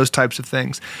and those types of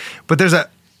things. But there's an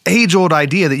age-old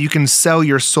idea that you can sell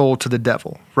your soul to the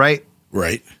devil, right?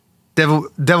 Right. Devil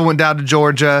went down to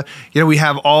Georgia. We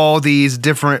have all these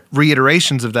different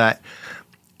reiterations of that.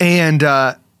 And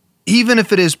even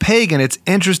if it is pagan, it's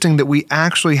interesting that we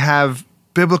actually have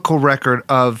biblical record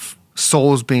of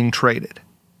souls being traded.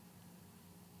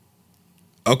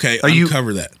 Okay,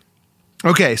 uncover that.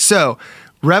 Okay, so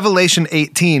Revelation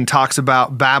 18 talks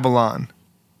about Babylon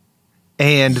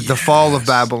and the fall of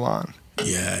Babylon.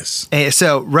 Yes. And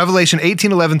so Revelation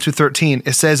 18:11-13,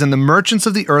 it says, "And the merchants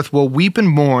of the earth will weep and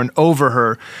mourn over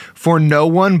her, for no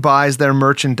one buys their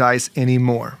merchandise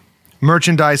anymore.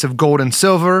 Merchandise of gold and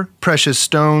silver, precious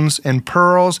stones and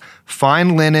pearls,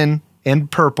 fine linen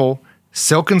and purple,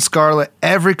 silk and scarlet,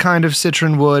 every kind of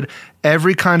citron wood,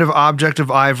 every kind of object of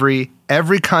ivory,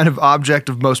 every kind of object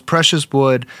of most precious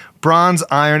wood, bronze,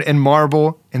 iron, and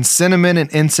marble, and cinnamon and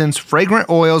incense, fragrant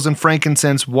oils and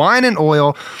frankincense, wine and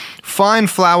oil, fine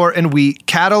flour and wheat,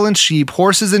 cattle and sheep,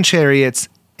 horses and chariots,"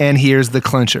 and here's the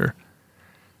clincher,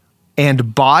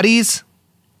 "and bodies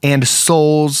and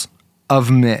souls of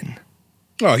men."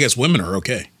 Oh, I guess women are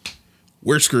okay.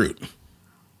 we're screwed.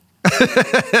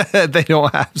 They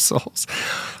don't have souls.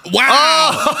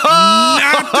 Wow.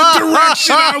 Not the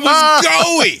direction I was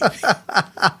going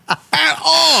at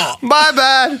all. My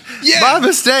bad. Yeah. My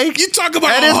mistake. You talk about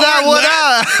that is not what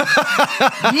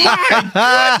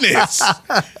My goodness.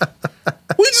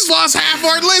 We just lost half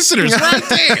our listeners right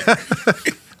there.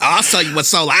 I'll tell you what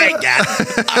soul I ain't got.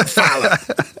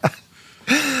 Unfollow.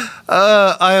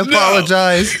 I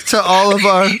apologize to all of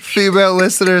our female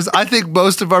listeners. I think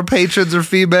most of our patrons are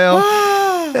female.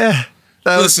 Yeah,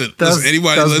 listen,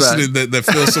 anybody listening that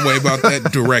feels some way about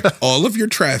that, direct all of your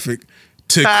traffic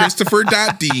to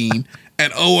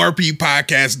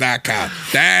Christopher.Dean@orppodcast.com.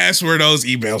 That's where those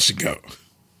emails should go.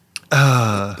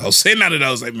 Don't send none of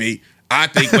those at me. I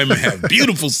think women have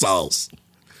beautiful souls.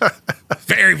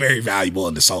 Very, very valuable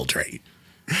in the soul trade.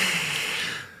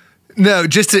 No,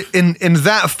 just in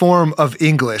that form of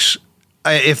English,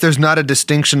 if there's not a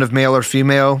distinction of male or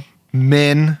female,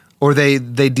 men, or they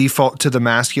default to the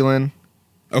masculine.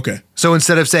 Okay. So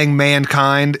instead of saying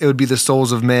mankind, it would be the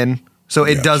souls of men. So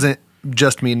it doesn't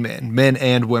just mean men. Men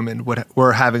and women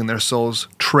were having their souls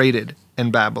traded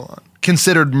in Babylon,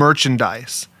 considered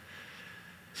merchandise.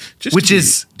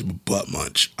 But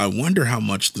much. I wonder how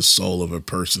much the soul of a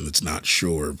person that's not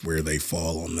sure of where they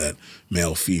fall on that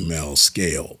male-female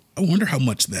scale. I wonder how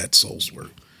much that soul's worth.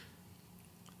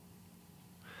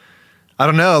 I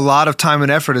don't know. A lot of time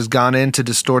and effort has gone in to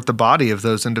distort the body of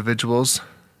those individuals.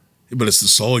 But it's the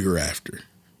soul you're after.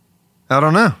 I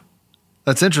don't know.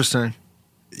 That's interesting.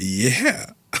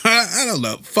 Yeah. I don't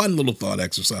know. Fun little thought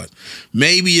exercise.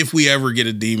 Maybe if we ever get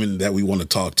a demon that we want to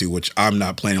talk to, which I'm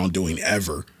not planning on doing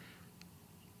ever.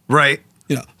 Right.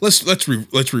 You know, let's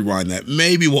rewind that.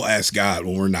 Maybe we'll ask God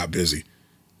when we're not busy.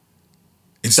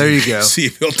 And there you go. See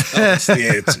if he'll tell us the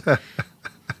answer.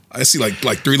 I see like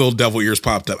 3 little devil ears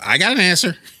popped up. I got an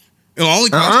answer. It'll only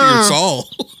cost you your soul.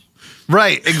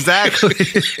 Right. Exactly.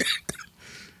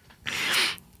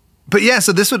 But yeah,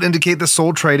 so this would indicate the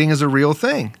soul trading is a real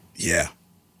thing. Yeah.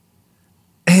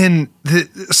 And the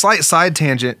slight side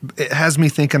tangent, it has me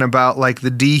thinking about like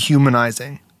the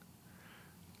dehumanizing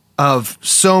of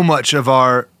so much of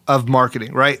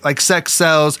marketing, right? Like sex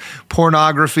sells,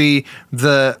 pornography,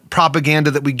 the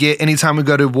propaganda that we get anytime we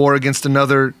go to war against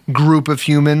another group of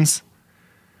humans.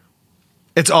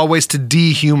 It's always to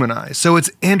dehumanize. So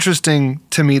it's interesting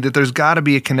to me that there's got to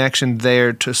be a connection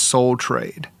there to soul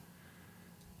trade.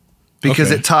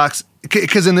 Because it talks,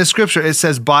 because in this scripture it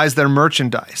says buys their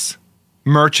merchandise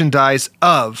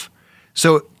of.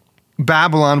 So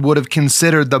Babylon would have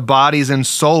considered the bodies and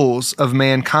souls of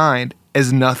mankind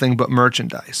as nothing but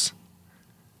merchandise.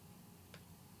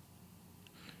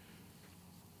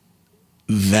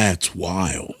 That's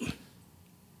wild.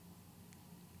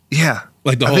 Yeah.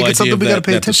 Like the whole idea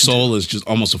that the soul is just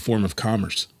almost a form of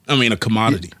commerce. I mean, a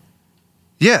commodity.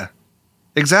 Yeah,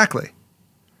 exactly.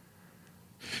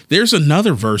 There's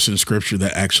another verse in scripture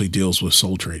that actually deals with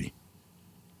soul trading.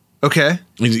 Okay.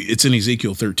 It's in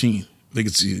Ezekiel 13. I think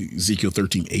it's Ezekiel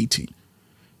 13:18,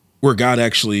 where God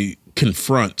actually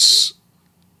confronts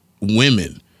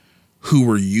women who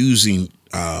were using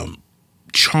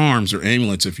charms or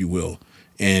amulets, if you will,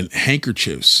 and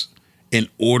handkerchiefs in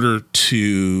order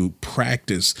to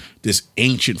practice this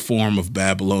ancient form of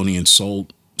Babylonian soul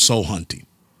hunting.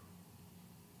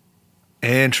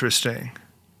 Interesting.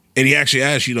 And he actually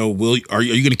asked, are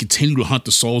you going to continue to hunt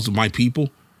the souls of my people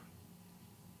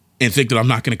and think that I'm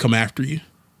not going to come after you?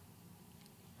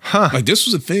 Huh. Like this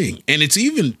was a thing. And it's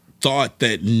even thought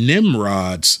that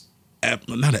Nimrod's,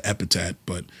 not an epithet,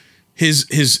 but his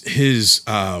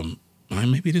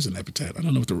maybe it is an epithet. I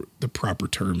don't know what the proper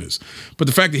term is. But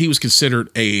the fact that he was considered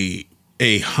a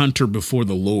hunter before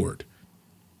the Lord,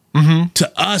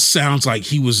 to us sounds like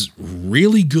he was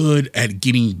really good at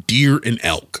getting deer and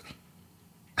elk.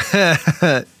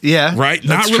 Yeah. Right?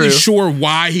 Not really sure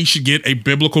why he should get a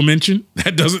biblical mention.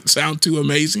 That doesn't sound too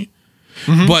amazing.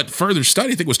 But further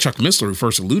study, I think it was Chuck Missler who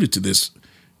first alluded to this.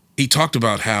 He talked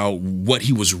about how what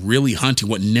he was really hunting,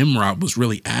 what Nimrod was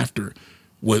really after,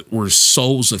 were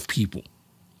souls of people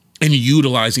and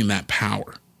utilizing that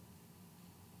power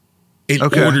in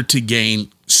order to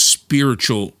gain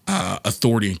spiritual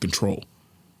authority and control.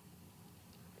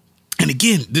 And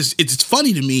again, it's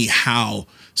funny to me how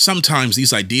sometimes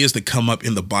these ideas that come up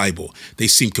in the Bible, they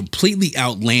seem completely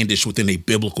outlandish within a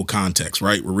biblical context,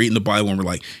 right? We're reading the Bible and we're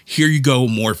like, here you go,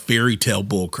 more fairy tale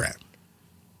bullcrap.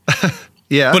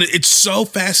 Yeah. But it's so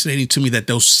fascinating to me that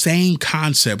those same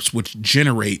concepts which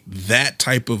generate that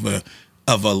type of a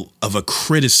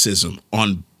criticism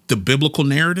on the biblical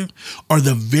narrative are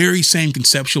the very same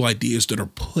conceptual ideas that are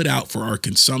put out for our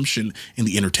consumption in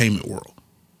the entertainment world.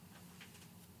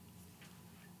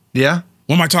 Yeah.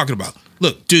 What am I talking about?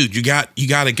 Look, dude, you got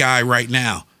a guy right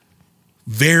now,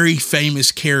 very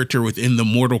famous character within the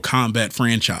Mortal Kombat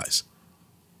franchise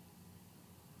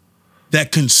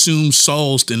that consumes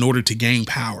souls in order to gain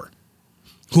power.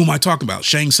 Who am I talking about?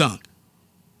 Shang Tsung.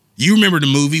 You remember the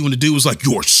movie when the dude was like,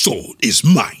 "Your soul is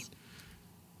mine."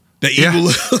 That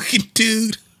evil looking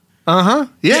dude. Uh-huh.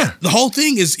 Yeah. The whole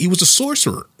thing is he was a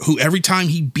sorcerer who every time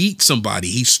he beat somebody,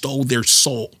 he stole their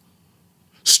soul,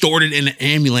 stored it in an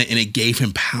amulet, and it gave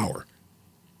him power.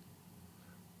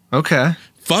 Okay.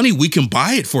 Funny, we can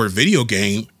buy it for a video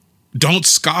game. Don't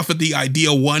scoff at the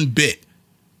idea one bit.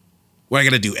 What I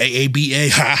got to do? AABA?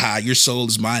 Ha ha, your soul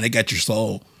is mine. I got your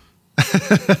soul.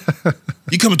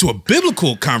 You come into a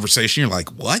biblical conversation, you're like,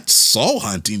 what? Soul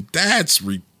hunting? That's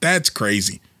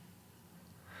crazy.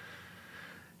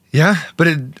 Yeah, but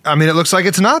it looks like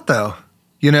it's not, though,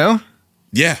 you know?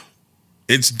 Yeah,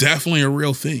 it's definitely a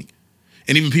real thing.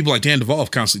 And even people like Dan Duvall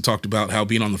have constantly talked about how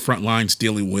being on the front lines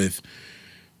dealing with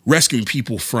rescuing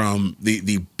people from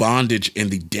the bondage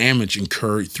and the damage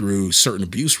incurred through certain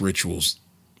abuse rituals.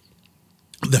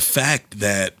 The fact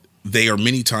that they are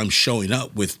many times showing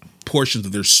up with portions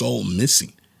of their soul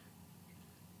missing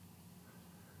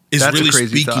is That's really a crazy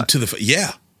speaking thought. to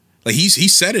the like he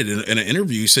said it in an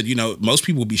interview. He said, most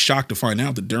people will be shocked to find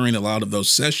out that during a lot of those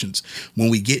sessions,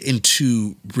 when we get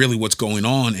into really what's going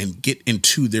on and get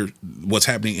into what's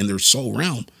happening in their soul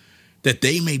realm, that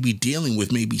they may be dealing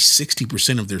with maybe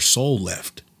 60% of their soul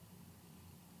left.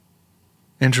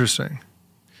 Interesting.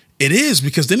 It is,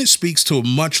 because then it speaks to a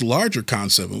much larger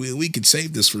concept. We could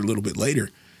save this for a little bit later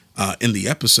in the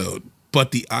episode. But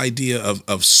the idea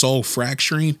of soul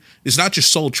fracturing is not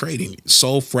just soul trading,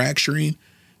 soul fracturing,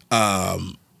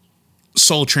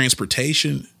 soul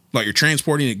transportation, like you're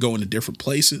transporting it, going to different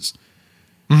places.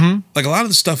 Mm-hmm. Like a lot of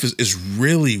the stuff is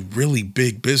really, really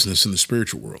big business in the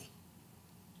spiritual world.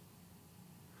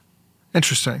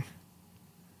 Interesting.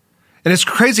 And it's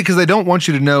crazy because they don't want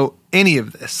you to know any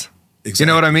of this. Exactly. You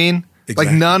know what I mean? Exactly.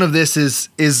 Like none of this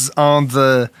is on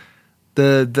the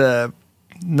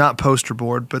not poster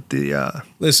board, but the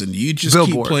listen, you just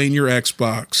billboard. Keep playing your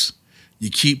Xbox, you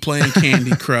keep playing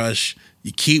Candy Crush,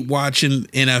 you keep watching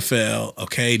NFL,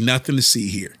 okay? Nothing to see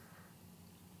here.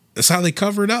 That's how they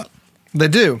cover it up. They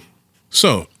do.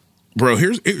 So, bro,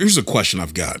 here's a question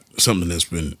I've got, something that's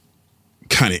been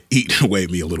kind of eating away at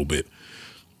me a little bit.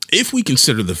 If we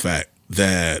consider the fact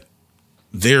that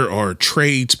there are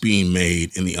trades being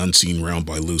made in the unseen realm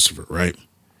by Lucifer, right?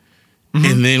 Mm-hmm.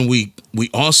 And then we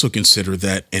also consider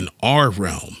that in our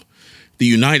realm, the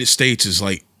United States is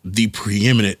like the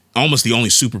preeminent, almost the only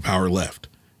superpower left.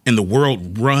 And the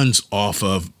world runs off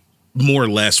of more or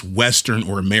less Western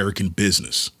or American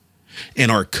business.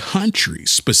 And our country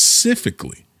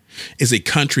specifically is a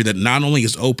country that not only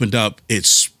has opened up its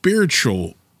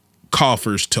spiritual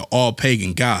coffers to all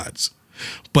pagan gods,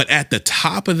 but at the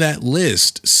top of that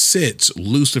list sits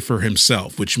Lucifer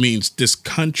himself, which means this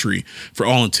country, for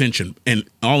all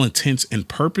intents and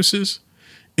purposes,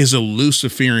 is a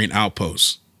Luciferian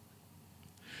outpost.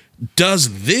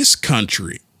 Does this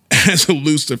country, as a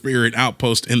Luciferian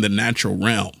outpost in the natural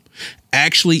realm,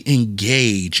 actually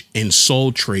engage in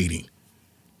soul trading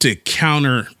to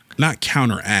not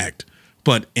counteract,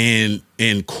 but in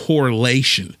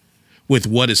correlation with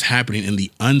what is happening in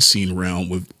the unseen realm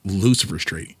with Lucifer's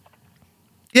trading?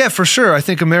 Yeah, for sure. I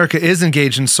think America is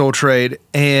engaged in soul trade,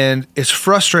 and it's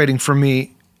frustrating for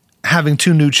me having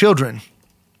 2 new children,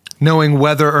 knowing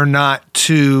whether or not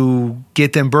to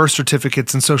get them birth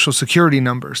certificates and social security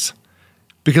numbers,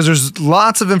 because there's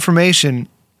lots of information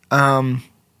and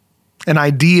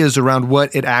ideas around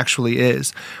what it actually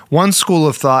is. One school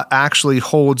of thought actually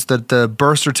holds that the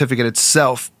birth certificate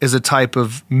itself is a type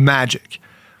of magic,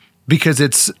 because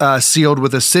it's sealed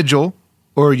with a sigil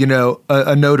or,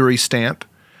 a notary stamp.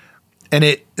 And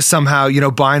it somehow,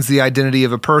 binds the identity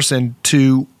of a person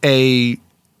to a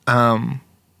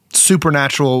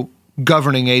supernatural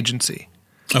governing agency.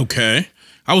 Okay.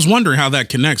 I was wondering how that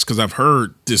connects, because I've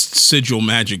heard this sigil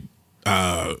magic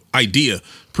idea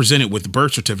presented with the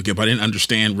birth certificate, but I didn't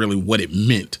understand really what it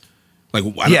meant. Like,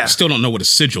 I still don't know what a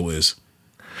sigil is.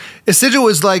 A sigil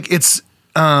is like, it's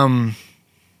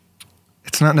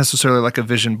not necessarily like a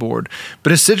vision board,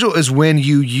 but a sigil is when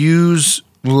you use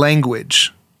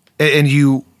language and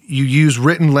you use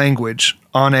written language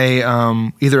on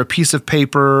a either a piece of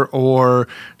paper or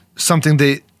something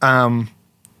that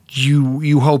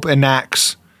you hope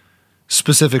enacts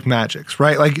specific magics,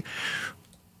 right? Like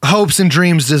hopes and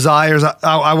dreams, desires.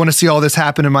 I want to see all this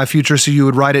happen in my future, so you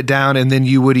would write it down, and then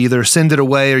you would either send it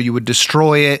away or you would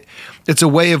destroy it. It's a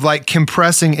way of like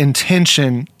compressing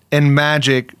intention and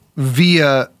magic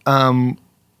via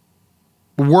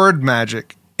word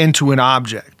magic into an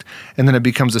object, and then it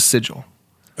becomes a sigil.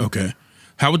 Okay.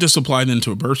 How would this apply then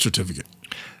to a birth certificate?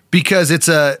 Because it's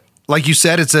like you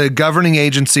said, it's a governing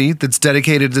agency that's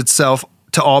dedicated itself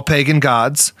to all pagan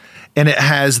gods, and it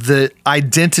has the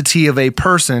identity of a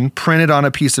person printed on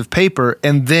a piece of paper,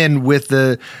 and then with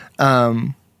a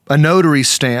notary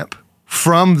stamp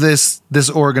from this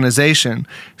organization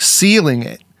sealing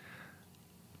it.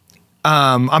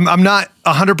 I'm not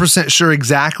 100% sure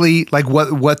exactly like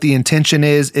what the intention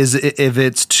is if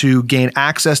it's to gain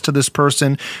access to this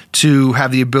person, to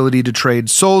have the ability to trade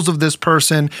souls of this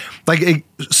person. Like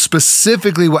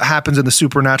specifically what happens in the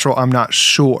supernatural, I'm not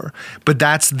sure. But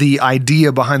that's the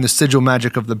idea behind the sigil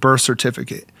magic of the birth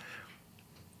certificate.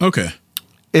 Okay.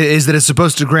 Is that it's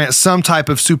supposed to grant some type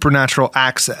of supernatural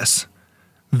access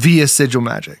via sigil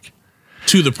magic.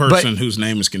 To the person whose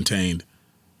name is contained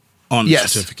on the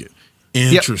certificate.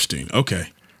 Interesting. Yep. Okay.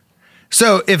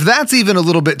 So if that's even a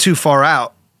little bit too far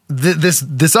out,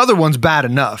 this other one's bad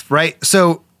enough, right?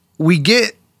 So we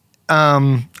get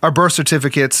our birth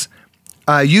certificates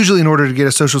usually in order to get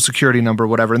a social security number or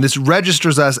whatever, and this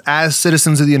registers us as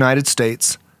citizens of the United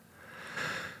States.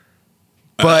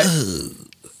 But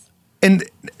and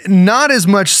not as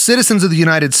much citizens of the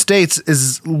United States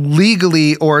as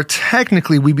legally or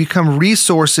technically we become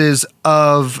resources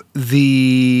of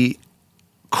the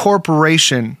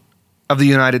corporation of the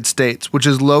United States, which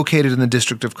is located in the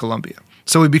District of Columbia.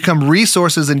 So we become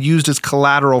resources and used as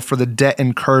collateral for the debt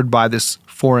incurred by this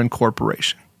foreign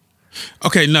corporation.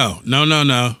 Okay, no. You're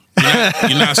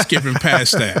not skipping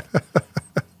past that.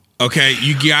 Okay,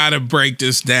 you gotta break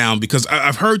this down because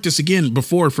I've heard this again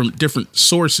before from different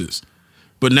sources,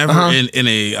 but never in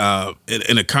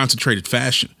a concentrated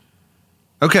fashion.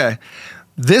 Okay,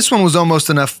 this one was almost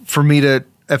enough for me to.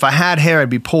 If I had hair, I'd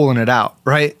be pulling it out,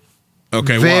 right?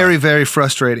 Okay, very, very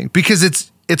frustrating because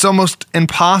it's almost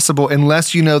impossible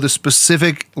unless you know the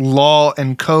specific law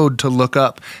and code to look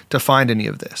up to find any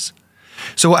of this.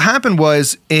 So what happened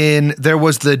was there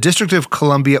was the District of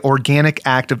Columbia Organic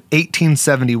Act of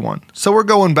 1871. So we're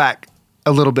going back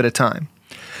a little bit of time.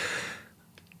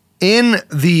 In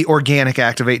the Organic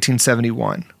Act of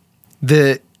 1871,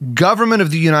 the government of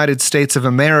the United States of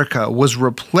America was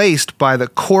replaced by the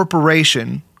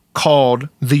corporation called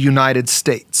the United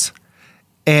States.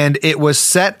 And it was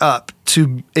set up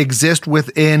to exist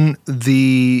within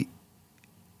the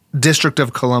District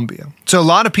of Columbia. So a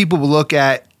lot of people will look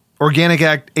at Organic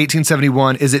Act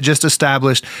 1871, is it just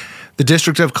established the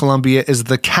District of Columbia is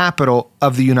the capital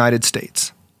of the United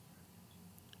States.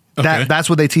 Okay. That's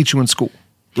what they teach you in school.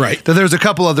 Right. So there's a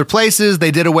couple other places.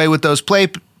 They did away with those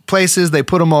places. They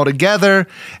put them all together.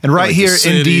 And right here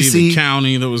in D.C. the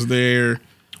county that was there,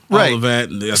 all of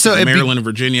that. So Maryland and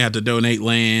Virginia had to donate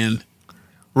land.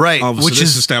 Right. Which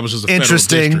is established as a federal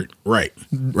district. Right.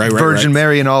 Virgin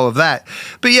Mary and all of that.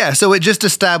 But yeah, so it just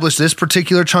established this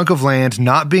particular chunk of land,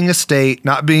 not being a state,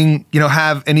 not being,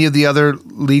 have any of the other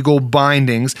legal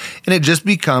bindings, and it just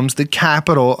becomes the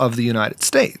capital of the United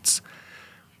States.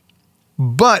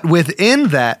 But within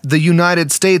that, the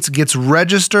United States gets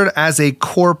registered as a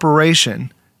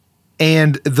corporation,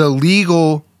 and the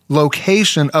legal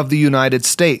location of the United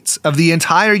States, of the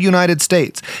entire United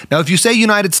States. Now, if you say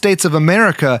United States of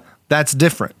America, that's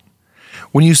different.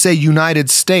 When you say United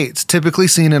States, typically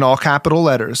seen in all capital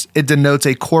letters, it denotes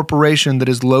a corporation that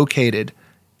is located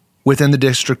within the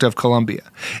District of Columbia.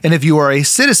 And if you are a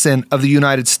citizen of the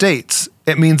United States,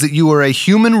 it means that you are a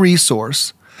human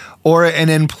resource or an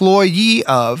employee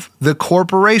of the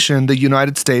corporation, the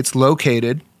United States,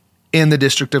 located in the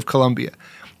District of Columbia.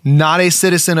 Not a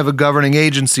citizen of a governing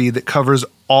agency that covers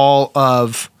all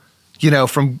of,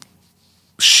 from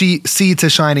sea to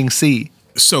shining sea.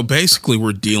 So basically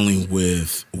we're dealing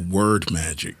with word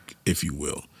magic, if you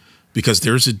will, because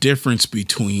there's a difference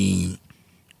between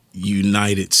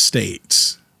United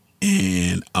States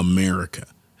and America.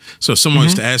 So if someone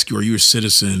was to ask you, are you a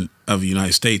citizen of the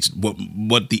United States?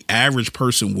 What the average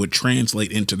person would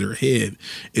translate into their head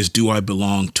is, do I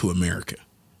belong to America?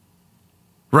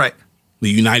 Right. The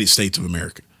United States of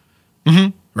America.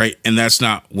 Right? And that's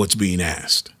not what's being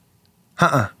asked.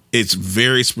 It's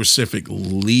very specific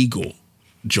legal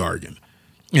jargon.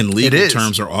 And legal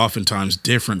terms are oftentimes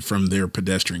different from their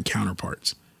pedestrian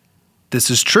counterparts. This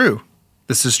is true.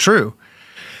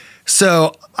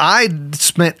 So I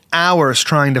spent hours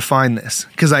trying to find this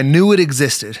because I knew it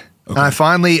existed. Okay.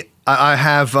 And I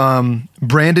have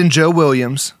Brandon Joe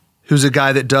Williams, who's a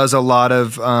guy that does a lot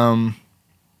of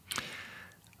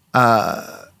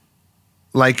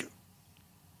like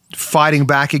fighting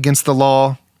back against the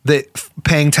law. that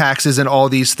paying taxes and all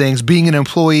these things, being an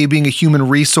employee, being a human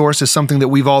resource is something that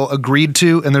we've all agreed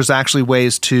to, and there's actually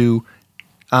ways to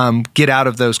get out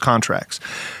of those contracts.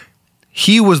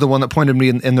 He was the one that pointed me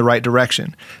in the right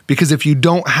direction, because if you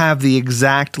don't have the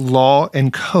exact law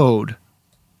and code,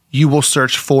 you will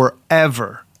search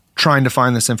forever trying to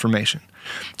find this information.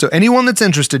 So anyone that's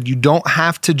interested, you don't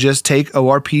have to just take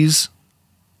ORP's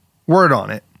word on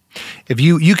it. If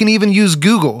you can even use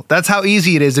Google. That's how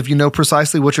easy it is if you know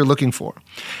precisely what you're looking for.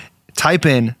 Type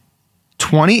in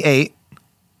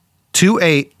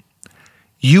 2828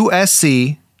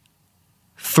 USC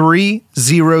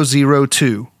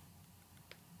 3002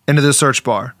 into the search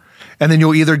bar. And then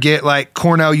you'll either get like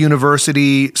Cornell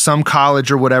University, some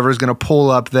college or whatever is going to pull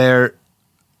up their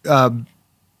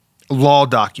law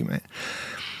document.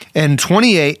 And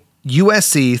 28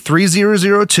 USC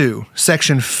 3002,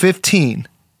 section 15,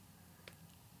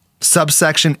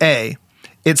 subsection A,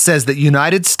 it says that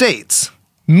United States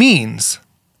means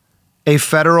a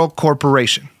federal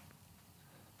corporation.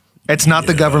 It's not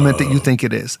the government that you think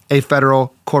it is, a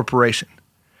federal corporation.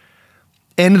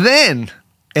 And then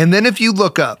if you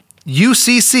look up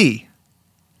UCC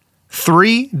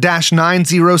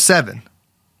 3-907,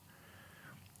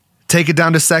 take it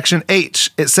down to section H.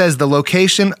 It says the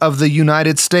location of the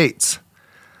United States.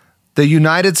 The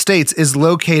United States is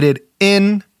located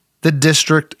in the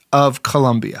District of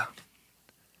Columbia.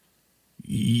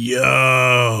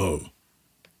 Yo.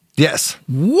 Yes.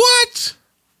 What?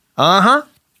 Uh-huh.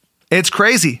 It's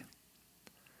crazy.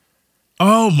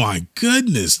 Oh my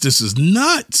goodness. This is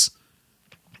nuts.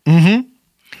 Mm-hmm.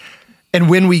 And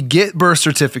when we get birth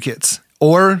certificates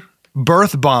or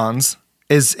birth bonds,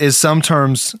 is some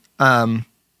terms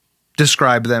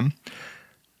describe them,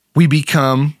 we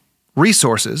become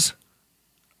resources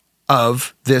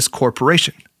of this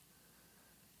corporation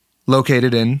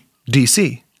located in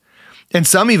DC. And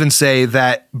some even say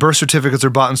that birth certificates are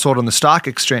bought and sold on the stock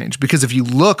exchange, because if you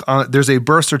look on, there's a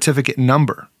birth certificate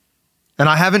number. And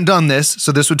I haven't done this,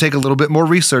 so this would take a little bit more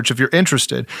research if you're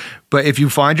interested. But if you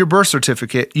find your birth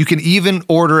certificate, you can even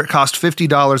order, it costs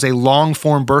 $50, a long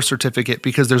form birth certificate,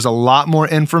 because there's a lot more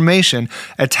information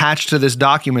attached to this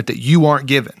document that you aren't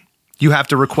given. You have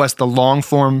to request the long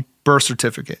form birth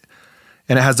certificate.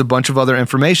 And it has a bunch of other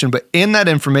information. But in that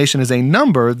information is a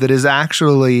number that is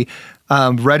actually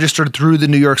registered through the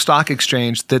New York Stock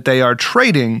Exchange, that they are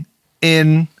trading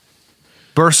in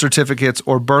birth certificates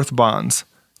or birth bonds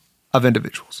of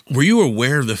individuals. Were you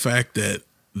aware of the fact that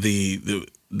the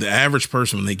average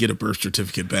person, when they get a birth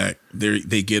certificate back,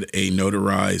 they get a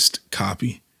notarized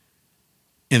copy,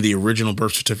 and the original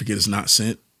birth certificate is not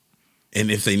sent?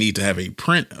 And if they need to have a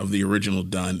print of the original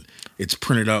done, it's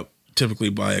printed up typically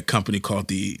by a company called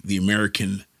the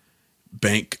American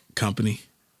Bank Company.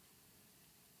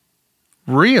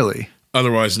 Really?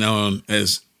 Otherwise known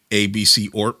as ABC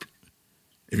ORP.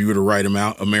 If you were to write them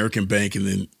out, American Bank and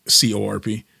then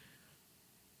CORP.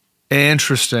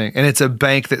 Interesting. And it's a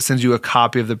bank that sends you a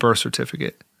copy of the birth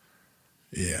certificate.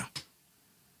 Yeah.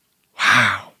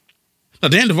 Wow. Now,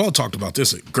 Dan Duvall talked about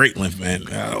this at great length, man.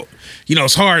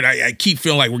 It's hard. I keep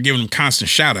feeling like we're giving him constant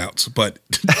shout outs, but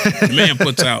the man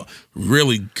puts out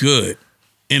really good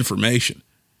information.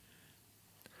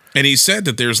 And he said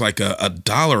that there's like a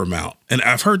dollar amount, and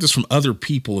I've heard this from other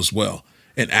people as well,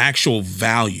 an actual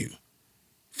value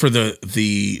for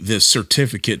the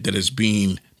certificate that is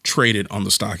being traded on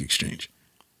the stock exchange.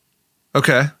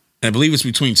 Okay. And I believe it's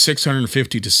between $650,000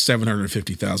 to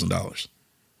 $750,000.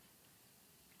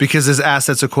 Because as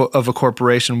assets of a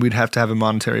corporation, we'd have to have a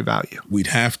monetary value. We'd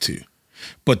have to.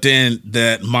 But then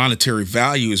that monetary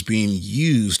value is being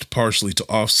used partially to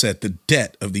offset the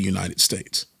debt of the United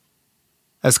States.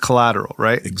 As collateral,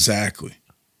 right? Exactly.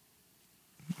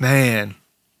 Man.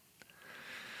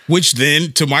 Which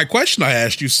then, to my question I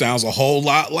asked you, sounds a whole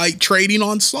lot like trading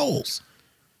on souls.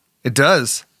 It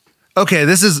does. Okay,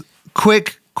 this is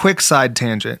quick side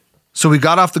tangent. So we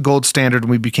got off the gold standard and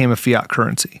we became a fiat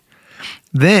currency.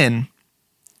 Then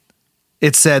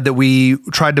it said that we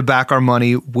tried to back our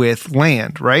money with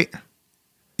land, right?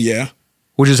 Yeah.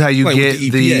 Which is how you get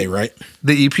the EPA, right?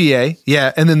 The EPA,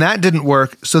 yeah. And then that didn't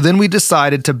work. So then we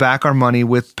decided to back our money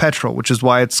with petrol, which is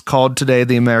why it's called today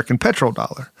the American petrol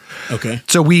dollar. Okay.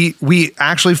 So we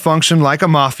actually function like a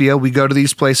mafia. We go to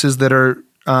these places that are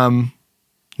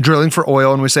drilling for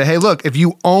oil, and we say, hey, look, if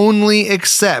you only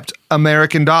accept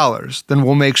American dollars, then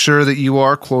we'll make sure that you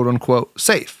are, quote unquote,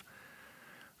 safe.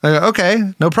 They go,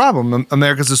 okay, no problem.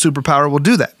 America's a superpower. We'll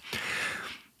do that.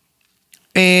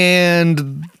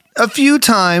 And a few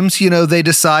times, they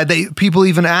decide, people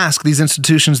even ask, these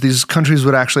institutions, these countries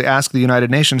would actually ask the United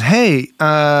Nations, hey,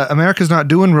 America's not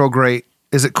doing real great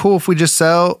is it cool if we just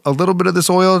sell a little bit of this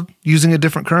oil using a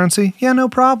different currency? Yeah, no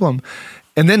problem.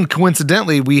 And then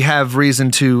coincidentally, we have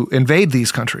reason to invade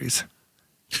these countries,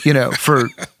 for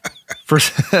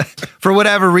for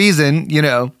whatever reason,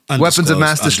 weapons of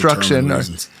mass destruction.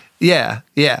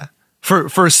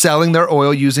 For selling their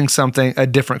oil using a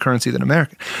different currency than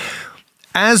American.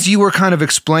 As you were kind of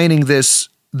explaining this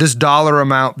dollar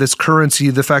amount, this currency,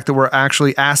 the fact that we're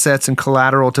actually assets and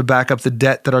collateral to back up the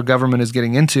debt that our government is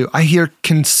getting into, I hear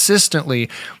consistently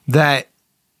that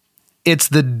it's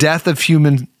the death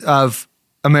of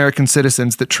American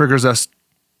citizens that triggers us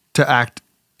to act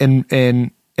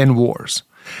in wars.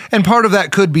 And part of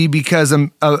that could be because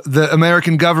the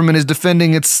American government is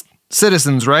defending its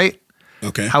citizens, right?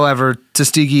 Okay. However,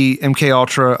 Tuskegee, MK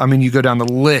Ultra, you go down the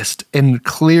list, and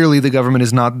clearly the government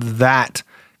is not that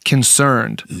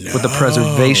concerned with the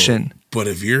preservation. But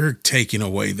if you're taking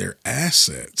away their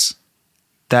assets,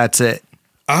 that's it.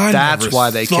 That's why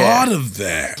they thought care. Of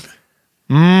that.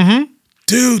 Mm-hmm.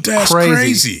 Dude, that's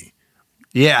crazy.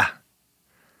 Yeah.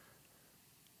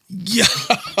 Yo.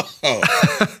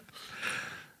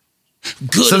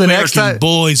 Good American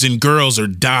boys and girls are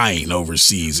dying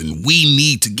overseas, and we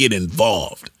need to get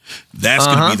involved. That's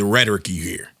going to be the rhetoric you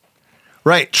hear.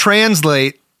 Right.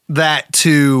 Translate that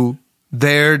to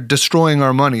they're destroying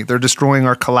our money. They're destroying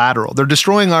our collateral. They're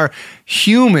destroying our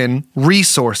human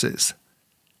resources.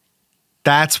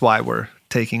 That's why we're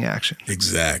taking action.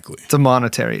 Exactly. It's a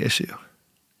monetary issue.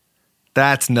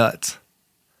 That's nuts.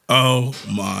 Oh,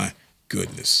 my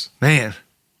goodness. Man.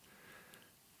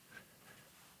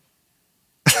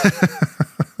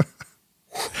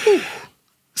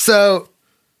 So,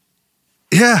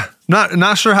 yeah,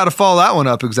 not sure how to follow that one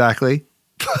up exactly.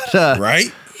 But,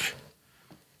 right?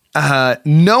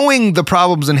 Knowing the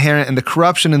problems inherent in the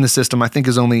corruption in the system, I think,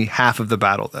 is only half of the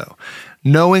battle, though.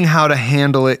 Knowing how to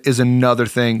handle it is another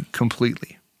thing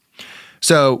completely.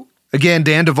 So, again,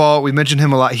 Dan Duvall, we mentioned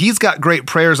him a lot. He's got great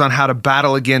prayers on how to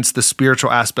battle against the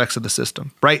spiritual aspects of the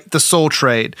system, right? The soul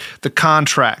trade, the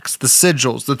contracts, the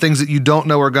sigils, the things that you don't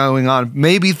know are going on,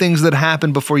 maybe things that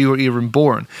happened before you were even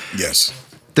born. Yes.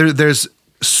 There's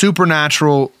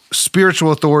supernatural,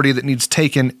 spiritual authority that needs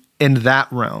taken in that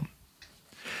realm.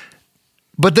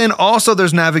 But then also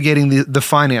there's navigating the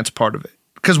finance part of it,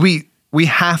 because we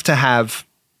have to have,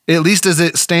 at least as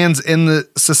it stands in the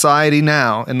society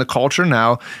now, in the culture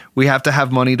now, we have to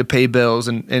have money to pay bills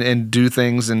and do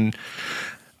things. And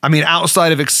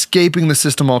outside of escaping the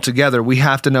system altogether, we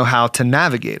have to know how to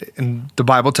navigate it. And the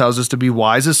Bible tells us to be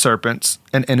wise as serpents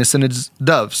and innocent as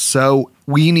doves. So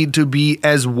we need to be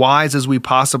as wise as we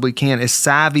possibly can, as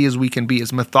savvy as we can be,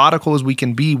 as methodical as we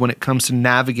can be when it comes to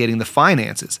navigating the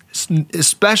finances,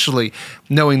 especially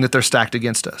knowing that they're stacked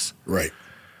against us. Right.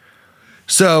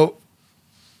 So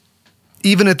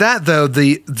even at that, though,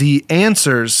 the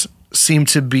answers seem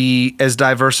to be as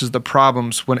diverse as the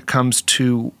problems when it comes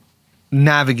to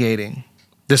navigating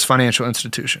this financial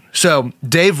institution. So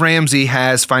Dave Ramsey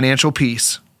has Financial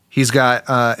Peace. He's got,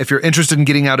 if you're interested in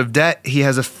getting out of debt, he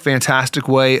has a fantastic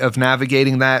way of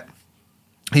navigating that.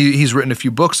 He's written a few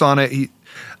books on it.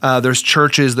 There's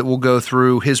churches that will go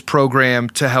through his program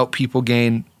to help people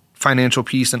gain financial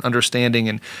peace and understanding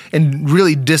and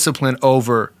really discipline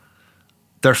over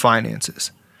their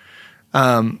finances.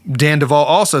 Dan Duvall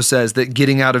also says that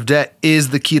getting out of debt is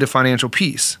the key to financial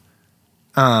peace.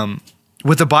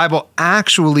 With the Bible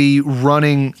actually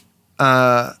running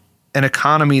an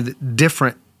economy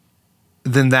different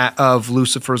than that of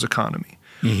Lucifer's economy.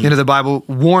 Mm-hmm. The Bible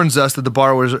warns us that the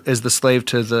borrower is the slave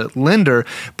to the lender,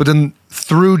 but then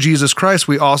through Jesus Christ,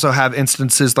 we also have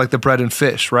instances like the bread and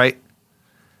fish, right?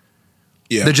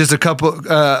 Yeah. That just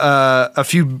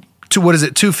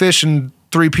two fish and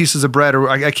 3 pieces of bread, or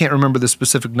I can't remember the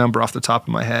specific number off the top of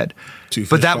my head. 2 fish,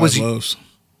 but that 5 was loaves.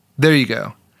 There you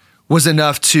go. Was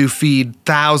enough to feed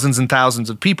thousands and thousands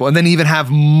of people, and then even have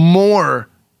more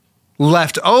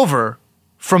left over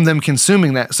from them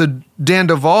consuming that. So Dan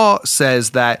Duvall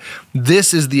says that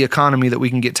this is the economy that we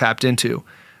can get tapped into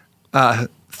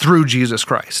through Jesus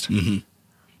Christ. Mm-hmm.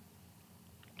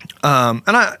 And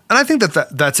I think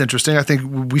that's interesting. I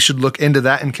think we should look into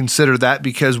that and consider that,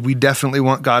 because we definitely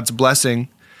want God's blessing.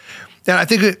 And I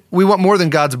think we want more than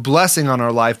God's blessing on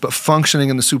our life, but functioning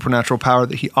in the supernatural power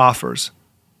that he offers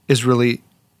is really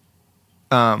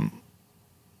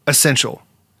essential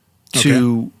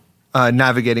to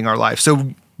navigating our life.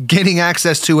 So getting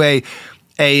access to a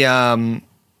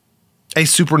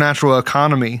supernatural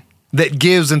economy that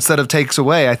gives instead of takes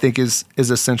away, I think is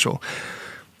essential.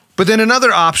 But then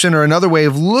another option, or another way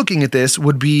of looking at this,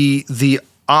 would be the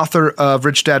author of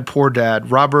Rich Dad, Poor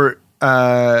Dad, Robert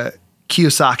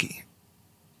Kiyosaki.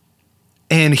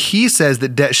 And he says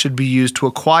that debt should be used to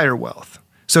acquire wealth.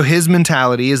 So his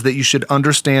mentality is that you should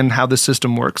understand how the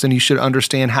system works, and you should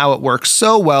understand how it works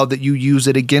so well that you use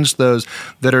it against those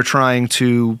that are trying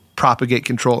to propagate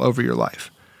control over your life.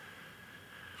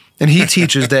 And he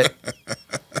teaches that.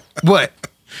 What?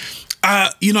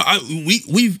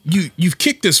 You've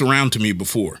kicked this around to me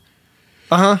before.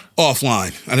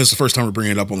 Offline. I know it's the first time we're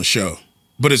bringing it up on the show,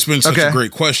 but it's been such a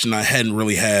great question. I hadn't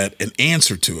really had an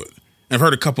answer to it. And I've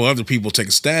heard a couple other people take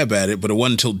a stab at it, but it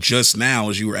wasn't until just now,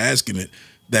 as you were asking it,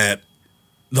 that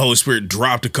the Holy Spirit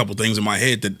dropped a couple things in my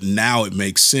head that now it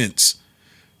makes sense.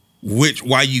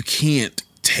 Why you can't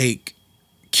take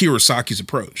Kiyosaki's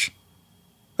approach.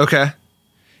 Okay.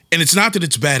 And it's not that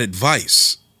it's bad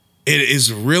advice. It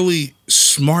is really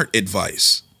smart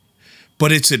advice,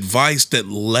 but it's advice that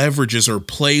leverages or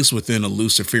plays within a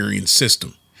Luciferian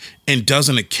system and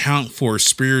doesn't account for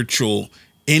spiritual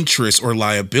interests or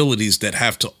liabilities that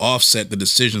have to offset the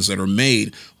decisions that are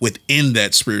made within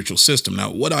that spiritual system.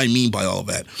 Now, what do I mean by all of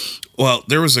that? Well,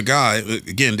 there was a guy,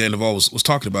 again, Dan Duvall was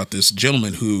talking about this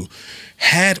gentleman who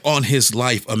had on his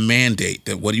life a mandate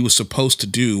that what he was supposed to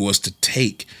do was to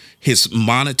take his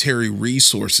monetary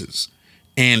resources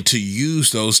and to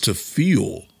use those to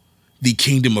fuel the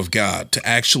kingdom of God, to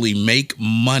actually make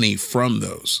money from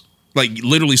those, like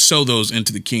literally sow those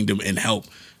into the kingdom and help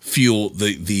fuel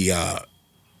the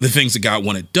things that God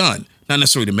wanted done, not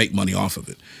necessarily to make money off of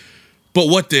it. But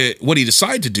what he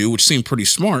decided to do, which seemed pretty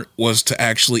smart, was to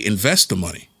actually invest the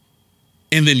money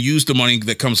and then use the money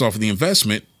that comes off of the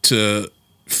investment to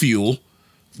fuel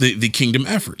the kingdom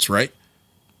efforts, right?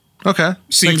 Okay.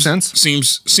 Makes sense.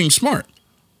 Seems smart.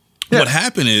 Yeah. What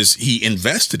happened is he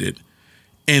invested it,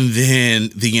 and then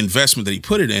the investment that he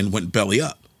put it in went belly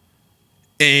up,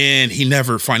 and he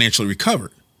never financially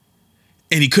recovered.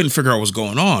 And he couldn't figure out what was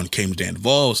going on. Came to Dan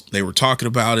Duvall. They were talking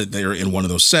about it. They were in one of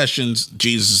those sessions.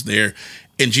 Jesus is there.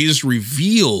 And Jesus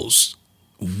reveals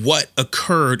what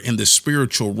occurred in the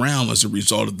spiritual realm as a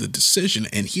result of the decision.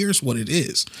 And here's what it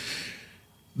is.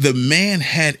 The man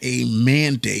had a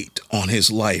mandate on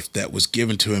his life that was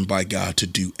given to him by God to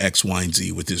do X, Y, and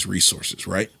Z with his resources,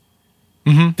 right?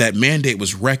 Mm-hmm. That mandate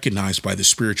was recognized by the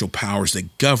spiritual powers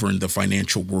that govern the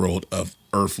financial world of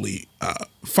earthly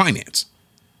finance.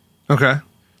 Okay.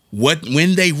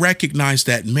 When they recognized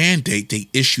that mandate, they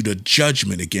issued a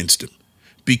judgment against him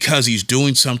because he's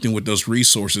doing something with those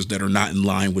resources that are not in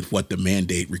line with what the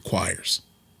mandate requires.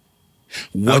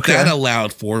 What that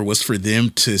allowed for was for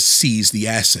them to seize the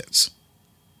assets.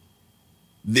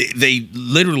 They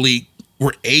literally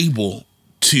were able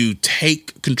to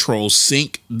take control,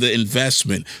 sink the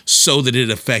investment so that it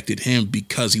affected him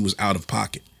because he was out of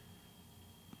pocket.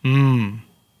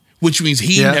 Which means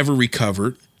he never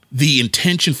recovered. The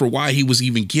intention for why he was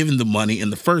even given the money in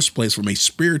the first place from a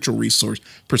spiritual resource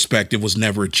perspective was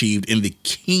never achieved, and the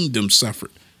kingdom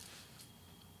suffered.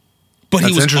 But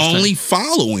he was only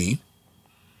following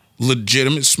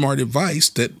legitimate, smart advice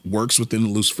that works within the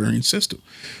Luciferian system.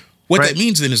 What that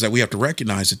means then is that we have to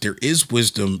recognize that there is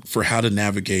wisdom for how to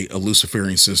navigate a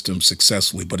Luciferian system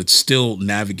successfully, but it's still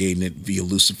navigating it via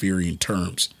Luciferian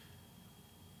terms.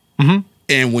 Mm-hmm.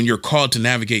 And when you're called to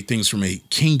navigate things from a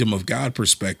kingdom of God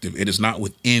perspective, it is not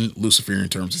within Luciferian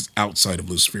terms, it's outside of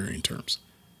Luciferian terms.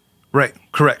 Right,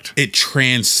 correct. It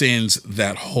transcends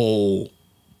that whole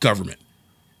government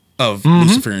of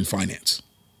Luciferian finance.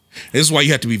 This is why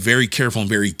you have to be very careful and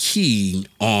very keen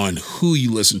on who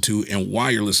you listen to and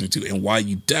why you're listening to, and why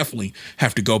you definitely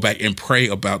have to go back and pray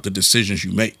about the decisions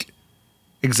you make.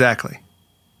 Exactly.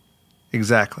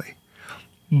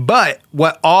 But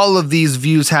what all of these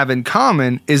views have in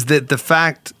common is that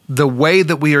the way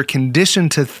that we are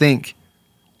conditioned to think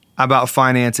about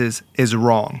finances is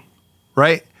wrong,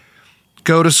 right?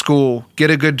 Go to school, get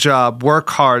a good job, work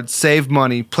hard, save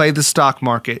money, play the stock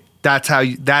market. That's how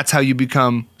you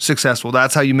become successful.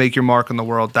 That's how you make your mark in the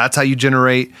world. That's how you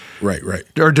generate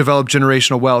or develop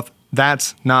generational wealth.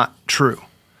 That's not true.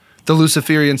 The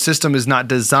Luciferian system is not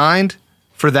designed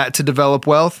for that to develop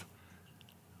wealth.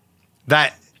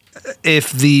 That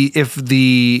if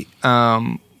the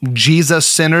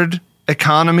Jesus-centered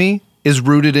economy is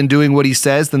rooted in doing what he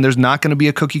says, then there's not going to be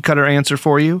a cookie cutter answer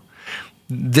for you.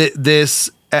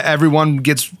 Everyone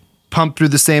gets pumped through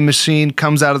the same machine,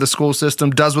 comes out of the school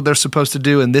system, does what they're supposed to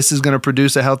do, and this is going to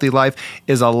produce a healthy life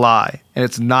is a lie. And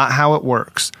it's not how it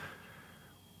works.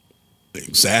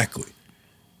 Exactly.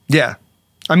 Yeah.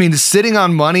 I mean, sitting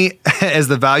on money as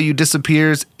the value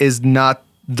disappears is not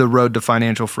the road to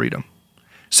financial freedom.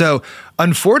 So,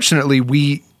 unfortunately,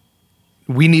 we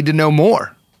need to know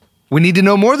more. We need to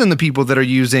know more than the people that are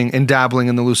using and dabbling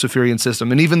in the Luciferian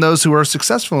system. And even those who are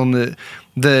successful in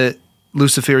the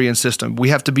Luciferian system. We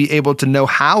have to be able to know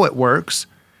how it works,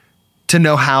 to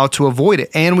know how to avoid it,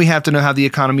 and we have to know how the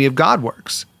economy of God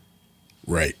works.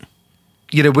 Right.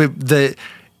 You know,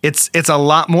 it's a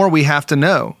lot more we have to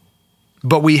know,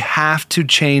 but we have to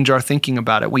change our thinking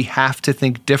about it. We have to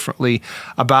think differently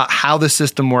about how the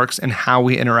system works and how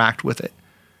we interact with it.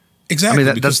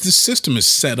 Exactly, because this system is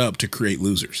set up to create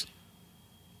losers.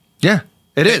 Yeah,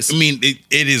 it is. I mean, it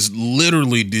is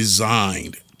literally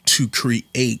designed to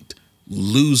create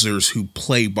losers who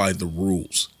play by the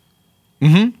rules.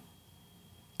 Mm-hmm.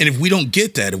 And if we don't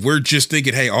get that, if we're just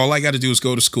thinking, hey, all I got to do is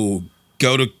go to school,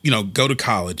 go to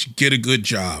college, get a good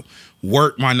job,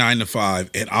 work my 9 to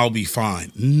 5, and I'll be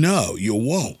fine. No, you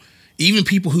won't. Even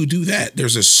people who do that,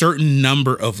 there's a certain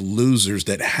number of losers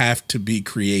that have to be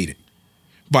created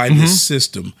by this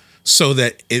system so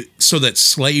that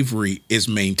slavery is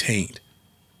maintained.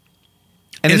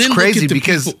 And it's crazy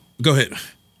because go ahead.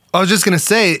 I was just going to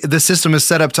say the system is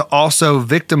set up to also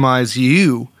victimize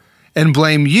you and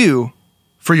blame you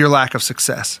for your lack of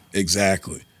success.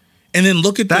 Exactly. And then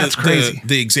look at crazy.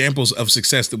 The examples of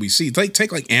success that we see.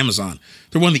 Take like Amazon.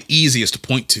 They're one of the easiest to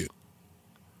point to.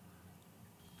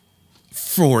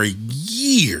 For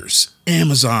years,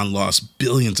 Amazon lost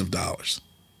billions of dollars.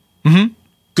 Mm-hmm.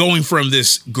 Going from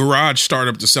this garage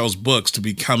startup that sells books to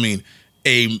becoming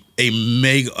a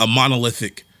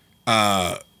monolithic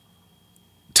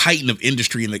titan of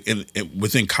industry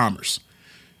within commerce.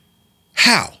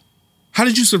 How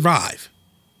did you survive?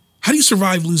 How do you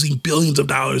survive losing billions of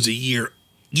dollars a year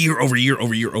over year?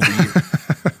 You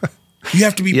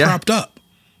have to be propped up.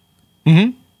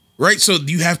 Mm-hmm. Right? So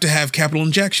you have to have capital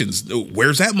injections.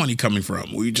 Where's that money coming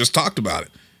from? We just talked about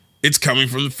it. It's coming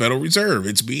from the Federal Reserve.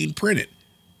 It's being printed.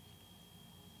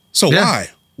 So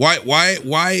why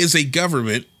is a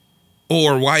government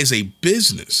or why is a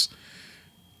business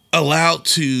allowed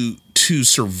to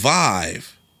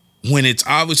survive when it's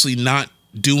obviously not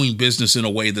doing business in a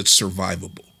way that's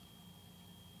survivable?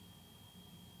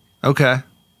 Okay.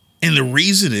 And the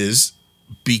reason is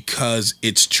because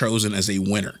it's chosen as a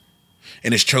winner.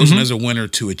 And it's chosen as a winner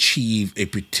to achieve a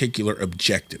particular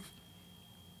objective.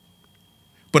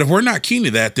 But if we're not keen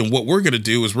to that, then what we're going to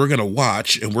do is we're going to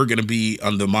watch and we're going to be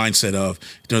on the mindset of,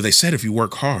 they said if you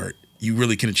work hard, you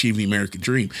really can achieve the American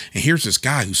dream. And here's this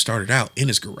guy who started out in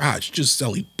his garage just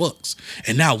selling books.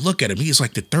 And now look at him. He is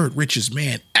like the third richest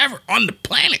man ever on the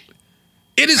planet.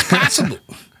 It is possible.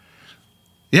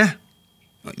 Yeah.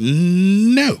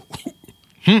 No.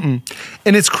 And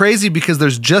it's crazy because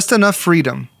there's just enough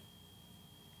freedom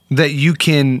that you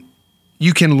can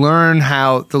learn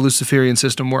how the Luciferian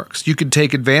system works. You could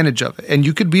take advantage of it and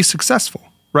you could be successful,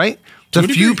 right? The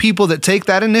few people that take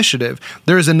that initiative,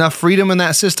 there is enough freedom in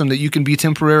that system that you can be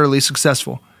temporarily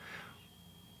successful.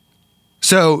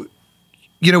 So,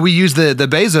 we use the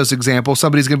Bezos example.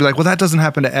 Somebody's going to be like, well, that doesn't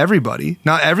happen to everybody.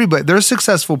 Not everybody. There's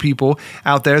successful people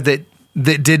out there that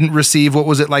didn't receive, what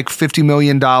was it, like $50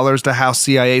 million to house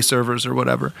CIA servers or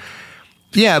whatever.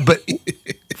 Yeah, but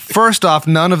first off,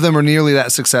 none of them are nearly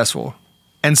that successful.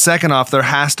 And second off, there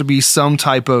has to be some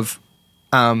type of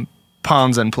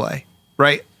pawns in play,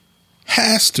 right?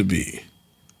 Has to be.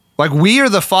 Like we are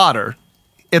the fodder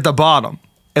at the bottom.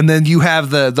 And then you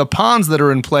have the pawns that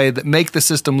are in play that make the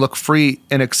system look free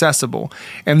and accessible.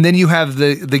 And then you have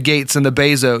the Gates and the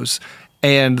Bezos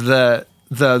and the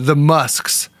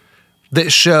Musks that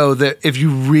show that if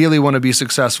you really want to be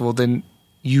successful, then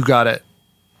you got to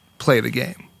play the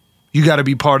game. You got to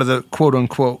be part of the quote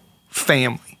unquote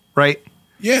family, right?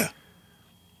 Yeah.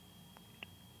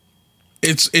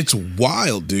 It's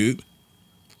wild, dude.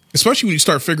 Especially when you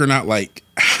start figuring out like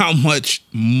how much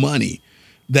money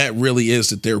that really is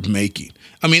that they're making.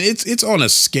 I mean, it's on a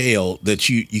scale that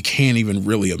you can't even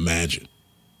really imagine.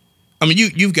 I mean,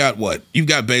 you've got what? You've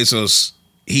got Bezos.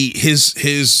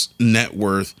 His net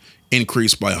worth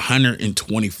increased by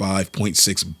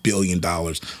 $125.6 billion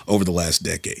over the last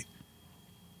decade.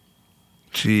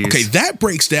 Jeez. Okay, that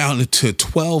breaks down to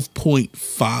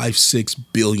 $12.56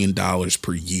 billion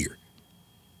per year.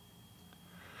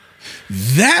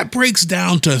 That breaks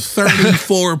down to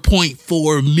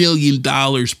 $34.4 million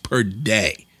per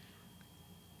day.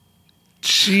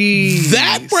 Jeez.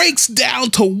 That breaks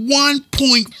down to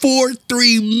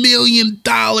 $1.43 million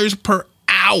per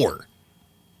hour.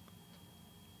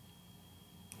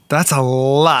 That's a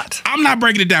lot. I'm not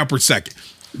breaking it down per second.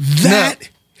 That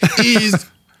is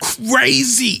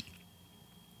crazy.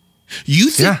 You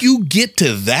think you get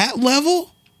to that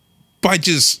level by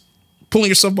just pulling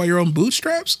yourself by your own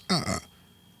bootstraps?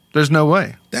 There's no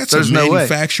way. There's a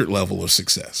manufactured level of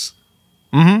success.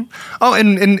 Oh,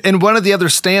 and one of the other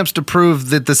stamps to prove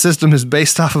that the system is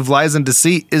based off of lies and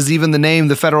deceit is even the name,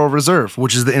 the Federal Reserve,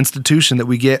 which is the institution that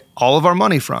we get all of our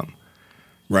money from.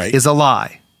 Right. Is a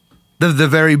lie. The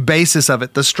very basis of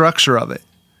it, the structure of it.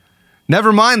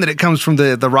 Never mind that it comes from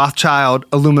the Rothschild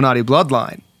Illuminati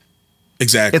bloodline.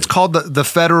 Exactly. It's called the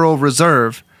Federal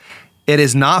Reserve. It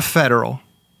is not federal.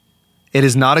 It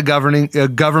is not a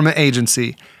government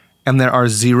agency, and there are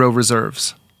zero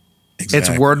reserves.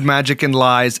 Exactly. It's word magic and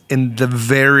lies in the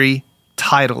very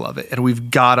title of it, and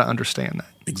we've got to understand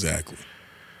that. Exactly.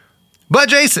 But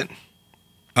Jason,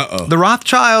 the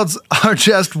Rothschilds are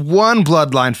just one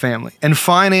bloodline family, and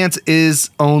finance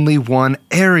is only one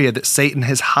area that Satan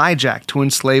has hijacked to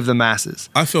enslave the masses.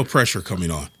 I feel pressure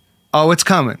coming on. Oh, it's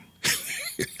coming.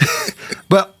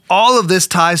 But all of this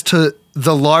ties to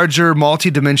the larger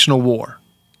multidimensional war,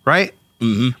 right?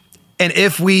 Mm-hmm. And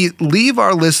if we leave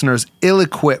our listeners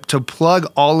ill-equipped to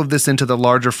plug all of this into the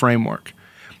larger framework,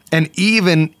 and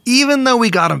even though we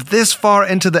got them this far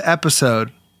into the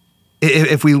episode,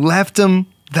 if we left them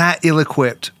that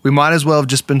ill-equipped, we might as well have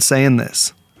just been saying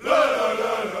this.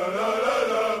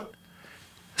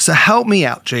 So help me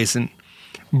out, Jason.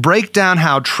 Break down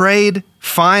how trade,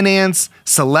 finance,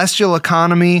 celestial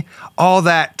economy, all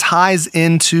that ties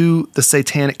into the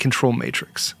satanic control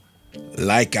matrix.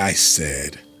 Like I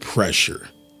said, pressure.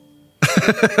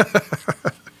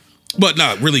 But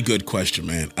no, really good question,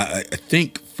 man. I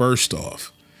think first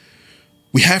off,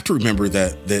 we have to remember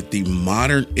that the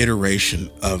modern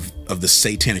iteration of the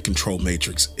satanic control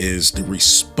matrix is the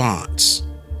response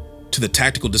to the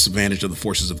tactical disadvantage of the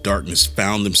forces of darkness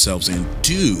found themselves in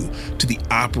due to the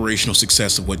operational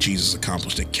success of what Jesus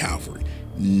accomplished at Calvary.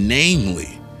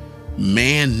 Namely,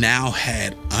 man now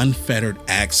had unfettered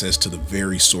access to the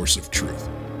very source of truth,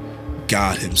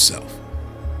 God himself.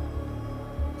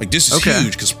 Like, this is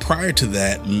huge, because prior to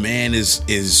that, man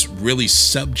is really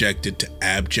subjected to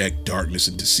abject darkness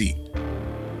and deceit.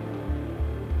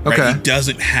 Right? Okay. He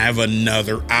doesn't have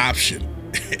another option.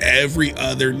 Every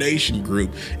other nation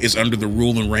group is under the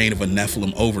rule and reign of a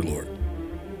Nephilim overlord.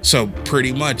 So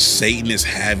pretty much Satan is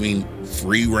having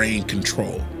free reign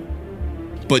control.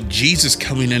 But Jesus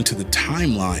coming into the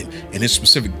timeline and his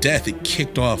specific death, it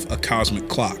kicked off a cosmic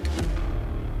clock.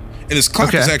 And this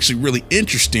clock is actually really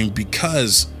interesting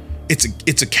because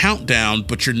it's a countdown,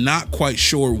 but you're not quite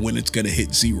sure when it's going to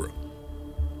hit zero.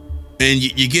 And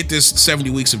you get this 70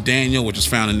 weeks of Daniel, which is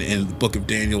found in the book of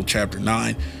Daniel, chapter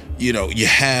 9. You know, you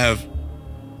have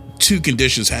two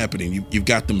conditions happening. You've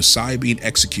got the Messiah being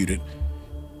executed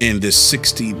in this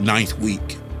 69th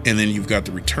week, and then you've got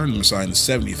the return of the Messiah in the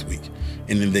 70th week.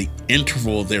 And then the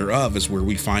interval thereof is where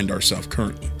we find ourselves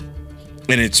currently.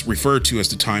 And it's referred to as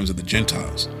the times of the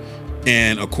Gentiles.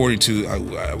 And according to,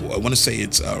 I want to say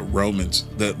it's Romans,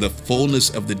 the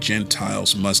fullness of the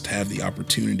Gentiles must have the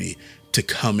opportunity to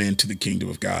come into the kingdom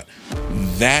of God.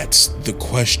 That's the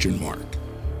question mark.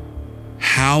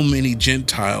 How many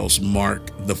Gentiles mark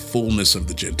the fullness of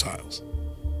the Gentiles?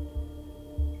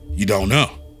 You don't know.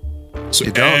 So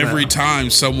every time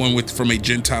someone from a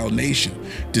Gentile nation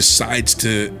decides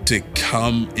to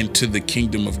come into the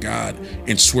kingdom of God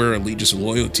and swear allegiance and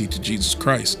loyalty to Jesus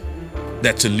Christ,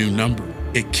 that's a new number.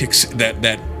 It kicks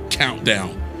that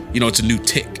countdown. You know, it's a new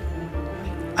tick.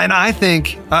 And I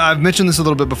think, I've mentioned this a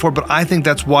little bit before, but I think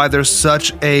that's why there's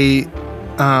such an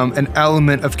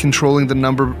element of controlling the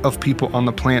number of people on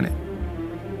the planet.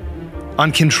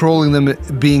 On controlling them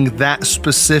being that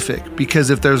specific, because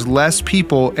if there's less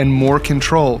people and more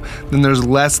control, then there's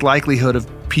less likelihood of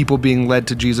people being led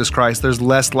to Jesus Christ. There's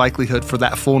less likelihood for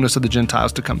that fullness of the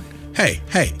Gentiles to come in. Hey,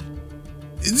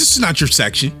 this is not your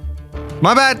section.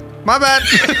 My bad.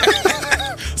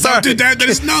 Sorry. No, dude,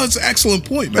 it's an excellent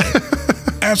point, man.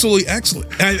 Absolutely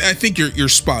excellent. I think you're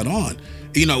spot on.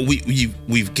 You know,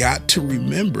 we've got to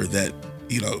remember that,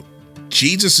 you know,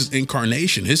 Jesus'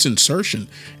 incarnation, his insertion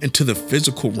into the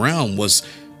physical realm was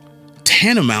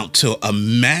tantamount to a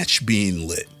match being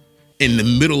lit in the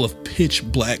middle of pitch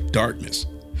black darkness,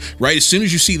 right? As soon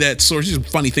as you see that source, here's a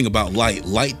funny thing about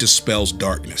light dispels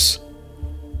darkness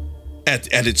at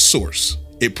its source.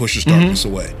 It pushes darkness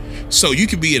away. So you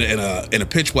could be in a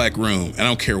pitch black room, and I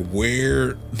don't care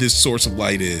where this source of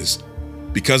light is,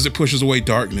 because it pushes away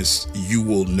darkness, you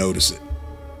will notice it.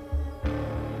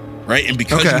 Right? And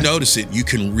because you notice it, you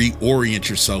can reorient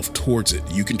yourself towards it.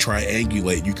 You can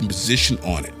triangulate. You can position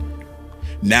on it.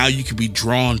 Now you can be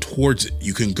drawn towards it.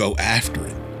 You can go after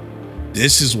it.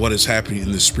 This is what is happening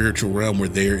in the spiritual realm, where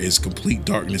there is complete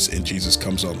darkness and Jesus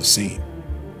comes on the scene.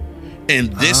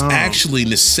 And this actually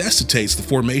necessitates the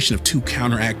formation of two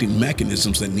counteracting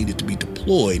mechanisms that needed to be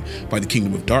deployed by the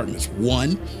kingdom of darkness.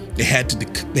 One They had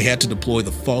to deploy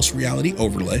the false reality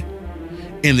overlay,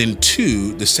 and then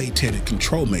 2, the satanic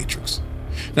control matrix.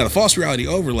 Now, the false reality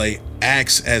overlay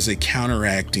acts as a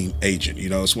counteracting agent. You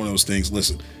know, it's one of those things.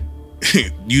 Listen,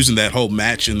 using that whole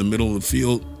match in the middle of the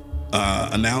field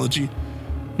analogy,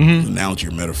 analogy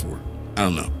or metaphor, I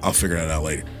don't know. I'll figure that out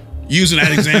later. Using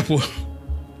that example,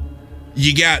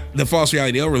 you got the false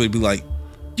reality overlay be like,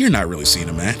 you're not really seeing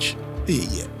a match.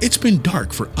 Yeah, it's been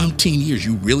dark for umpteen years.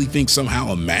 You really think somehow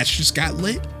a match just got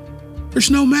lit? There's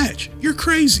no match. You're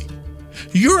crazy.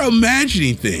 You're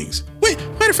imagining things. Wait,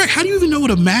 matter of fact, how do you even know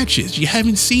what a match is? You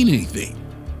haven't seen anything.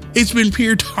 It's been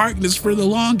pure darkness for the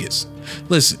longest.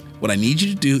 Listen, what I need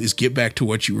you to do is get back to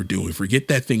what you were doing. Forget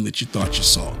that thing that you thought you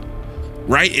saw.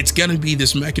 Right? It's going to be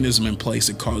this mechanism in place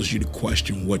that causes you to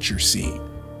question what you're seeing.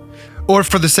 Or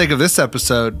for the sake of this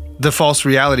episode, the false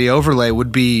reality overlay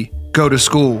would be go to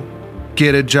school,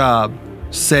 get a job,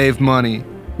 save money,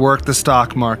 work the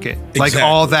stock market. Exactly. Like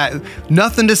all that.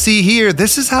 Nothing to see here.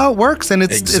 This is how it works, and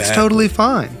it's totally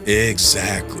fine.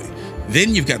 Exactly.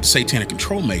 Then you've got the satanic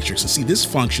control matrix. And see, this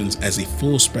functions as a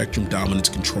full spectrum dominance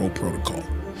control protocol.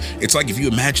 It's like if you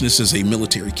imagine this as a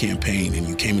military campaign and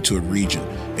you came into a region,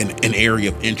 an area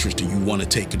of interest, and you want to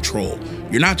take control.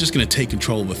 You're not just going to take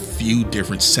control of a few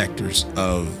different sectors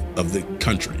of the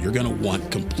country. You're going to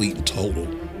want complete and total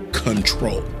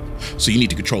control. So you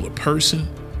need to control the person,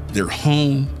 their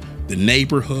home, the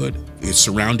neighborhood, its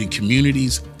surrounding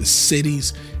communities, the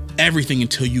cities, everything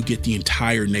until you get the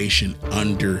entire nation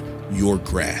under your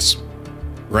grasp,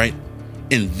 right?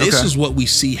 And this is what we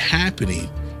see happening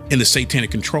in the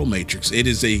satanic control matrix. It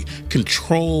is a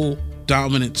control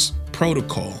dominance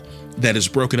protocol that is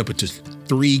broken up into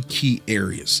 3 key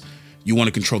areas. You want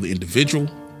to control the individual,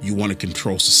 you want to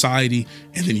control society,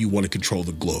 and then you want to control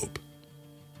the globe.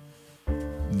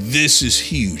 This is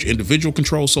huge. Individual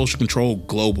control, social control,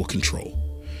 global control.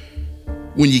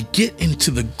 When you get into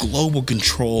the global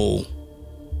control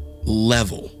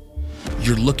level,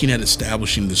 you're looking at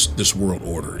establishing this world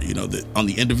order. You know, that on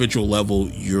the individual level,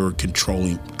 you're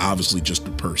controlling obviously just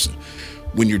the person.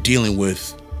 When you're dealing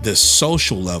with the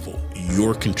social level,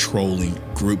 you're controlling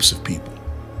groups of people.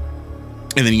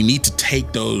 And then you need to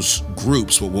take those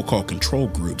groups, what we'll call control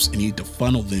groups, and you need to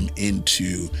funnel them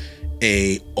into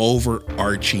a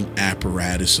overarching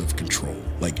apparatus of control,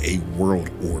 like a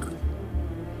world order.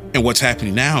 And what's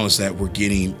happening now is that we're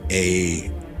getting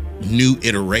a new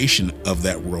iteration of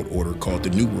that world order called the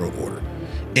New World Order.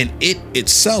 And it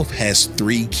itself has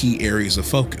 3 key areas of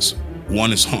focus.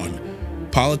 One is on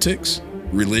politics,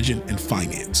 religion, and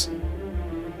finance.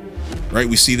 Right?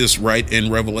 We see this right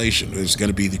in Revelation. There's going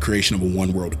to be the creation of a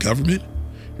one world government.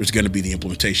 There's going to be the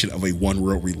implementation of a one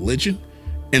world religion.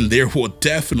 And there will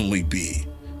definitely be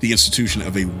the institution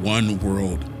of a one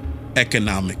world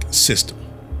economic system,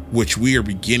 which we are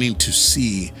beginning to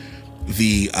see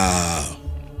the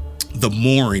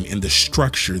mooring and the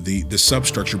structure, the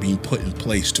substructure being put in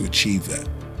place to achieve that.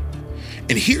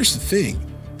 And here's the thing,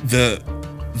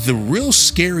 the real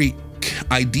scary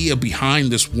idea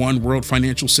behind this one world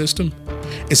financial system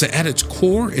is that at its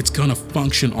core, it's going to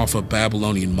function off of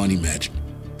Babylonian money magic.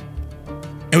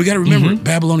 And we got to remember,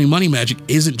 Babylonian money magic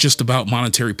isn't just about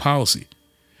monetary policy.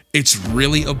 It's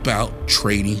really about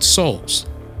trading souls.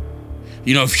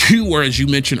 You know, if you were, as you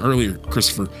mentioned earlier,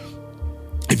 Christopher,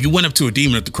 if you went up to a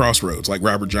demon at the crossroads like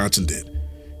Robert Johnson did,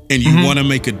 and you want to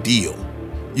make a deal,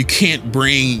 you can't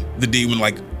bring the demon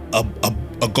like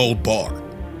a gold bar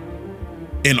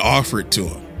and offer it to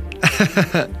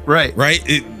him. Right.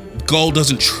 Gold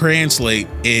doesn't translate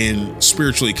in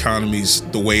spiritual economies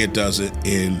the way it does it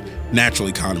in natural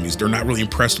economies. They're not really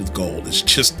impressed with gold. It's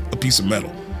just a piece of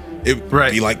metal. It'd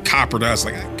be like copper to us.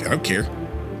 Like, I don't care.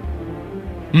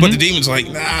 But the demon's like,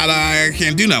 nah, I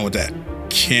can't do nothing with that.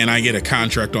 Can I get a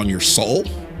contract on your soul?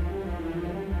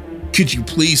 Could you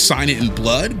please sign it in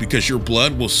blood? Because your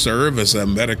blood will serve as a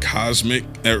metacosmic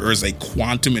or as a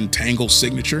quantum entangled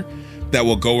signature that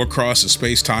will go across the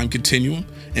space-time continuum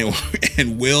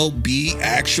and will be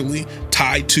actually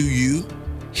tied to you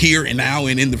here and now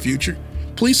and in the future.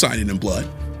 Please sign it in blood.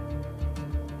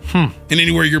 And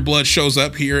anywhere your blood shows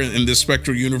up here in this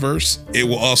spectral universe, it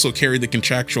will also carry the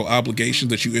contractual obligations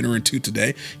that you enter into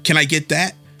today. Can I get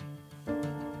that?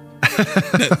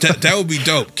 That would be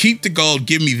dope. Keep the gold.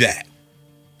 Give me that.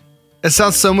 It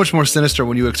sounds so much more sinister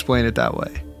when you explain it that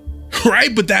way.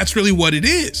 Right? But that's really what it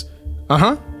is.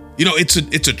 You know, it's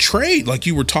a trade like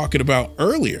you were talking about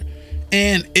earlier.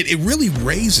 And it really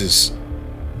raises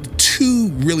 2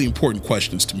 really important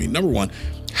questions to me. Number 1,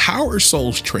 how are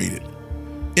souls traded?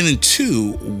 And then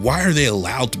 2, why are they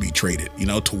allowed to be traded? You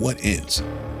know, to what ends?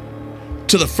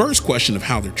 To the first question of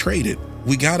how they're traded,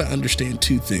 we got to understand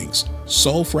two things: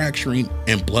 soul fracturing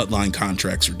and bloodline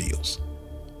contracts or deals.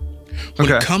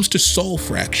 When it comes to soul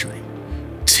fracturing,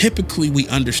 typically we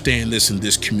understand this in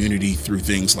this community through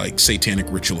things like satanic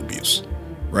ritual abuse,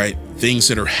 right? Things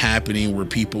that are happening where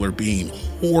people are being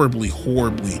horribly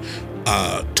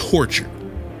tortured,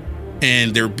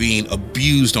 and they're being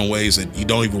abused in ways that you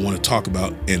don't even want to talk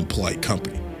about in polite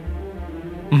company.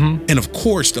 And of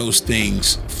course, those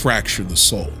things fracture the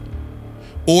soul.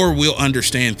 Or we'll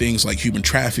understand things like human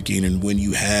trafficking, and when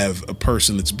you have a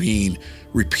person that's being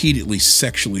repeatedly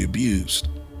sexually abused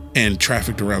and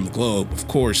trafficked around the globe, of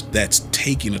course, that's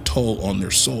taking a toll on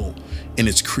their soul and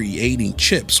it's creating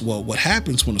chips. Well, what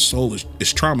happens when a soul is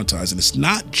traumatized, and it's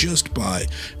not just by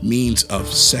means of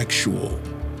sexual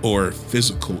or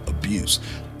physical abuse.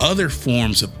 Other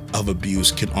forms of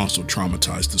abuse can also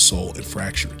traumatize the soul and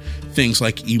fracture it. Things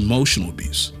like emotional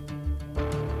abuse.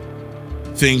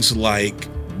 Things like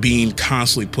being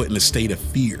constantly put in a state of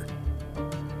fear.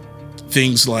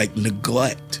 Things like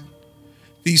neglect.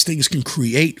 These things can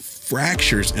create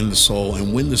fractures in the soul,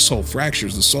 and when the soul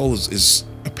fractures, the soul is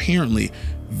apparently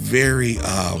very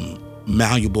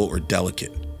malleable or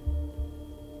delicate.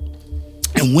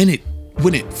 And when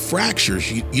it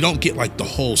fractures, you don't get like the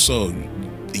whole soul.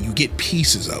 You get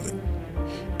pieces of it,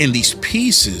 and these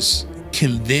pieces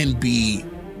can then be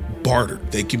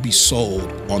bartered. They can be sold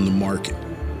on the market,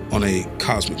 on a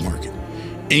cosmic market.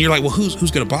 And you're like, well, who's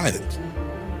going to buy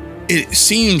them? It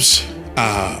seems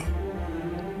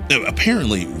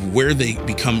apparently where they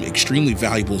become extremely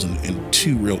valuable is in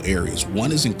two real areas.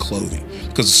 One is in clothing,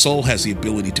 because the soul has the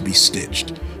ability to be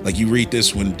stitched. Like you read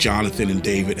this when Jonathan and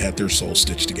David had their souls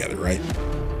stitched together, right?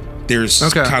 There's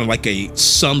kind of like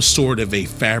some sort of a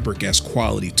fabric-esque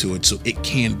quality to it, so it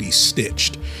can be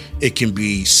stitched. It can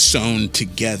be sewn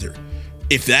together.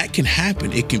 If that can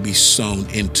happen, it can be sewn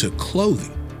into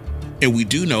clothing. And we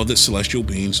do know that celestial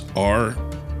beings are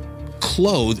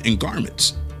clothed in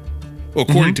garments. Well,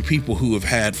 according to people who have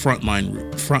had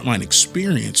frontline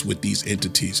experience with these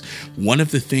entities, one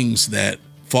of the things that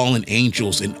fallen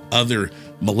angels and other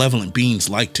malevolent beings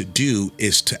like to do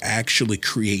is to actually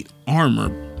create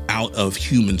armor out of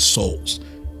human souls,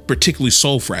 particularly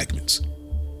soul fragments.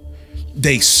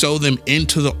 They sew them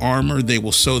into the armor. They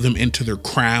will sew them into their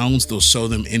crowns. They'll sew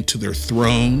them into their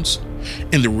thrones.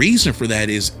 And the reason for that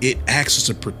is it acts as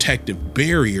a protective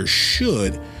barrier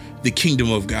should the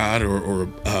kingdom of God or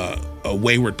a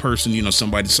wayward person,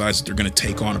 somebody decides that they're going to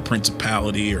take on a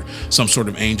principality or some sort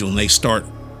of angel, and they start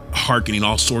hearkening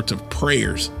all sorts of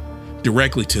prayers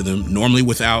directly to them, normally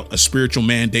without a spiritual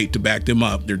mandate to back them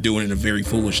up. They're doing it in a very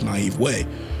foolish, naive way.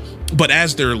 But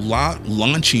as they're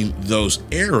launching those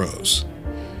arrows,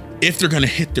 if they're going to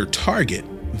hit their target,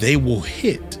 they will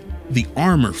hit the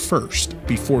armor first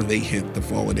before they hit the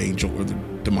fallen angel or the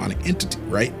demonic entity,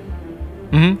 right?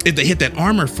 If they hit that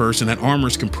armor first, and that armor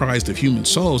is comprised of human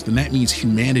souls, then that means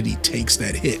humanity takes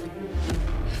that hit.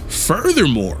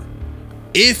 Furthermore,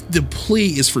 if the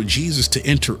plea is for Jesus to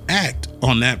interact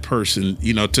on that person,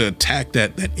 to attack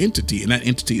that entity, and that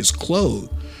entity is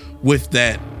clothed with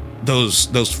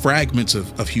those fragments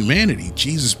of humanity,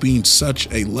 Jesus, being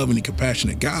such a loving and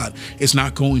compassionate God, is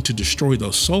not going to destroy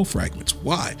those soul fragments.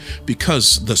 Why?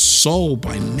 Because the soul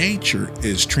by nature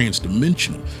is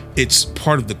transdimensional. It's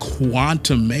part of the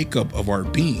quantum makeup of our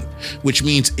being, which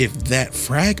means if that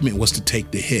fragment was to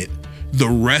take the hit, the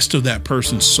rest of that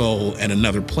person's soul at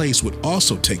another place would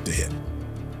also take the hit.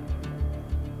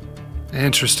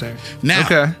 Interesting.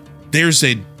 Now, there's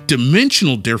a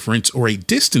dimensional difference or a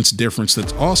distance difference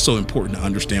that's also important to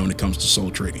understand when it comes to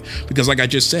soul trading. Because like I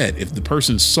just said, if the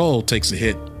person's soul takes a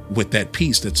hit with that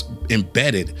piece that's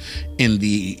embedded in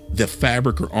the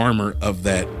fabric or armor of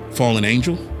that fallen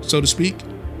angel, so to speak,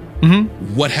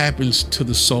 what happens to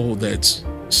the soul that's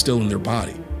still in their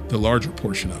body, the larger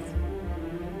portion of it?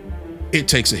 It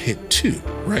takes a hit too,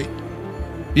 right?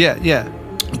 Yeah.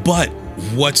 But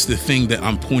what's the thing that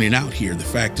I'm pointing out here? The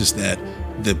fact is that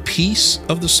the piece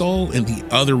of the soul and the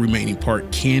other remaining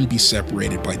part can be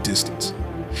separated by distance.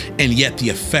 And yet the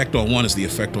effect on one is the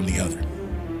effect on the other.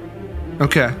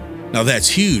 Okay. Now that's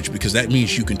huge, because that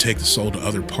means you can take the soul to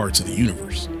other parts of the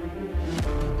universe.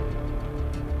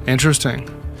 Interesting.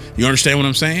 You understand what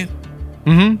I'm saying?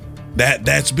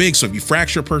 That's big. So if you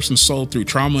fracture a person's soul through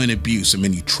trauma and abuse, and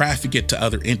then you traffic it to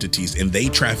other entities and they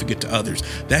traffic it to others,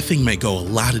 that thing may go a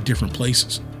lot of different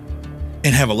places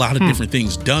and have a lot of different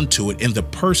things done to it. And the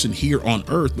person here on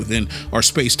Earth within our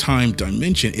space-time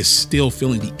dimension is still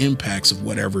feeling the impacts of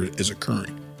whatever is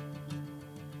occurring.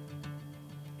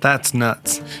 That's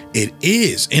nuts. It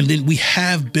is. And then we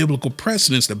have biblical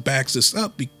precedence that backs this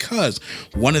up, because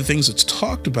one of the things that's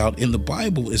talked about in the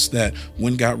Bible is that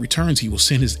when God returns, he will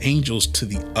send his angels to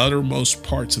the uttermost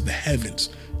parts of the heavens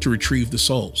to retrieve the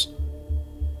souls.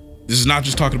 This is not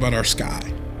just talking about our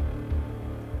sky.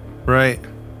 Right.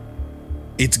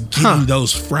 It's getting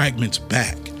those fragments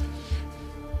back.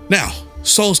 Now,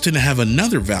 souls tend to have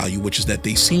another value, which is that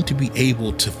they seem to be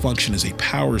able to function as a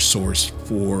power source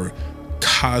for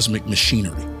cosmic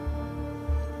machinery.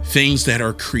 Things that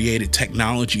are created,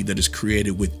 technology that is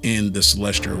created within the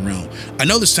celestial realm. I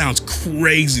know this sounds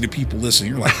crazy to people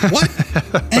listening. You're like, what?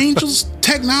 Angels,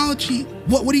 technology?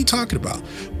 What are you talking about?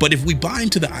 But if we buy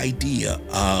into the idea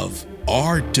of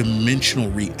our dimensional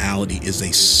reality is a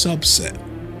subset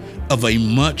of a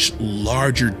much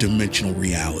larger dimensional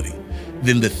reality,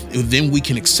 then we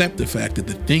can accept the fact that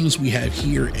the things we have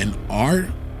here in our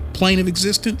plane of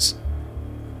existence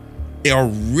are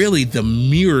really the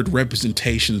mirrored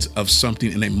representations of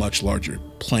something in a much larger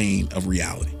plane of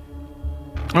reality.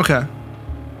 Okay.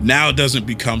 Now it doesn't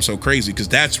become so crazy, because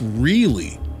that's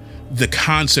really the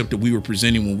concept that we were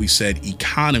presenting when we said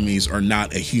economies are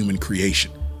not a human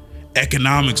creation.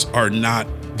 Economics are not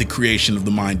the creation of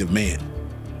the mind of man.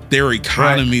 There are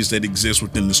economies that exist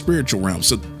within the spiritual realm.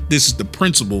 So this is the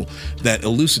principle that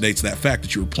elucidates that fact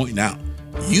that you were pointing out.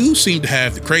 You seem to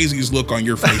have the craziest look on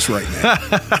your face right now.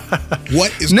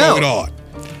 What is going on?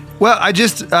 Well, I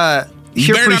just you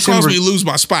better not cause me to lose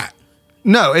my spot.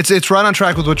 No, it's right on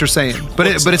track with what you're saying, but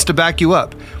it's to back you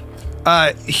up.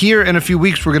 Here in a few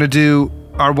weeks, we're going to do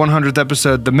our 100th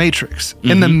episode, The Matrix.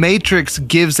 Mm-hmm. And The Matrix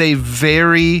gives a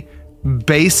very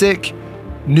basic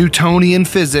Newtonian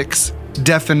physics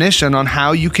definition on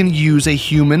how you can use a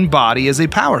human body as a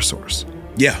power source.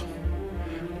 Yeah.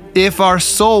 If our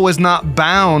soul is not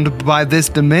bound by this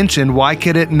dimension, why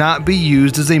could it not be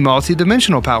used as a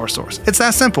multi-dimensional power source? It's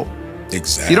that simple.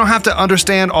 Exactly. You don't have to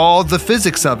understand all the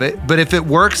physics of it, but if it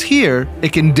works here,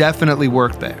 it can definitely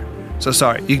work there. So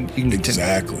sorry, you can continue.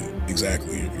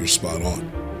 Exactly. You're spot on.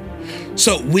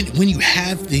 So when you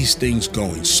have these things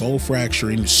going, soul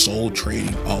fracturing, soul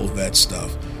trading, all of that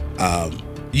stuff,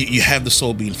 you have the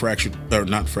soul being fractured, or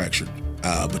not fractured,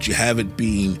 but you have it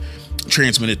being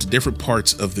transmitted to different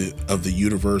parts of the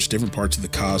universe, different parts of the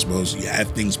cosmos. You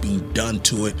have things being done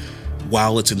to it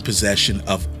while it's in possession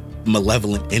of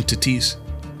malevolent entities.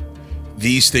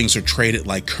 These things are traded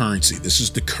like currency. This is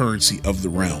the currency of the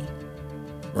realm,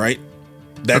 right?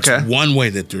 That's one way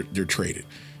that they're traded.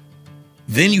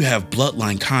 Then you have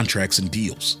bloodline contracts and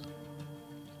deals.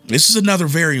 This is another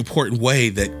very important way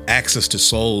that access to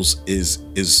souls is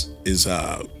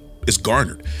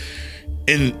garnered.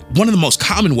 And one of the most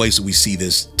common ways that we see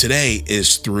this today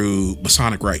is through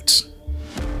Masonic rites.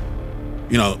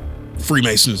 You know,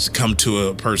 Freemasons come to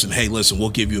a person, hey, listen,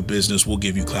 we'll give you a business, we'll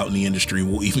give you clout in the industry,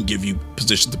 we'll even give you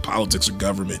positions in politics or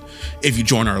government if you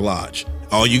join our lodge.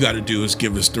 All you got to do is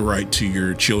give us the right to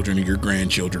your children or your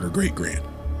grandchildren or great-grand.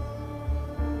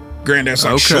 Granddad's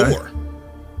like, sure.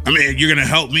 I mean, you're going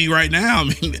to help me right now. I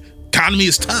mean, economy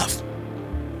is tough.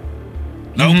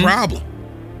 No problem.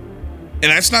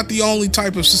 And that's not the only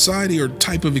type of society or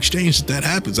type of exchange that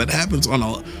happens. That happens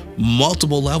on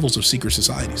multiple levels of secret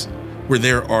societies where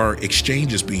there are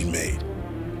exchanges being made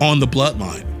on the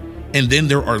bloodline. And then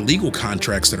there are legal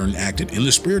contracts that are enacted in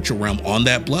the spiritual realm on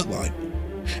that bloodline.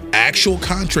 Actual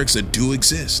contracts that do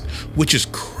exist, which is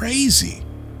crazy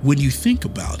when you think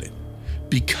about it,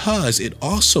 because it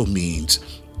also means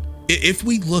if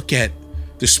we look at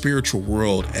the spiritual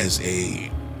world as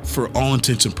for all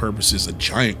intents and purposes, a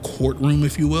giant courtroom,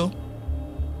 if you will,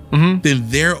 then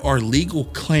there are legal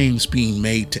claims being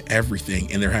made to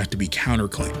everything, and there have to be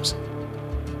counterclaims.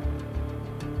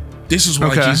 This is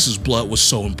why Jesus' blood was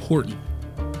so important.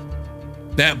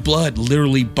 That blood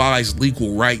literally buys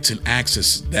legal rights and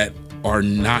access that are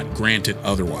not granted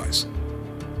otherwise.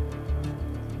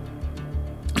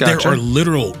 There are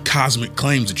literal cosmic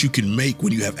claims that you can make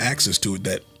when you have access to it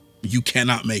that you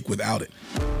cannot make without it.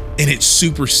 And it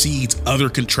supersedes other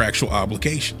contractual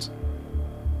obligations.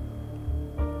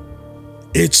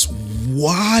 It's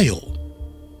wild.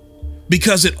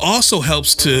 Because it also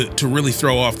helps to really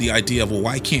throw off the idea of, well,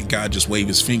 why can't God just wave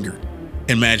his finger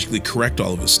and magically correct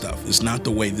all of his stuff? It's not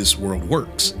the way this world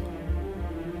works.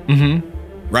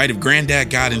 Right? If granddad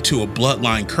got into a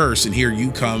bloodline curse and here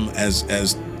you come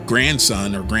as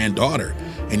grandson or granddaughter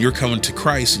and you're coming to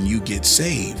Christ and you get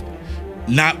saved,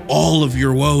 not all of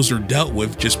your woes are dealt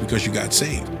with just because you got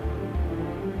saved.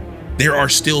 There are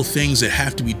still things that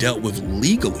have to be dealt with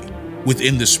legally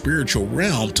within the spiritual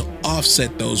realm to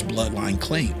offset those bloodline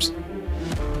claims.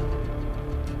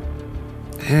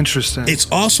 Interesting.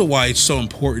 It's also why it's so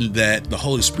important that the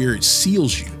Holy Spirit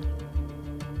seals you.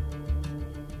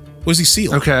 What does he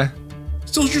seal? Okay.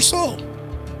 Seals your soul.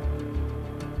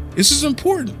 This is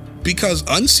important because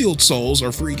unsealed souls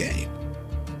are free game.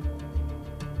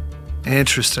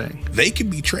 Interesting. They can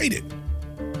be traded.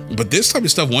 But this type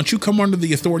of stuff, once you come under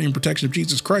the authority and protection of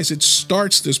Jesus Christ, it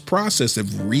starts this process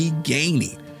of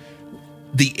regaining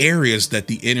the areas that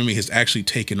the enemy has actually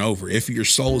taken over. If your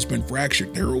soul has been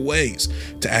fractured, there are ways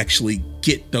to actually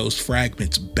get those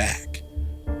fragments back,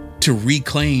 to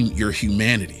reclaim your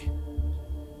humanity,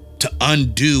 to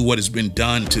undo what has been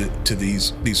done to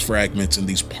these fragments and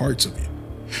these parts of you.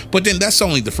 But then that's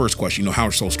only the first question, how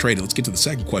are souls traded? Let's get to the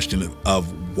second question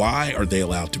of why are they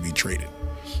allowed to be traded?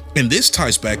 And this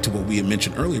ties back to what we had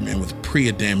mentioned earlier, man, with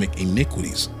pre-Adamic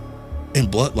iniquities and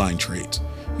bloodline trades.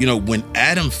 When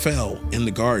Adam fell in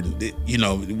the garden,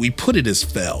 we put it as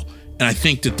fell. And I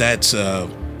think that's a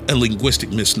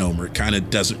linguistic misnomer. It kind of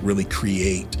doesn't really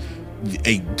create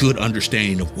a good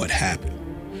understanding of what happened.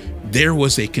 There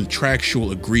was a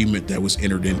contractual agreement that was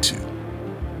entered into.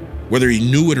 Whether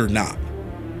he knew it or not,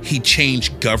 he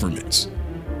changed governments.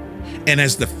 And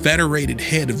as the federated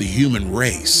head of the human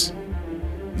race,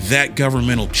 that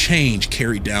governmental change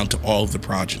carried down to all of the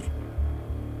progeny,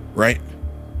 right?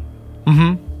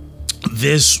 Mm-hmm.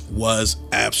 This was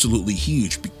absolutely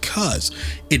huge because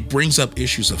it brings up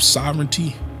issues of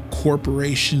sovereignty,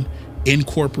 corporation,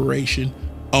 incorporation,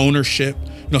 ownership,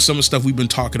 some of the stuff we've been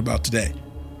talking about today.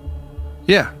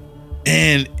 Yeah.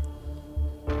 And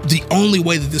the only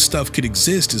way that this stuff could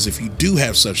exist is if you do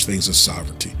have such things as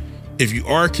sovereignty. If you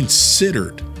are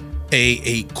considered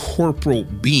a corporal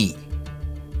being,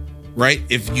 right?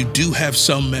 If you do have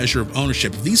some measure of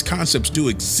ownership, if these concepts do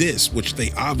exist, which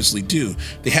they obviously do,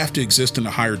 they have to exist in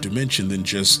a higher dimension than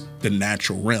just the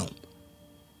natural realm.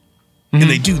 Mm-hmm. And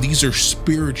they do. These are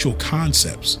spiritual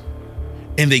concepts.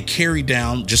 And they carry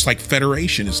down, just like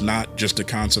federation is not just a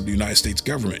concept of the United States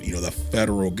government, the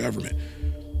federal government.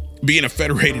 Being a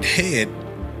federated head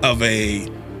of a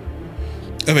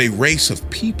race of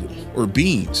people or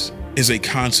beings is a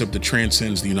concept that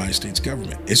transcends the United States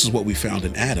government. This is what we found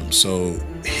in Adam. So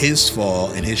his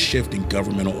fall and his shift in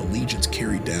governmental allegiance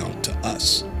carried down to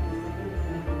us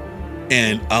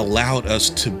and allowed us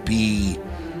to be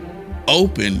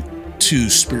open to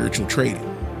spiritual trading.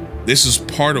 This is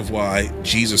part of why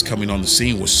Jesus coming on the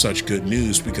scene was such good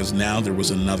news, because now there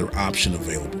was another option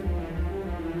available.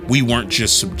 We weren't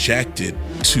just subjected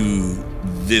to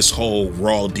this whole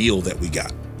raw deal that we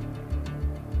got.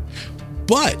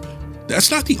 But that's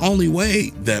not the only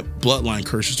way that bloodline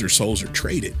curses or souls are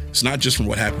traded. It's not just from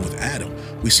what happened with Adam.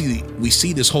 We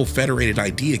see this whole federated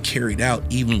idea carried out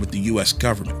even with the U.S.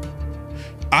 government.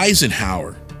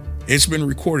 Eisenhower, it's been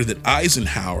recorded that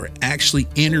Eisenhower actually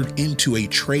entered into a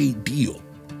trade deal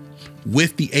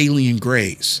with the alien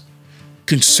Greys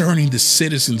concerning the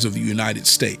citizens of the United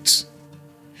States.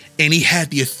 And he had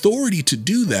the authority to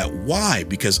do that. Why?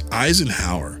 Because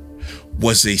Eisenhower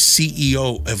was a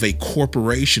CEO of a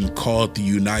corporation called the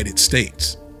United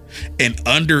States. And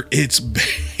under its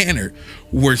banner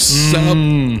were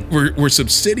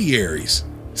subsidiaries,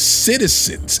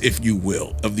 citizens, if you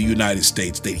will, of the United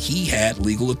States that he had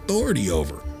legal authority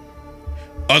over,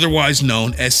 otherwise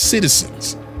known as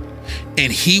citizens.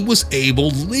 And he was able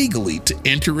legally to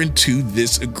enter into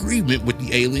this agreement with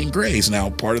the alien Greys. Now,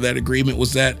 part of that agreement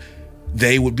was that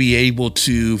they would be able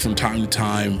to, from time to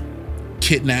time,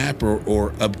 kidnap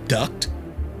or abduct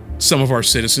some of our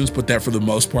citizens, but that for the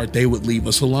most part, they would leave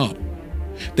us alone.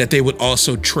 That they would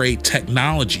also trade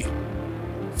technology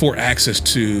for access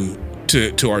to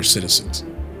our citizens.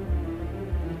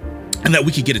 And that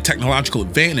we could get a technological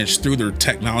advantage through their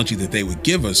technology that they would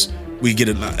give us. We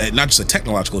get not just a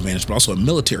technological advantage, but also a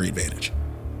military advantage.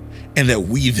 And that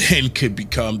we then could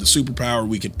become the superpower.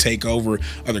 We could take over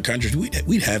other countries.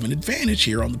 We'd have an advantage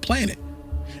here on the planet.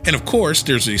 And of course,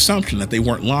 there's the assumption that they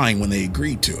weren't lying when they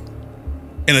agreed to it.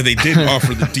 And that they didn't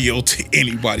offer the deal to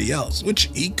anybody else, which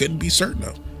he couldn't be certain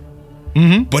of.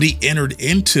 Mm-hmm. But he entered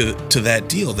into that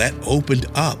deal. That opened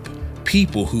up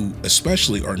people who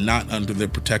especially are not under the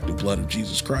protective blood of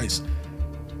Jesus Christ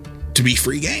to be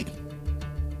free game.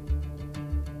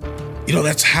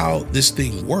 That's how this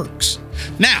thing works.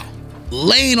 Now,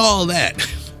 laying all that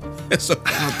as a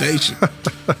foundation,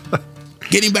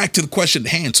 getting back to the question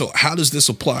at hand. So how does this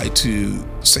apply to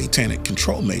satanic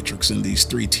control matrix in these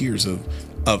three tiers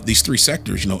of these three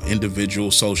sectors,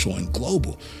 individual, social, and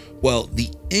global? Well, the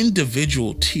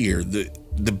individual tier, the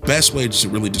best way to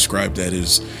really describe that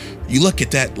is you look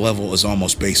at that level as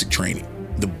almost basic training.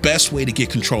 the best way to get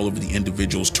control over the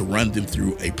individuals to run them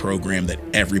through a program that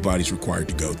everybody's required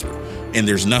to go through. And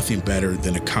there's nothing better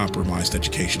than a compromised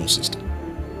educational system.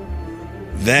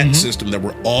 That system that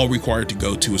we're all required to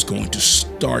go to is going to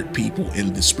start people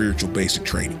in the spiritual basic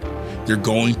training. They're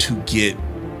going to get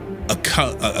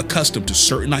accustomed to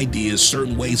certain ideas,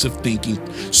 certain ways of thinking,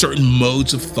 certain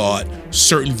modes of thought,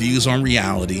 certain views on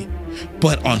reality.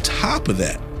 But on top of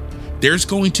that, there's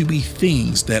going to be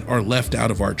things that are left out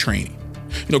of our training.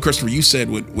 You know, Christopher, you said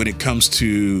when it comes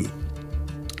to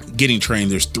getting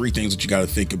trained, there's three things that you got to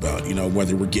think about, you know,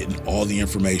 whether we're getting all the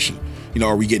information. You know,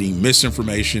 are we getting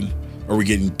misinformation? Are we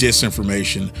getting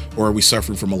disinformation? Or are we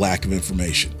suffering from a lack of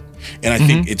information? And I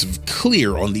think it's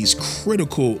clear on these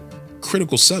critical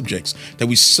subjects that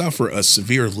we suffer a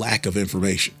severe lack of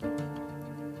information.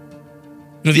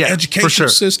 You know, the educational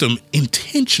system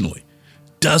intentionally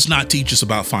does not teach us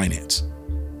about finance.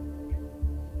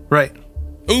 Right.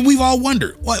 We've all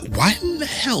wondered, why in the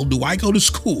hell do I go to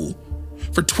school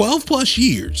for 12 plus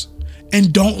years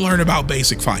and don't learn about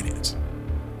basic finance?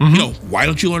 You know, why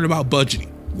don't you learn about budgeting?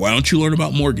 Why don't you learn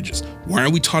about mortgages? Why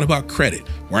aren't we taught about credit?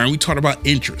 Why aren't we taught about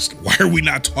interest? Why are we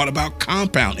not taught about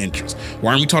compound interest? Why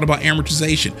aren't we taught about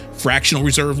amortization, fractional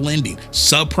reserve lending,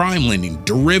 subprime lending,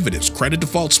 derivatives, credit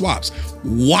default swaps?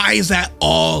 Why is that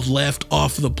all left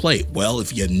off the plate? Well,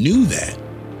 if you knew that,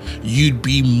 you'd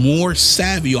be more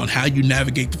savvy on how you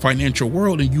navigate the financial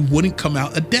world and you wouldn't come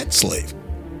out a debt slave.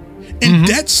 And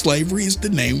debt slavery is the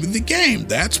name of the game.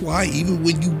 That's why even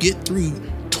when you get through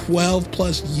 12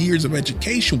 plus years of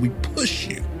education, we push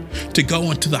you to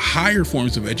go into the higher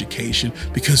forms of education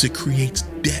because it creates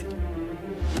debt.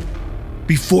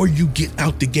 Before you get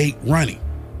out the gate running,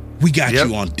 we got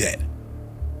you on debt.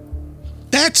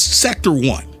 That's sector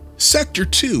one. Sector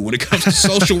two, when it comes to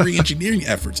social reengineering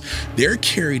efforts, they're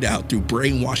carried out through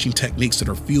brainwashing techniques that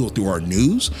are fueled through our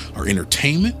news, our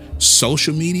entertainment,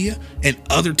 social media, and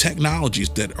other technologies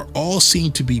that are all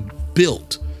seen to be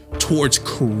built towards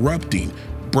corrupting,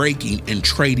 breaking, and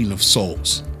trading of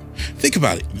souls. Think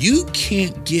about it. You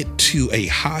can't get to a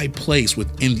high place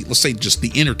within, let's say, just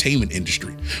the entertainment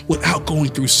industry without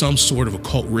going through some sort of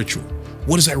occult ritual.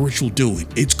 What is that ritual doing?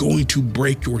 It's going to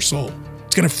break your soul.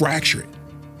 It's going to fracture it.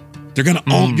 They're going to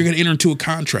own, you're going to enter into a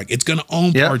contract. It's going to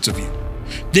own parts of you.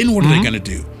 Then what are they going to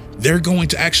do? They're going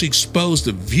to actually expose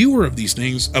the viewer of these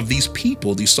things, of these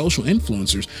people, these social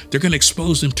influencers. They're going to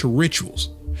expose them to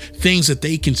rituals, things that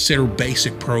they consider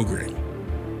basic programming.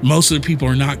 Most of the people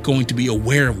are not going to be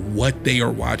aware of what they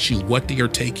are watching, what they are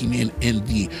taking in, and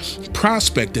the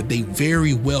prospect that they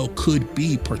very well could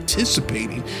be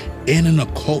participating in an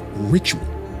occult ritual.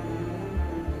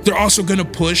 They're also going to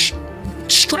push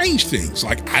strange things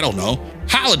like, I don't know,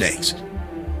 holidays,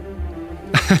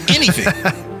 anything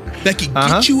that can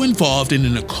get you involved in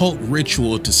an occult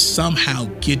ritual to somehow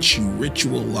get you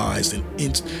ritualized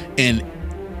and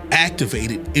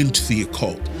activated into the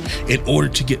occult in order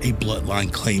to get a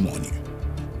bloodline claim on you.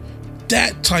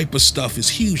 That type of stuff is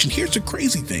huge. And here's the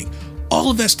crazy thing. All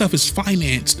of that stuff is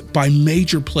financed by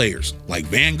major players like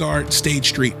Vanguard, State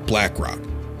Street, BlackRock,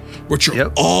 which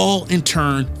are all in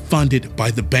turn funded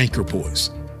by the banker boys.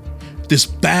 This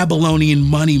Babylonian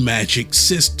money magic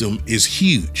system is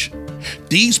huge.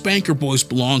 These banker boys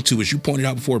belong to, as you pointed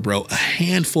out before, bro, a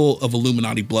handful of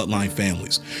Illuminati bloodline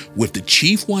families, with the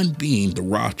chief one being the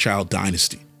Rothschild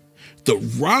dynasty. The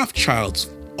Rothschilds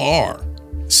are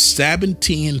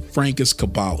Sabbatean Frankish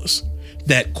Kabbalists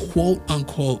that quote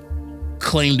unquote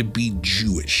claim to be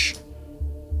Jewish.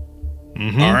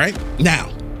 All right.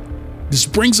 Now, this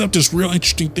brings up this real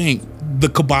interesting thing, the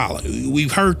Kabbalah.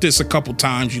 We've heard this a couple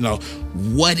times, you know.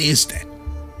 What is that?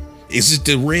 Is it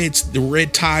the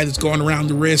red tie that's going around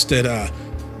the wrist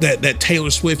that Taylor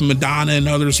Swift, Madonna, and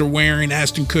others are wearing,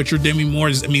 Ashton Kutcher, Demi Moore?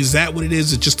 Is that what it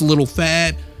is? It's just a little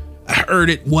fad? I heard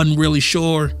it, wasn't really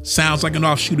sure. Sounds like an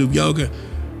offshoot of yoga.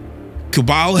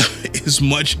 Kabbalah is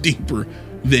much deeper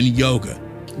than yoga.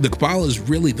 The Kabbalah is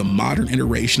really the modern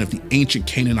iteration of the ancient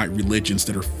Canaanite religions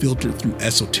that are filtered through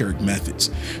esoteric methods.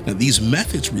 Now, these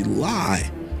methods rely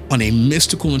on a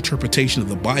mystical interpretation of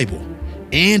the Bible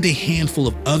and a handful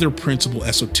of other principal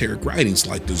esoteric writings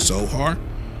like the Zohar,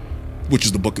 which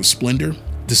is the Book of Splendor,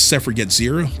 the Sefer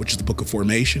Yetzirah, which is the Book of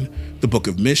Formation, the Book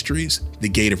of Mysteries, the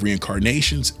Gate of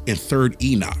Reincarnations, and Third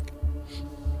Enoch.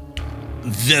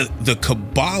 The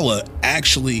Kabbalah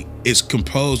actually is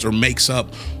composed or makes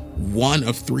up one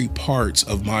of three parts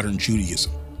of modern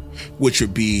Judaism, which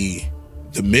would be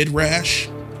the Midrash,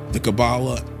 the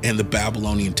Kabbalah, and the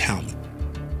Babylonian Talmud.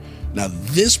 Now,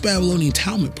 this Babylonian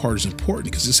Talmud part is important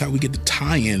because this is how we get the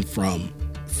tie-in from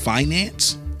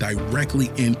finance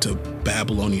directly into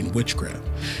Babylonian witchcraft.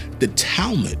 The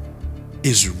Talmud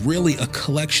is really a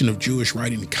collection of Jewish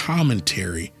writing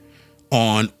commentary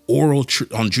on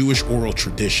Jewish oral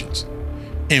traditions.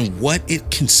 And what it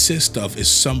consists of is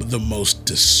some of the most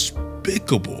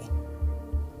despicable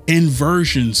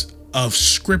inversions of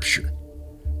scripture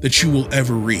that you will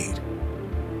ever read.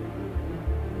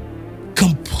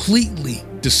 Completely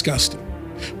disgusting.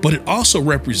 But it also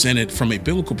represented, from a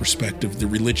biblical perspective, the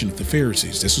religion of the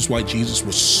Pharisees. This is why Jesus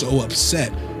was so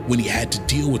upset when he had to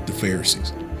deal with the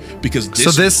Pharisees. Because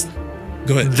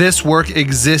go ahead. This work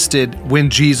existed when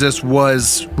Jesus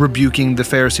was rebuking the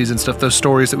Pharisees and stuff, those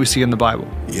stories that we see in the Bible.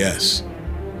 Yes.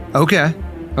 Okay.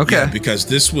 Yeah, because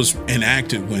this was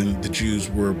enacted when the Jews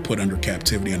were put under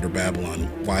captivity under Babylon.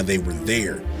 While they were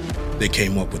there, they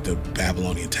came up with the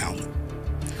Babylonian Talmud.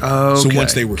 Okay. So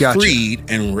once they were freed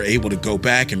and were able to go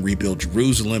back and rebuild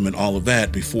Jerusalem and all of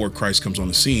that before Christ comes on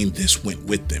the scene, this went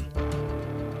with them.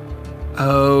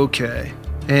 Okay.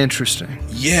 Interesting.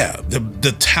 Yeah,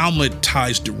 the Talmud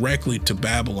ties directly to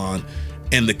Babylon,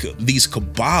 and these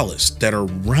Kabbalists that are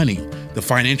running the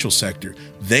financial sector,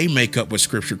 they make up what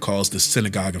Scripture calls the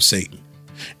synagogue of Satan.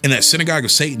 And that synagogue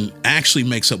of Satan actually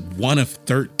makes up one of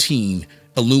 13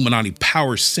 Illuminati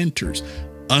power centers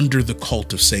under the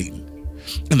cult of Satan.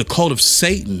 And the cult of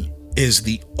Satan is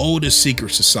the oldest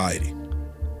secret society.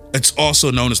 It's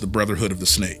also known as the Brotherhood of the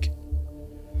Snake.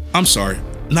 I'm sorry,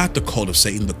 not the cult of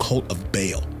Satan, the cult of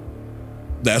Baal.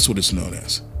 That's what it's known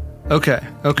as. Okay.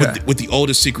 With the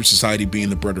oldest secret society being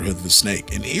the Brotherhood of the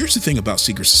Snake. And here's the thing about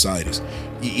secret societies.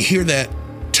 You hear that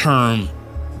term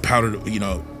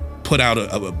put out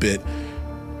a bit.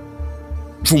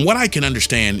 From what I can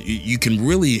understand, you can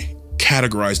really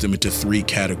categorize them into three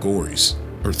categories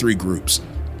or three groups: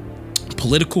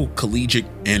 political, collegiate,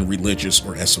 and religious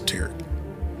or esoteric.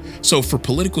 So for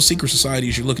political secret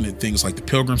societies, you're looking at things like the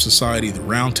Pilgrim Society, the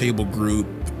Round Table Group,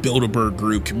 the Bilderberg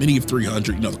Group, Committee of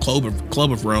 300, the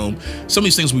Club of Rome. Some of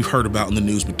these things we've heard about in the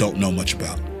news but don't know much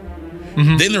about.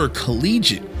 Mm-hmm. Then there are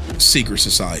collegiate secret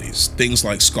societies, things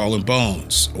like Skull and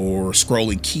Bones or Scroll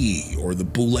and Key or the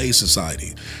Boule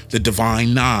Society, the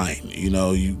Divine Nine.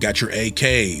 You got your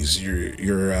AKs,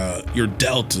 your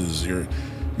Deltas, your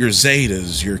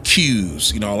Zetas, your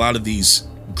Qs. A lot of these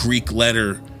Greek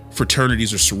letter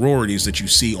fraternities or sororities that you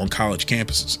see on college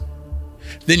campuses.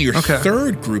 Then your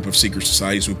third group of secret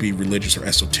societies would be religious or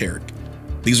esoteric.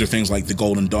 These are things like the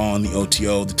Golden Dawn, the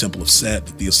OTO, the Temple of Set,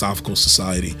 the Theosophical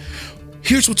Society.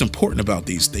 Here's what's important about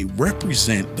these. They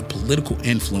represent the political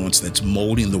influence that's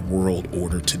molding the world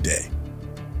order today.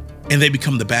 And they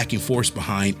become the backing force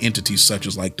behind entities such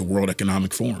as like the World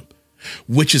Economic Forum,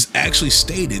 which has actually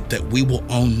stated that we will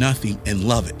own nothing and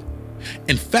love it.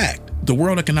 In fact, the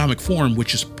World Economic Forum,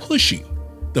 which is pushing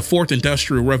the Fourth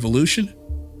Industrial Revolution,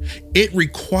 it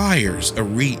requires a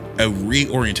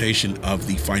reorientation of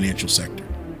the financial sector.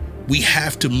 We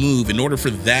have to move. In order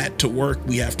for that to work,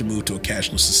 we have to move to a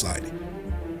cashless society.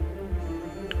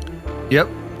 Yep,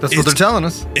 that's what they're telling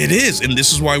us. It is, and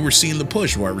this is why we're seeing the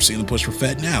push. Why we're seeing the push for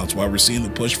FedNow. It's why we're seeing the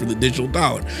push for the digital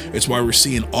dollar. It's why we're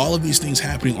seeing all of these things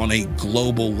happening on a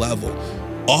global level.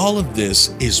 All of this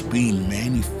is being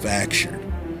manufactured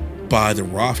by the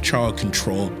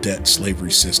Rothschild-controlled debt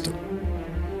slavery system,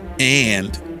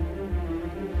 and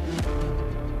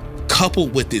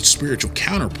coupled with its spiritual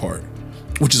counterpart,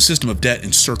 which is a system of debt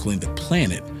encircling the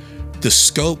planet, the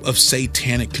scope of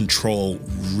satanic control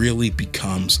really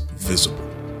becomes visible.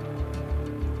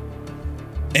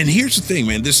 And here's the thing,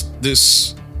 man, this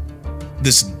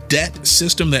debt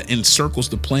system that encircles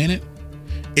the planet,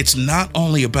 it's not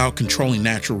only about controlling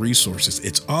natural resources,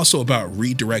 it's also about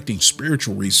redirecting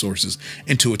spiritual resources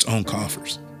into its own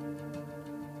coffers.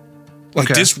 Like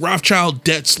this Rothschild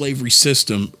debt slavery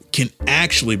system can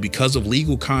actually, because of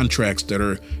legal contracts that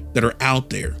are out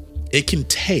there, it can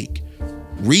take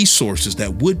resources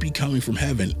that would be coming from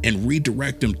heaven and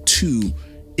redirect them to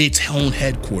its own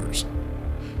headquarters.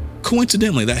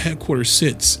 Coincidentally, that headquarters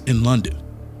sits in London.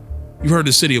 You've heard of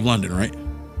the city of London, right?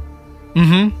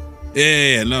 Mm-hmm.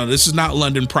 Yeah, no, this is not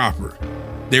London proper.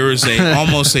 There is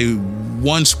almost a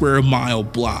 1 square mile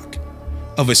block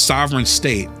of a sovereign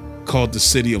state called the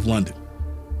City of London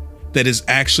that is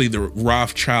actually the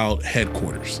Rothschild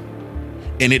headquarters.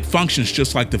 And it functions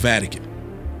just like the Vatican.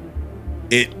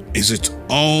 It is its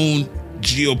own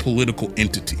geopolitical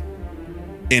entity.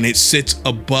 And it sits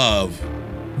above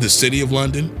the City of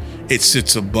London. It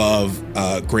sits above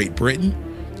Great Britain.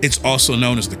 It's also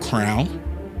known as the Crown,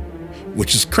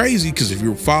 which is crazy because if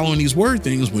you're following these word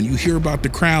things, when you hear about the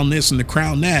Crown this and the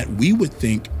Crown that, we would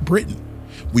think Britain.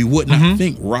 We would not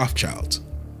think Rothschilds.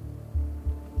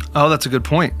 Oh, that's a good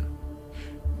point.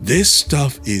 This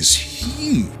stuff is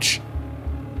huge.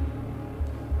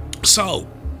 So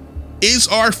Is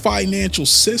our financial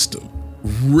system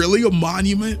really a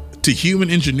monument to human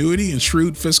ingenuity and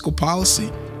shrewd fiscal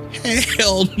policy?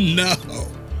 Hell no.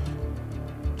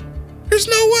 There's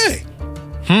no way.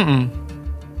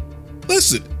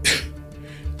 Listen,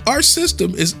 our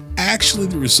system is actually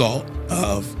the result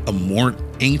of a more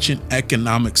ancient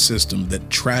economic system that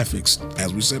traffics,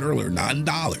 as we said earlier, not in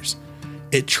dollars.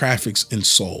 It traffics in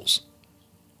souls.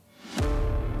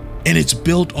 And it's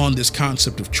built on this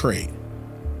concept of trade.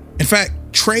 In fact,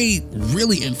 trade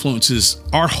really influences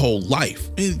our whole life.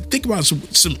 And think about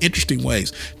some interesting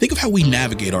ways. Think of how we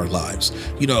navigate our lives.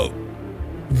 You know,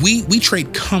 we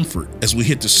trade comfort as we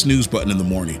hit the snooze button in the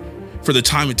morning for the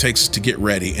time it takes us to get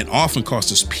ready, and often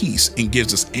costs us peace and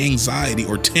gives us anxiety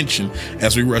or tension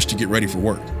as we rush to get ready for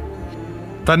work.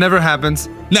 That never happens.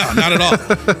 No, not at all.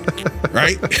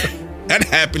 Right? That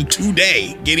happened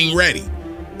today, getting ready.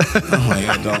 I'm like,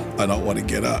 I don't want to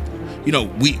get up. You know,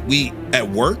 we at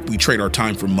work, we trade our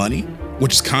time for money,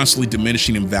 which is constantly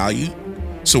diminishing in value.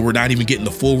 So we're not even getting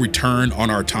the full return on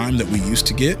our time that we used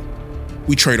to get.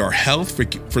 We trade our health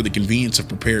for the convenience of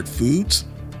prepared foods.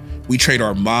 We trade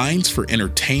our minds for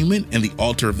entertainment and the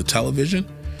altar of the television.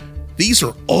 These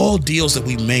are all deals that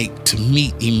we make to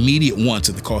meet immediate wants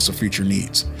at the cost of future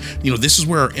needs. You know, this is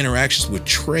where our interactions with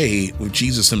trade with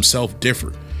Jesus himself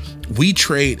differ. We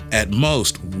trade at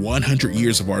most 100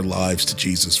 years of our lives to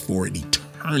Jesus for an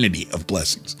eternity of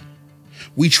blessings.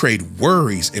 We trade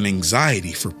worries and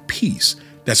anxiety for peace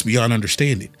that's beyond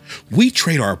understanding. We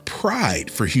trade our pride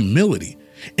for humility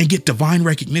and get divine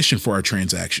recognition for our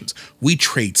transactions. We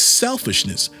trade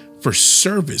selfishness for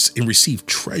service and receive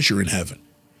treasure in heaven.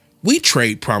 We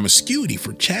trade promiscuity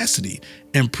for chastity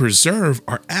and preserve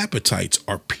our appetites,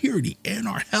 our purity, and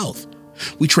our health.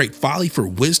 We trade folly for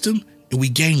wisdom, and we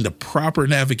gain the proper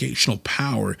navigational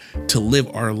power to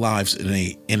live our lives in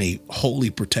a wholly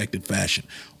protected fashion.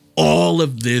 All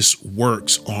of this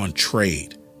works on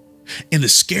trade. And the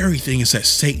scary thing is that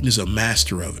Satan is a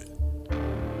master of it.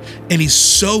 And he's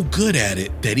so good at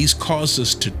it that he's caused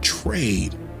us to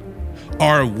trade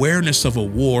our awareness of a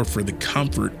war for the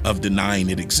comfort of denying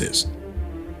it exists.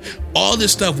 All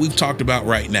this stuff we've talked about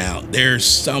right now, there's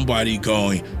somebody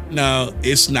going, no,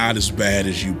 it's not as bad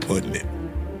as you putting it.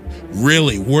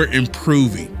 Really, we're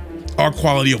improving. Our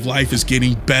quality of life is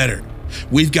getting better.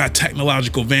 We've got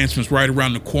technological advancements right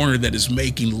around the corner that is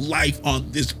making life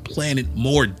on this planet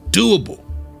more doable.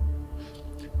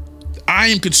 I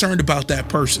am concerned about that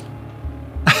person.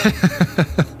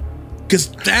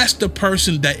 Because that's the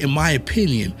person that, in my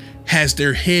opinion, has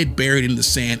their head buried in the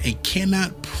sand and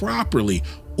cannot properly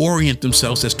orient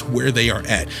themselves as to where they are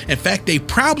at. In fact, they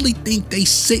probably think they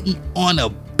sitting on a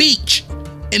beach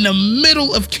in the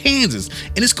middle of Kansas.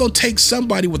 And it's going to take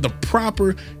somebody with a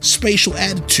proper spatial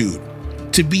attitude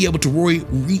to be able to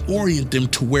reorient them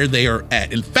to where they are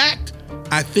at. In fact,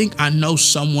 I think I know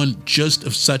someone just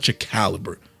of such a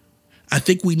caliber. I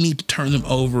think we need to turn them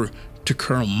over to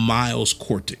Colonel Miles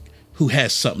Kortic, who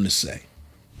has something to say.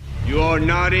 You are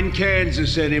not in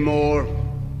Kansas anymore.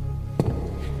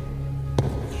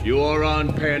 You are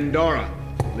on Pandora,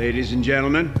 ladies and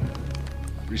gentlemen.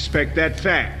 Respect that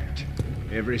fact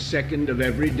every second of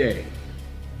every day.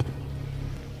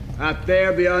 Out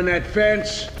there beyond that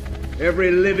fence,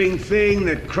 every living thing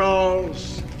that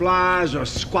crawls, flies, or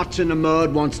squats in the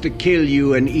mud wants to kill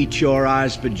you and eat your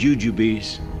eyes for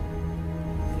jujubes.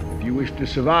 If you wish to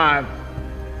survive,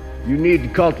 you need to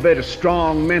cultivate a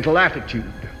strong mental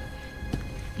attitude.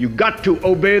 You got to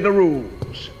obey the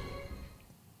rules.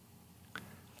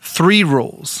 3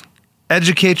 rules.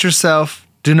 Educate yourself,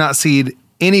 do not cede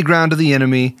any ground to the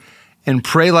enemy, and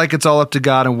pray like it's all up to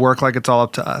God and work like it's all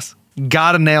up to us.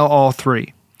 Gotta nail all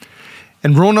 3.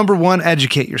 And rule number 1,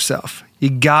 educate yourself. You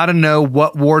gotta know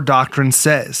what war doctrine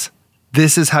says.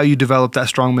 This is how you develop that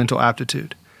strong mental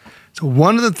aptitude. So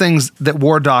one of the things that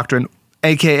war doctrine,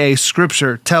 aka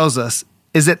scripture, tells us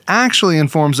is it actually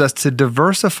informs us to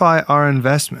diversify our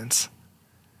investments.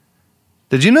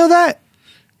 Did you know that?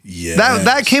 Yeah.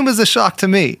 That came as a shock to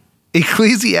me.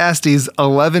 Ecclesiastes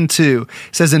 11:2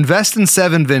 says, invest in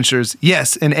 7 ventures,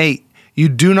 yes, in 8. You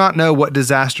do not know what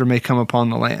disaster may come upon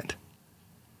the land.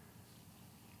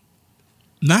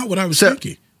 Not what I was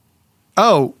thinking.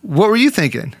 Oh, what were you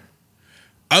thinking?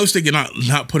 I was thinking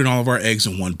not putting all of our eggs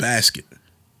in one basket.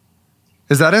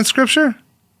 Is that in scripture?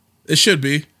 It should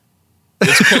be.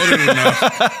 It's quoted enough.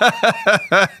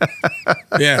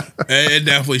 Yeah, it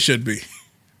definitely should be.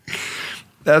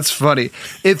 That's funny.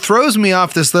 It throws me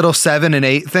off, this little 7 and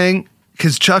 8 thing,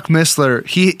 because Chuck Missler,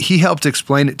 he helped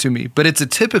explain it to me. But it's a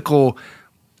typical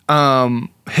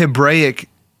Hebraic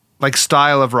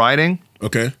style of writing.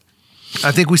 Okay.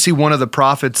 I think we see one of the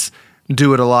prophets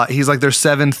do it a lot. He's like, there's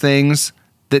 7 things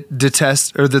that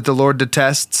the Lord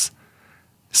detests,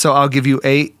 so I'll give you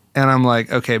 8. And I'm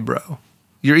like, okay, bro,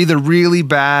 you're either really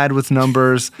bad with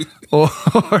numbers or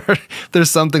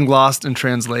there's something lost in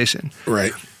translation.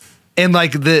 Right. And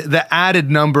like the added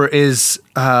number is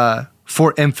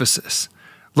for emphasis.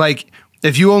 Like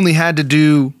if you only had to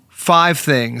do 5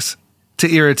 things to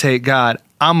irritate God,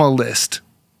 I'm gonna list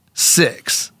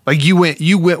 6. Like you went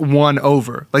 1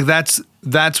 over. Like that's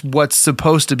what's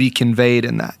supposed to be conveyed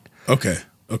in that. Okay.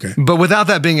 But without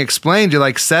that being explained, you're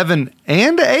like 7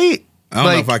 and 8. I don't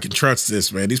know if I can trust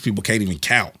this, man. These people can't even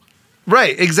count.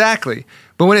 Right, exactly.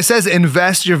 But when it says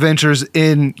invest your ventures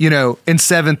in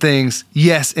 7 things,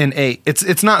 yes, in 8.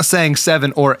 It's not saying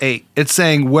 7 or 8. It's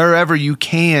saying wherever you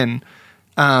can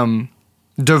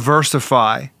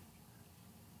diversify,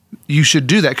 you should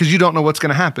do that because you don't know what's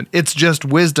going to happen. It's just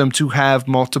wisdom to have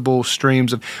multiple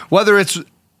streams of, whether it's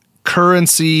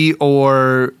currency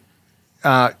or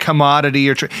commodity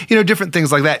or different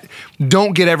things like that.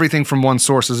 Don't get everything from one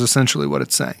source is essentially what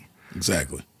it's saying.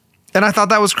 Exactly. And I thought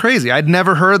that was crazy. I'd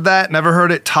never heard that, never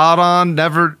heard it taught on,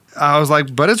 I was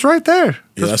like, but it's right there.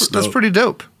 Yeah, that's pretty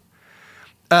dope.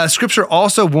 Scripture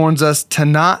also warns us to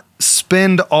not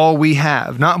spend all we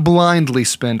have, not blindly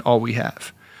spend all we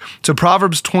have. So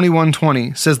Proverbs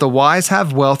 21:20 says, the wise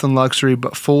have wealth and luxury,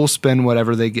 but fools spend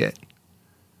whatever they get.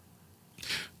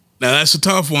 Now that's a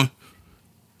tough one.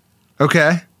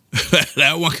 Okay.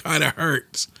 That one kind of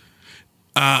hurts.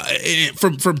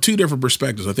 From 2 different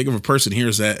perspectives. I think if a person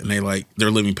hears that and they're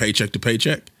living paycheck to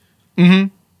paycheck,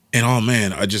 and oh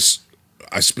man, I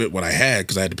spent what I had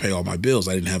because I had to pay all my bills.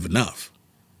 I didn't have enough.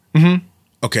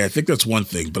 Okay, I think that's one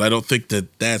thing, but I don't think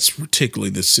that that's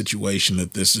particularly the situation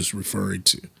that this is referring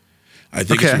to. I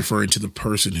think it's referring to the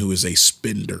person who is a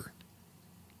spender,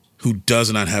 who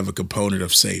does not have a component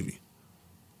of saving,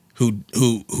 who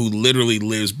literally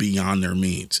lives beyond their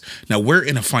means. Now, we're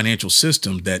in a financial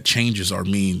system that changes our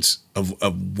means of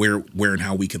where and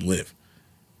how we can live.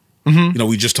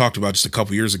 We just talked about just a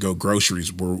couple years ago,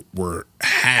 groceries were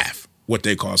half what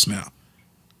they cost now.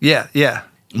 Yeah.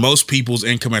 Most people's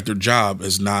income at their job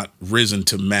has not risen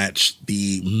to match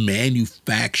the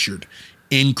manufactured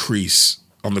increase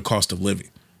on the cost of living.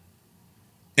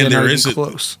 And there isn't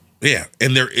close. Yeah,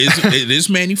 and it is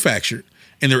manufactured.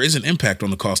 And there is an impact on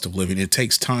the cost of living. It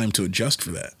takes time to adjust for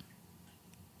that.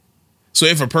 So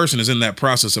if a person is in that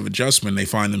process of adjustment, they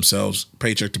find themselves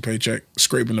paycheck to paycheck,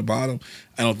 scraping the bottom,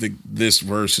 I don't think this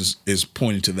verse is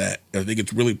pointing to that. I think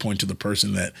it's really pointing to the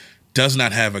person that does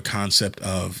not have a concept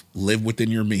of live within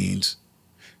your means,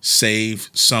 save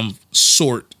some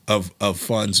sort of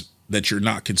funds that you're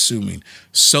not consuming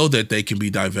so that they can be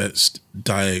diverted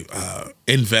and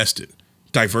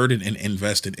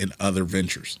invested in other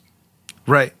ventures.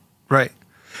 Right.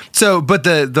 So, but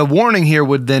the warning here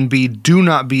would then be, do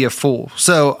not be a fool.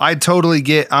 So I totally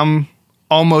get, I'm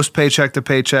almost paycheck to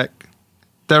paycheck.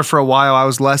 There for a while, I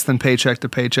was less than paycheck to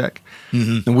paycheck.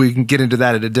 And we can get into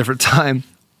that at a different time.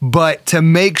 But to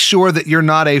make sure that you're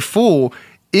not a fool,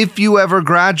 if you ever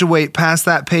graduate past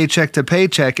that paycheck to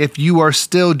paycheck, if you are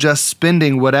still just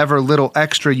spending whatever little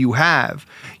extra you have,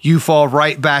 you fall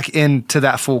right back into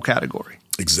that fool category.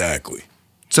 Exactly.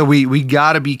 So we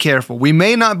got to be careful. We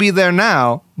may not be there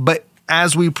now, but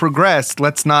as we progress,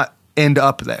 let's not end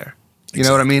up there. You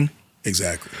know what I mean?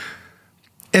 Exactly.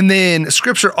 And then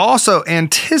Scripture also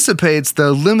anticipates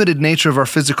the limited nature of our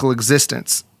physical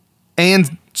existence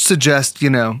and suggests,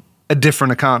 a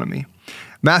different economy.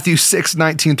 Matthew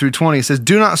 6:19-20 says,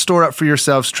 do not store up for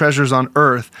yourselves treasures on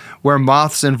earth where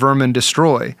moths and vermin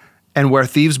destroy and where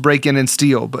thieves break in and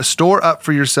steal, but store up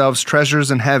for yourselves treasures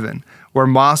in heaven where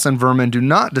moths and vermin do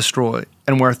not destroy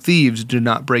and where thieves do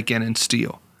not break in and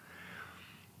steal.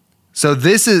 So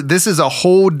this is a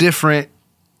whole different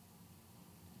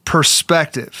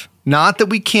perspective. Not that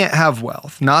we can't have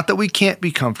wealth, not that we can't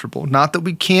be comfortable, not that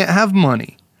we can't have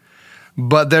money,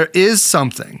 but there is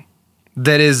something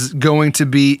that is going to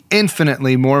be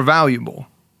infinitely more valuable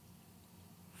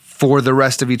for the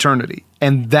rest of eternity.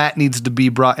 And that needs to be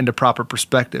brought into proper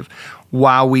perspective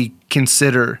while we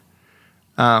consider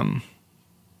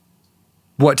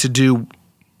what to do,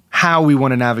 how we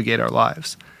want to navigate our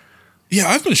lives. Yeah,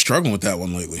 I've been struggling with that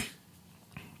one lately.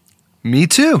 Me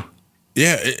too.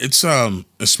 Yeah, it's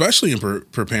especially in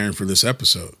preparing for this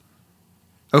episode.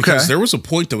 Okay. Because there was a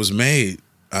point that was made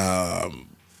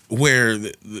where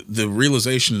the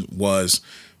realization was,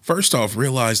 first off,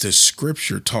 realize that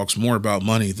Scripture talks more about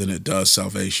money than it does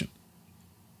salvation.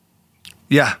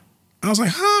 Yeah. I was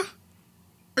like, huh?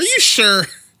 Are you sure?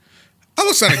 I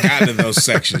must not have gotten to those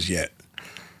sections yet.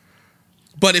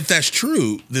 But if that's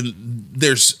true, then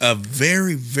there's a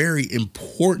very, very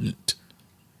important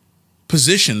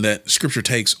position that Scripture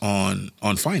takes on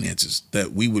finances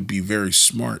that we would be very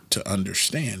smart to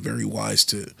understand, very wise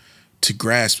to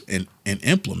grasp and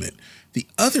implement. The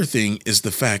other thing is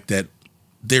the fact that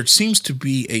there seems to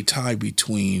be a tie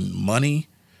between money,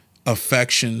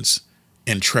 affections,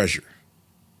 and treasure.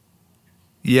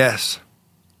 Yes.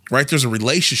 Right? There's a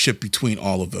relationship between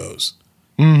all of those.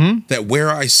 Mm-hmm. That where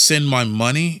I send my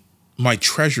money, my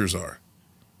treasures are.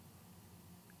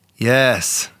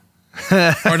 Yes.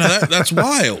 Now that's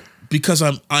wild, because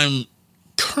I'm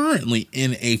currently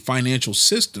in a financial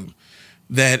system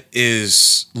that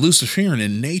is Luciferian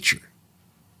in nature.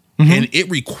 Mm-hmm. And it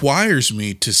requires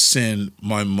me to send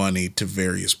my money to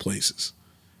various places.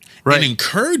 Right. It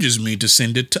encourages me to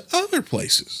send it to other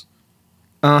places.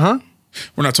 Uh-huh.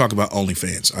 We're not talking about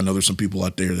OnlyFans. I know there's some people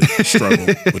out there that struggle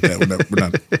with that. We're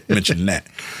not mentioning that.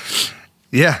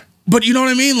 Yeah. But you know what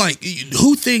I mean? Like,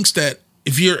 who thinks that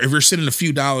if you're sending a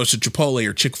few dollars to Chipotle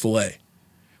or Chick-fil-A,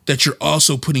 that you're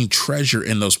also putting treasure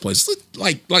in those places?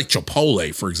 Like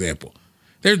Chipotle, for example.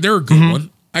 They're a good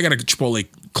one. I got a Chipotle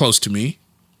close to me.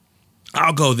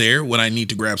 I'll go there when I need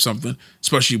to grab something,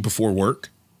 especially before work.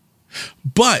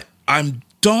 But I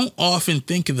don't often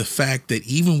think of the fact that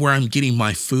even where I'm getting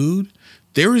my food,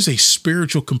 there is a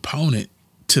spiritual component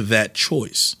to that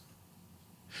choice.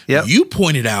 Yep. You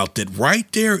pointed out that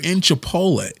right there in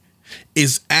Chipotle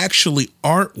is actually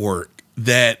artwork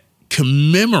that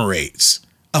commemorates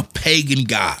a pagan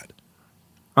god.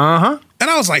 Uh-huh. And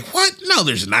I was like, what? No,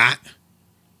 there's not.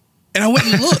 And I went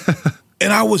and looked.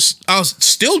 And I was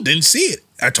still didn't see it.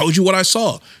 I told you what I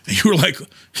saw. And you were like,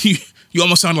 you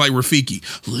almost sounded like Rafiki.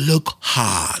 Look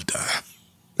harder.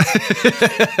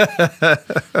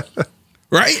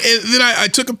 Right? And then I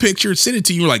took a picture and sent it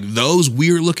to you. Like, those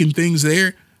weird looking things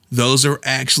there, those are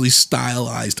actually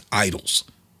stylized idols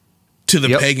to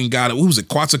the pagan god. What was it?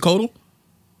 Quetzalcoatl?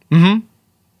 Mm-hmm.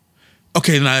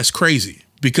 Okay, now that's crazy.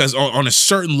 Because on a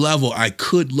certain level, I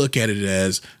could look at it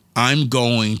as I'm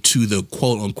going to the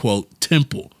quote unquote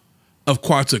temple of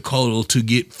Quetzalcoatl to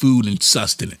get food and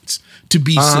sustenance, to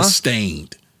be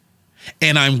sustained.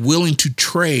 And I'm willing to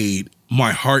trade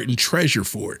my heart and treasure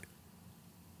for it.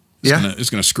 It's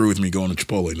gonna screw with me going to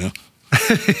Chipotle now.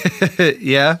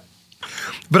 Yeah.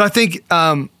 But I think,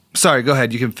 sorry, go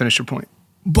ahead. You can finish your point.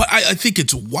 But I think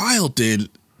it's wild then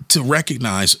to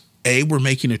recognize, A, we're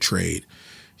making a trade.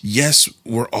 Yes,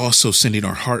 we're also sending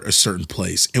our heart a certain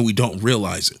place, and we don't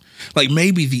realize it. Like,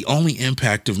 maybe the only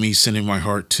impact of me sending my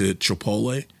heart to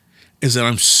Chipotle is that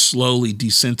I'm slowly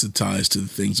desensitized to the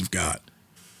things of God.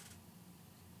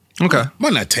 Okay.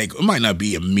 It might not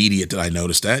be immediate that I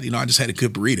noticed that. I just had a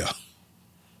good burrito.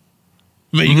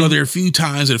 You go there a few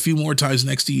times and a few more times,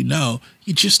 next thing you know,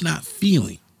 you're just not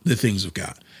feeling the things of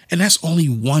God. And that's only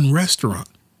one restaurant.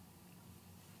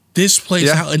 This plays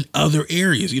out in other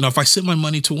areas. If I send my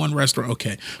money to one restaurant,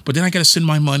 okay. But then I got to send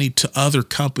my money to other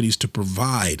companies to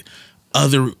provide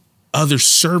other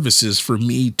services for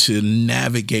me to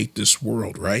navigate this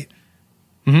world, right?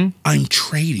 Mm-hmm. I'm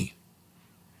trading.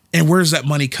 And where's that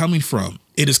money coming from?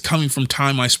 It is coming from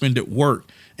time I spend at work.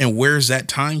 And where's that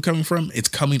time coming from? It's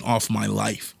coming off my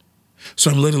life. So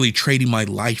I'm literally trading my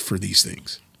life for these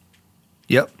things.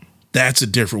 Yep. That's a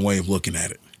different way of looking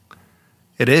at it.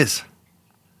 It is.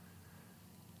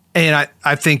 And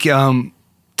I think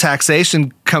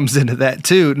taxation comes into that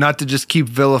too, not to just keep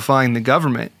vilifying the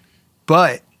government.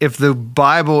 But if the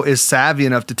Bible is savvy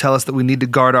enough to tell us that we need to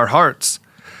guard our hearts,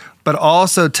 but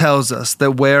also tells us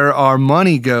that where our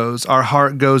money goes, our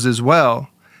heart goes as well.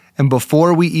 And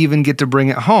before we even get to bring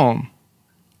it home,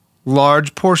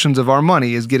 large portions of our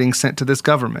money is getting sent to this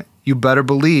government. You better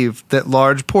believe that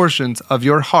large portions of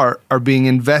your heart are being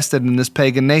invested in this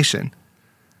pagan nation.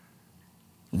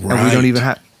 Right. And we don't even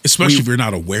have... Especially if you're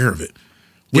not aware of it,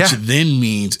 which then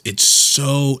means it's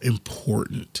so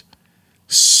important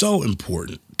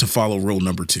to follow rule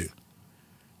number 2,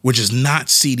 which is not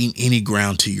ceding any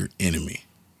ground to your enemy,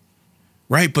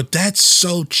 right? But that's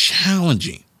so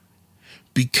challenging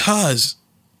because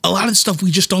a lot of stuff we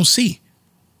just don't see.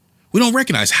 We don't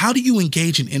recognize. How do you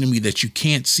engage an enemy that you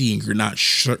can't see and you're not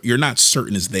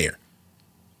certain is there?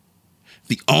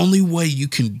 The only way you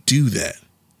can do that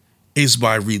is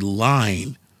by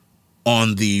relying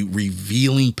on the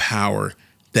revealing power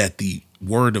that the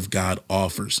Word of God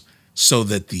offers so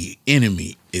that the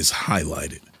enemy is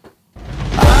highlighted.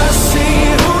 I see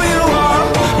who you are.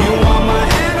 You are my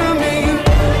enemy,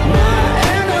 my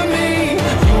enemy.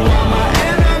 You are my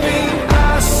enemy.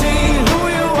 I see who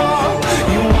you are.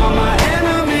 You are my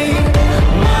enemy,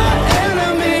 my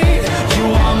enemy. You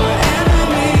are my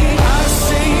enemy. I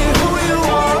see who you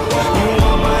are.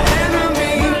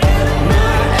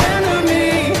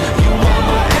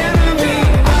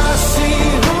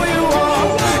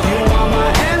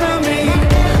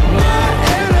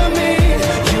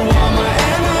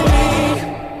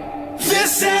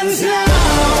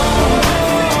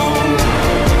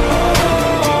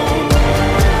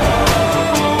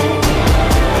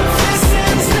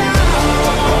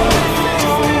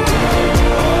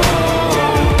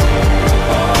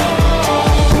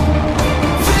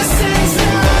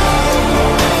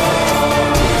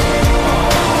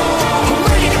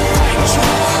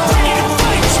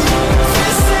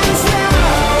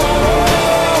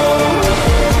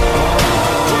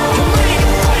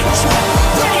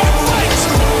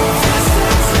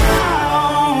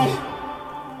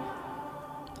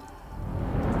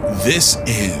 This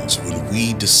ends when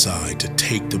we decide to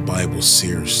take the Bible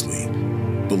seriously,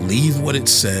 believe what it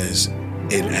says,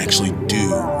 and actually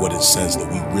do what it says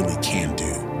that we really can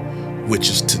do, which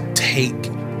is to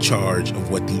take charge of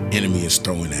what the enemy is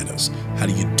throwing at us. How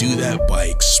do you do that? By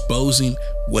exposing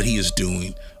what he is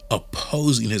doing,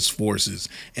 opposing his forces,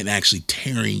 and actually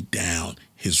tearing down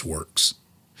his works.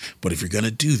 But if you're going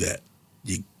to do that,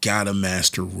 you got to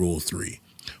master rule 3,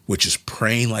 which is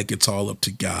praying like it's all up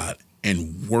to God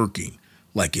and working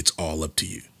like it's all up to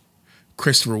you.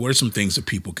 Christopher, what are some things that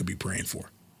people could be praying for?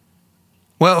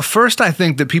 Well, first, I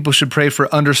think that people should pray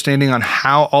for understanding on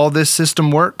how all this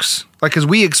system works. Like, because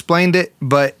we explained it,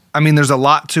 but I mean, there's a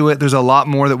lot to it. There's a lot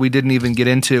more that we didn't even get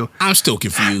into. I'm still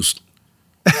confused.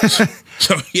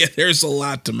 So yeah, there's a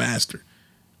lot to master.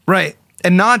 Right.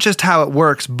 And not just how it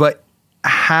works, but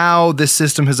how this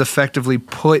system has effectively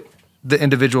put the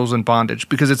individuals in bondage,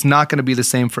 because it's not going to be the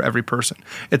same for every person.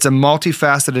 It's a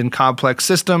multifaceted and complex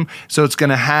system, so it's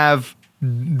going to have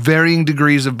varying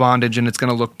degrees of bondage, and it's going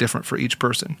to look different for each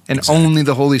person. And only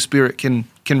the Holy Spirit can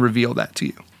reveal that to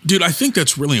you. Dude, I think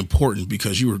that's really important,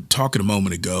 because you were talking a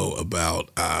moment ago about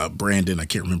Brandon. I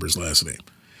can't remember his last name.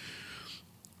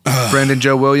 Brandon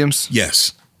Joe Williams?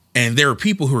 Yes. And there are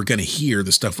people who are going to hear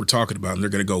the stuff we're talking about, and they're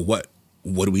going to go, what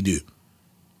do we do?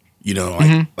 You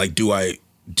know, like do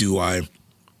I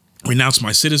renounce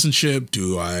my citizenship?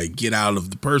 Do I get out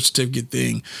of the birth certificate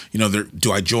thing? You know,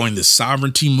 do I join the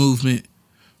sovereignty movement?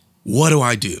 What do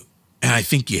I do? And I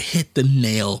think you hit the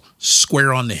nail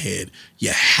square on the head. You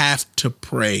have to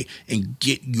pray and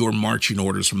get your marching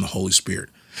orders from the Holy Spirit,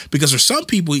 because there's some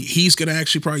people he's going to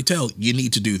actually probably tell you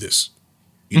need to do this.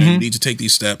 You know, you need to take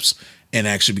these steps and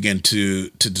actually begin to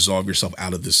dissolve yourself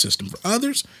out of this system. For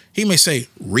others, he may say,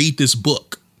 read this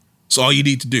book. That's all you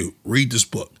need to do. Read this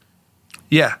book.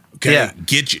 Yeah. Okay. Yeah.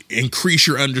 Increase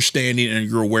your understanding and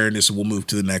your awareness, and we'll move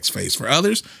to the next phase. For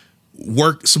others,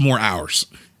 work some more hours.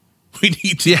 We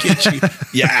need to get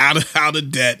you out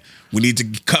of debt. We need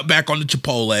to cut back on the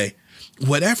Chipotle.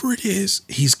 Whatever it is,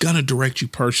 he's going to direct you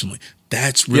personally.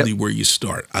 That's really where you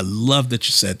start. I love that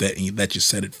you said that, and that you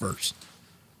said it first.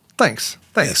 Thanks.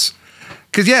 Because,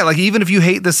 like, even if you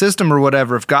hate the system or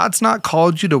whatever, if God's not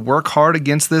called you to work hard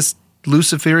against this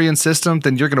Luciferian system,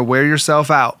 then you're going to wear yourself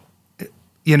out,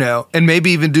 you know, and maybe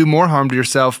even do more harm to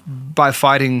yourself by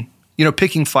fighting, you know,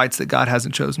 picking fights that God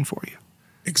hasn't chosen for you.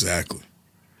 Exactly.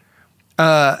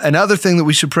 Another thing that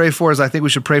we should pray for is, I think we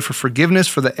should pray for forgiveness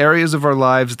for the areas of our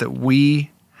lives that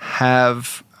we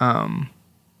have,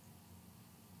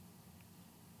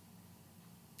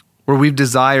 where we've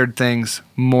desired things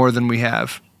more than we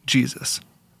have Jesus.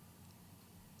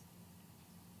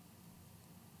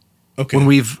 Okay. When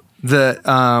we've you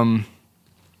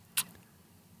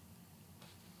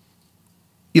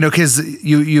know, because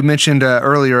you mentioned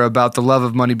earlier about the love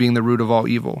of money being the root of all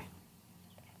evil.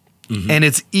 And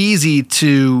it's easy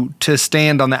to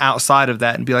stand on the outside of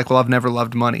that and be like, well, I've never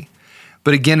loved money.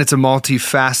 But again, it's a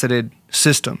multifaceted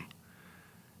system.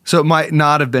 So it might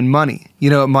not have been money. You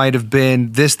know, it might have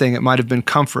been this thing. It might have been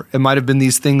comfort. It might have been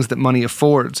these things that money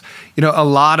affords. You know, a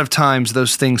lot of times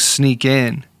those things sneak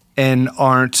in and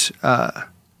aren't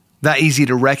that easy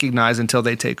to recognize until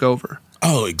they take over.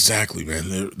 Oh, exactly,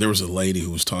 man. There was a lady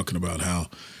who was talking about how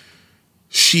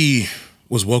she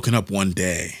was woken up one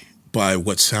day by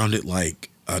what sounded like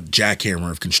a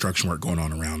jackhammer of construction work going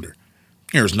on around her.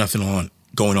 There was nothing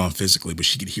going on physically, but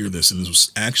she could hear this, and this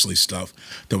was actually stuff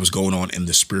that was going on in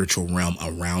the spiritual realm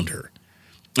around her.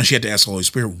 And she had to ask the Holy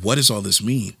Spirit, what does all this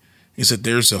mean? He said,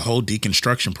 there's a whole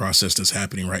deconstruction process that's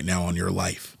happening right now on your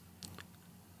life,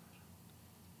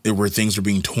 where things are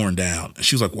being torn down. And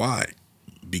she was like, why?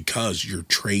 Because you're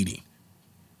trading.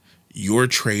 You're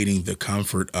trading the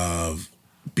comfort of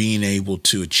being able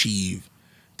to achieve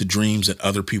the dreams that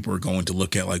other people are going to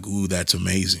look at like, ooh, that's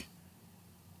amazing.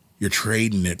 You're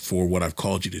trading it for what I've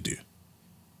called you to do.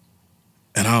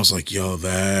 And I was like, yo,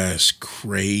 that's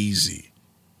crazy.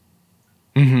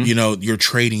 You know, you're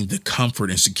trading the comfort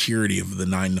and security of the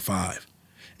 9 to 5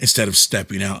 instead of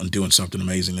stepping out and doing something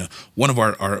amazing. Now, one of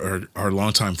our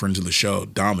longtime friends of the show,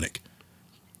 Dominic,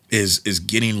 is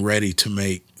getting ready to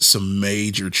make some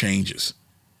major changes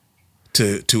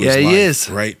to his life. He is.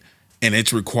 Right? And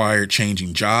it's required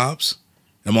changing jobs.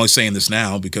 I'm only saying this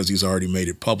now because he's already made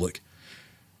it public.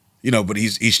 You know, but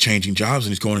he's changing jobs,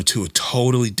 and he's going into a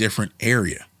totally different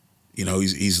area. You know,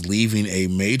 he's leaving a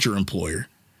major employer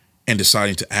and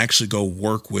deciding to actually go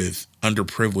work with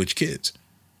underprivileged kids.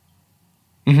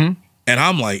 And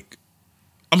I'm like,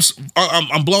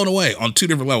 I'm blown away on two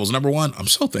different levels. Number one, I'm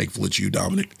so thankful it's you,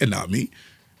 Dominic, and not me.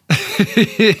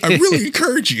 I really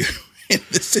encourage you in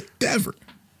this endeavor.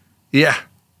 Yeah.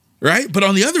 Right? But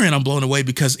on the other hand, I'm blown away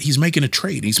because he's making a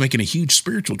trade. He's making a huge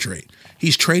spiritual trade.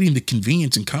 He's trading the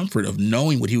convenience and comfort of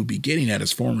knowing what he would be getting at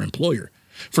his former employer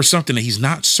for something that he's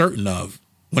not certain of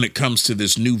when it comes to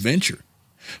this new venture,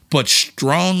 but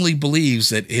strongly believes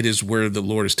that it is where the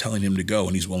Lord is telling him to go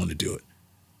and he's willing to do it.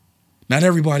 Not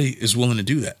everybody is willing to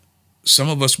do that. Some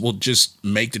of us will just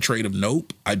make the trade of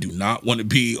nope. I do not want to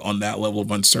be on that level of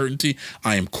uncertainty.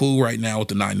 I am cool right now with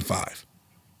the 9 to 5.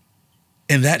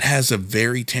 And that has a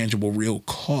very tangible, real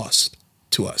cost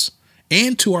to us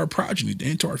and to our progeny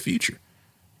and to our future.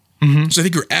 Mm-hmm. So I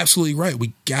think you're absolutely right.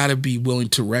 We got to be willing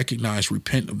to recognize,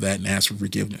 repent of that, and ask for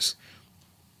forgiveness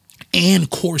and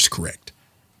course correct.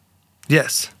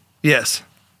 Yes. Yes.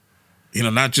 You know,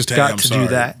 not just, hey, got I'm to sorry, do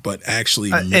that. but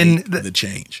actually make the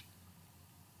change.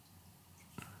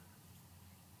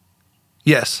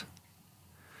 Yes.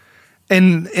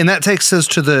 And that takes us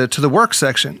to the work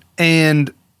section.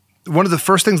 And one of the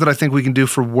first things that I think we can do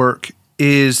for work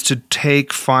is to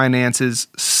take finances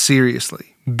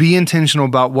seriously. Be intentional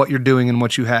about what you're doing and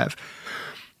what you have.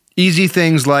 Easy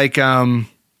things like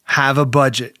have a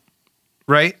budget,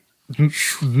 right?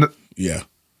 Yeah.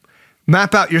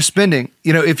 Map out your spending.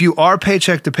 You know, if you are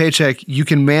paycheck to paycheck, you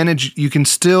can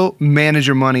still manage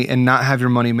your money and not have your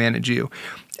money manage you.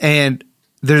 And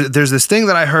there's this thing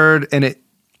that I heard, and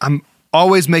I'm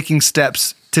always making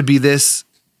steps to be this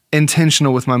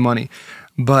intentional with my money,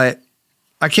 but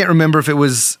I can't remember if it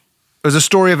was a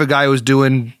story of a guy who was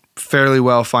doing fairly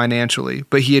well financially,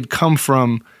 but he had come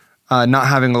from not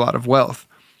having a lot of wealth.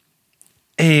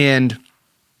 And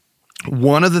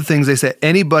one of the things they said,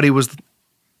 anybody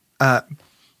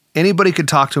could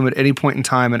talk to him at any point in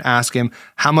time and ask him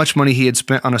how much money he had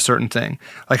spent on a certain thing.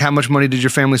 Like, how much money did your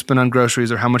family spend on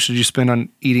groceries, or how much did you spend on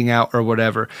eating out or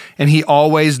whatever? And he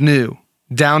always knew,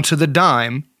 down to the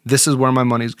dime, this is where my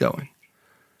money's going.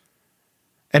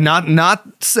 And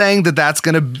not saying that that's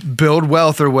going to build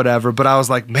wealth or whatever, but I was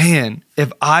like, man,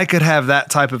 if I could have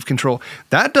that type of control,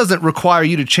 that doesn't require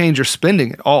you to change your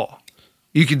spending at all.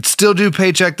 You could still do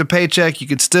paycheck to paycheck. You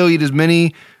could still eat as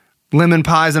many lemon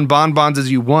pies and bonbons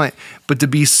as you want, but to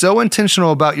be so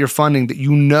intentional about your funding that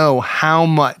you know how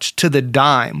much, to the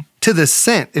dime, to the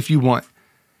cent, if you want,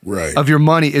 right, of your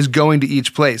money is going to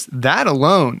each place. That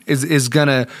alone is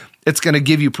gonna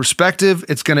give you perspective.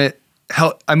 It's gonna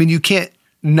help. I mean, you can't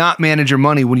not manage your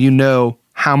money when you know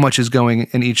how much is going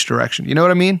in each direction. You know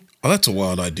what I mean? Oh, that's a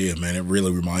wild idea, man. It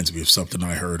really reminds me of something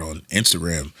I heard on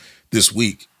Instagram this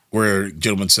week, where a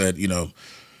gentleman said, you know,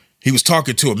 he was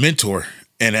talking to a mentor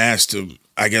and asked him,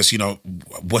 I guess, you know,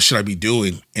 what should I be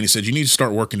doing? And he said, you need to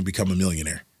start working to become a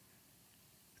millionaire.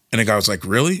 And the guy was like,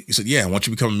 really? He said, yeah, once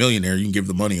you become a millionaire, you can give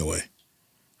the money away.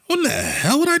 What in the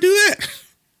hell would I do that?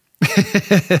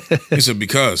 He said,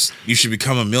 because you should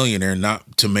become a millionaire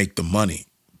not to make the money,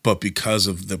 but because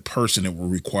of the person it will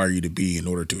require you to be in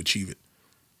order to achieve it.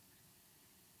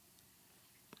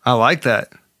 I like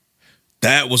that.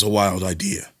 That was a wild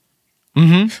idea.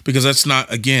 Mm-hmm. Because that's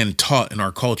not, again, taught in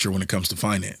our culture when it comes to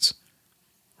finance.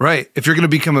 Right. If you're going to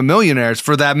become a millionaire, it's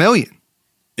for that million.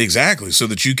 Exactly. So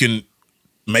that you can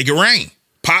make it rain,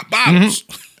 pop bottles.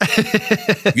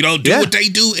 Mm-hmm. You know, do what they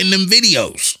do in them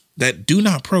videos that do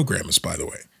not program us, by the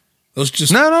way. Those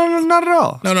just No, not at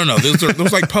all. No.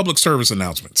 Those like public service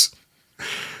announcements.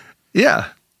 Yeah.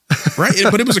 Right.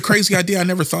 But it was a crazy idea. I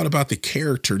never thought about the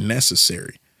character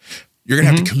necessary. You're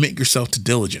going to have to commit yourself to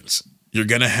diligence. You're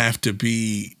going to have to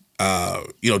be,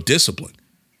 disciplined.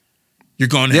 You're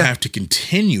going to have to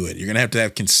continue it. You're going to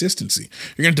have consistency.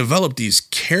 You're going to develop these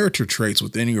character traits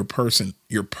within your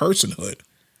personhood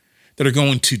that are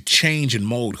going to change and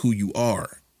mold who you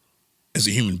are as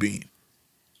a human being.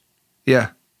 Yeah.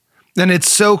 And it's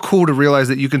so cool to realize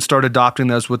that you can start adopting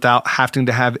those without having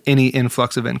to have any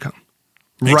influx of income.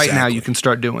 Exactly. Right now, you can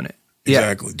start doing it.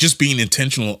 Exactly. Just being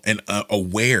intentional and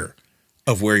aware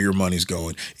of where your money's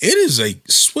going. It is a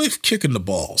swift kick in the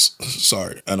balls.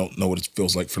 Sorry, I don't know what it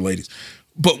feels like for ladies.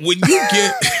 But when you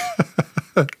get...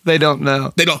 They don't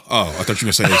know. They don't... Oh, I thought you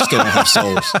were going to say they still don't have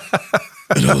souls.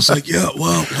 And I was like, yeah,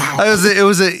 well, wow. It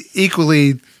was an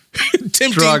equally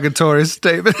derogatory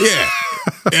statement. Yeah.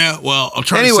 Yeah, well, I'm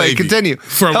trying to Anyway, continue.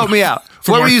 Help me out.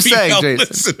 What were you saying, Jason?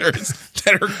 Listeners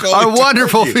that are going Our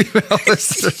wonderful female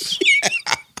listeners.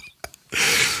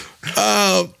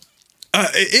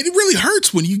 It really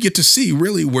hurts when you get to see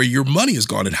really where your money has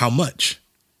gone and how much.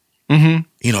 Mm-hmm.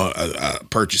 You know, a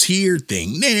purchase here,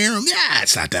 thing there. Yeah,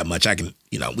 it's not that much.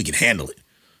 We can handle it.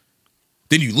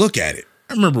 Then you look at it.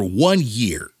 I remember one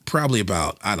year, probably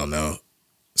about,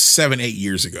 7-8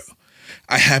 years ago,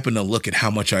 I happened to look at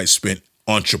how much I spent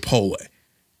on Chipotle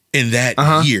in that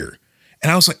year.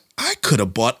 And I was like, I could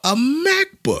have bought a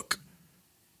MacBook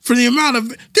for the amount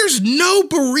of, there's no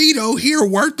burrito here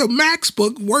worth of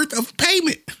MacBook worth of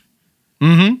payment.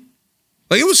 Mm-hmm.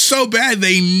 Like, it was so bad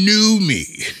they knew me.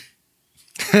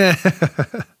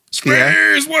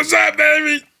 Spears, what's up,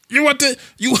 baby? You want the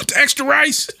extra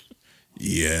rice?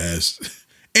 Yes.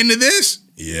 Into this?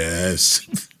 Yes.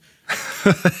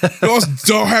 You also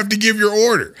don't have to give your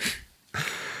order.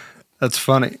 That's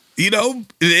funny. You know,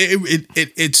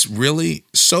 it's really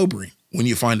sobering when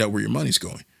you find out where your money's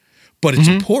going. But it's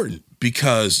important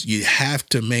because you have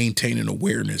to maintain an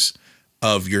awareness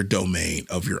of your domain,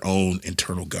 of your own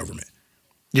internal government.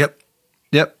 Yep.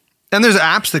 And there's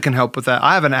apps that can help with that.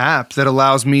 I have an app that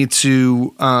allows me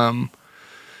to, I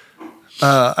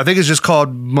think it's just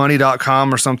called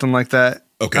money.com or something like that.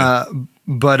 Okay.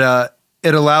 But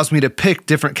it allows me to pick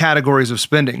different categories of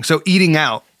spending. So eating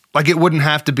out, like it wouldn't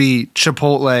have to be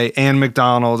Chipotle and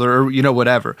McDonald's or,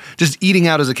 whatever. Just eating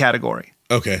out as a category.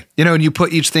 Okay. And you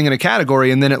put each thing in a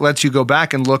category and then it lets you go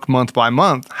back and look month by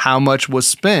month how much was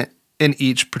spent in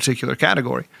each particular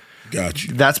category.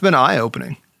 Gotcha. That's been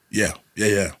eye-opening. Yeah.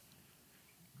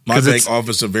 My bank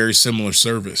offers a very similar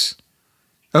service.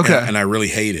 Okay. And I really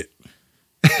hate it.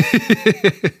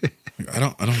 I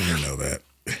don't want to know that.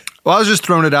 Well, I was just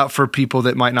throwing it out for people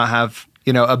that might not have,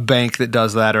 a bank that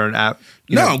does that or an app.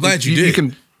 I'm glad you did. You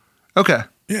can. Okay.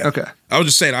 Yeah. Okay. I was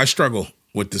just saying I struggle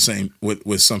with the same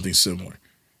with something similar.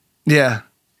 Yeah.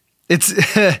 It's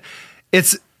what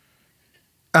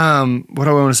do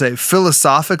I want to say?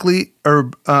 Philosophically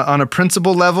or on a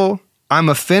principle level, I'm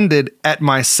offended at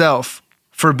myself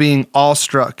for being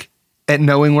awestruck at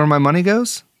knowing where my money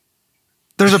goes.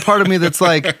 There's a part of me that's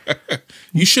like,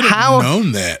 you should have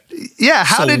known that. Yeah,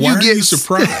 how did you get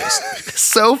surprised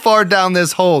so far down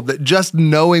this hole that just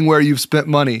knowing where you've spent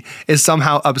money is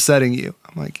somehow upsetting you?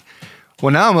 I'm like,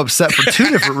 well, now I'm upset for two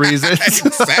different reasons.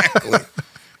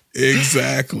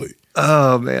 Exactly.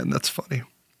 Oh man, that's funny.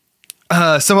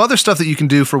 Some other stuff that you can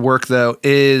do for work though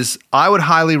is I would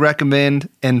highly recommend,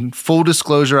 and full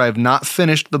disclosure, I have not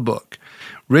finished the book,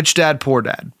 Rich Dad, Poor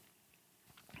Dad.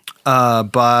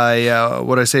 By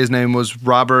what I say his name was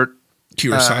Robert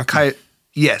Kiyosaki.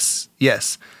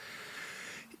 Yes.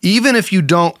 Even if you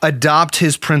don't adopt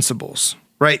his principles,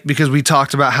 right? Because we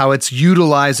talked about how it's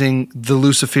utilizing the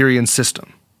Luciferian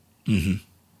system. Mm-hmm.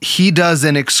 He does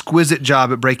an exquisite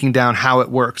job at breaking down how it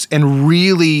works, and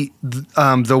really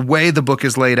the way the book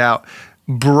is laid out,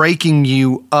 breaking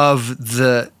you of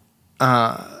the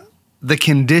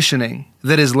conditioning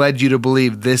that has led you to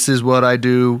believe this is what I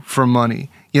do for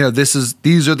money.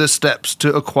 These are the steps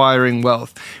to acquiring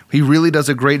wealth. He really does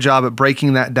a great job at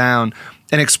breaking that down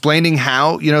and explaining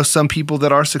how, some people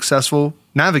that are successful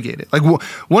navigate it. Like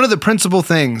one of the principal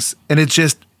things, and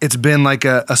it's been like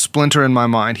a splinter in my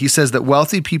mind. He says that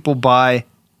wealthy people buy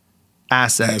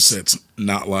assets. Assets,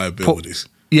 not liabilities.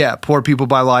 Poor people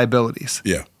buy liabilities.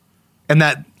 Yeah. And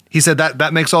he said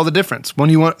that makes all the difference.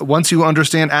 Once you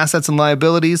understand assets and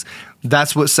liabilities,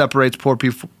 that's what separates poor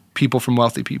people from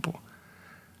wealthy people.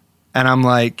 And I'm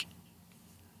like,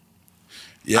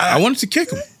 yeah, I wanted to kick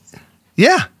him.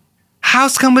 Yeah.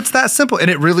 How's come it's that simple?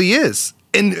 And it really is.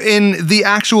 In the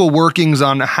actual workings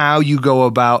on how you go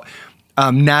about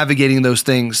navigating those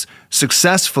things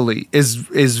successfully is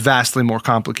vastly more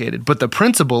complicated. But the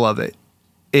principle of it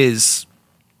is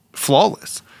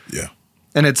flawless. Yeah.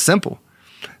 And it's simple.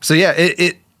 So yeah,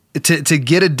 to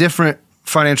get a different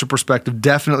financial perspective,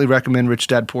 definitely recommend Rich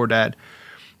Dad, Poor Dad.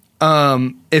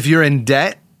 If you're in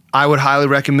debt, I would highly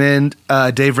recommend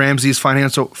Dave Ramsey's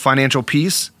Financial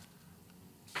Peace.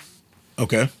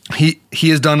 Okay. He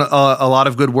has done a lot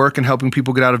of good work in helping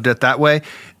people get out of debt that way.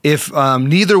 If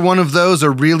neither one of those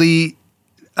are really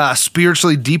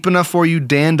spiritually deep enough for you,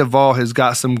 Dan Duvall has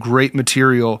got some great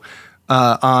material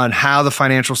on how the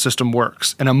financial system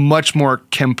works and a much more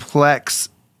complex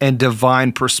and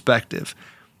divine perspective.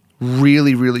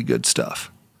 Really, really good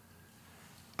stuff.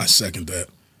 I second that.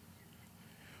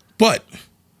 But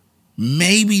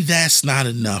maybe that's not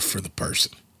enough for the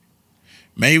person.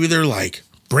 Maybe they're like,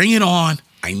 bring it on.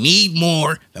 I need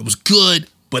more. That was good,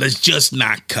 but it's just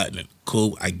not cutting it.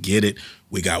 Cool. I get it.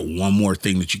 We got one more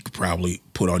thing that you could probably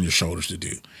put on your shoulders to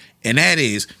do. And that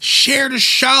is share the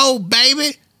show,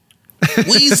 baby.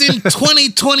 We's in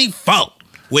 2024.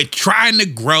 We're trying to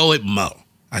grow it more.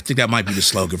 I think that might be the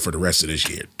slogan for the rest of this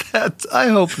year. I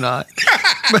hope not.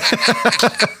 We're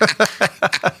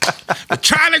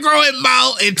trying to grow it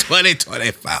more in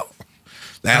 2024.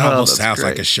 That almost sounds great.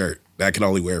 like a shirt that I can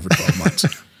only wear for 12 months.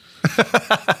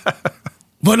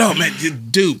 But no, man,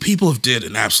 dude, people have did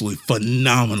an absolutely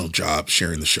phenomenal job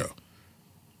sharing the show.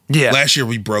 Yeah. Last year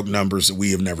we broke numbers that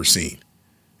we have never seen.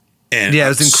 And yeah, it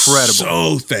was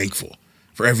incredible. So thankful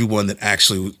for everyone that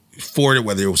actually forwarded,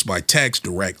 whether it was by text,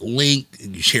 direct link,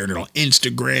 and you shared it on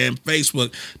Instagram,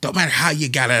 Facebook. Don't matter how you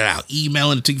got it out,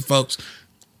 emailing it to you folks.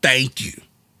 Thank you.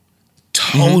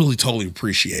 Totally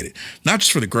appreciate it. Not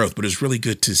just for the growth, but it's really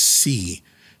good to see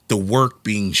the work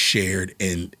being shared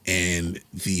and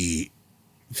the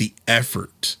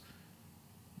effort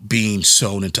being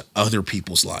sown into other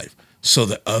people's life so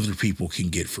that other people can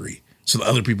get free, so that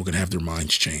other people can have their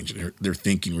minds changed, their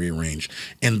thinking rearranged,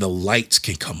 and the lights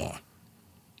can come on.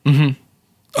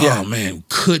 Oh, man,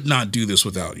 could not do this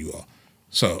without you all.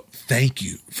 So thank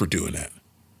you for doing that.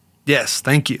 Yes,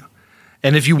 thank you.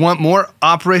 And if you want more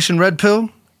Operation Red Pill,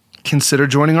 consider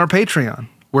joining our Patreon.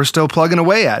 We're still plugging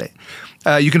away at it.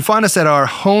 You can find us at our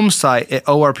home site at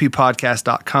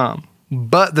orppodcast.com.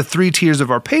 But the 3 tiers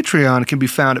of our Patreon can be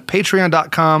found at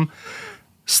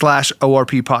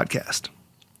patreon.com/orppodcast.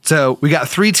 So we got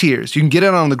 3 tiers. You can get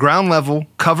it on the ground level,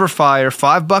 cover fire,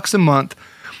 $5 a month.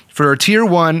 For tier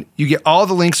 1, you get all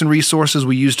the links and resources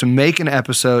we use to make an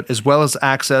episode, as well as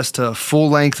access to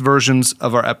full-length versions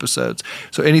of our episodes.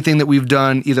 So anything that we've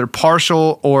done, either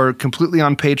partial or completely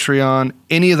on Patreon,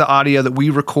 any of the audio that we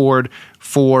record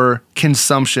for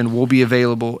consumption will be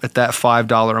available at that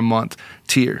 $5 a month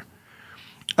tier.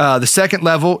 The second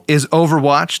level is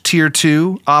Overwatch, tier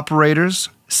 2 operators.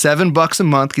 $7 a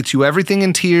month gets you everything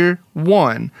in tier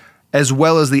 1, as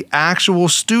well as the actual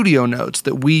studio notes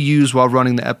that we use while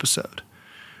running the episode.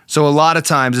 So a lot of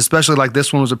times, especially like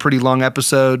this one was a pretty long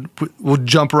episode, we'll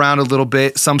jump around a little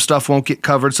bit. Some stuff won't get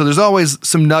covered. So there's always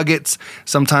some nuggets.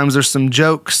 Sometimes there's some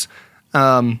jokes.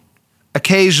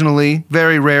 Occasionally,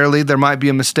 very rarely, there might be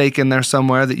a mistake in there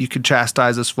somewhere that you could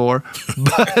chastise us for.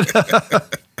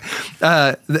 But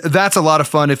that's a lot of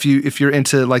fun if you're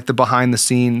into like the behind the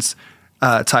scenes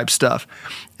type stuff.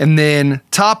 And then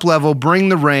top level, Bring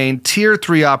the Rain, tier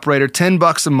 3 operator,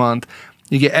 $10 a month.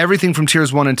 You get everything from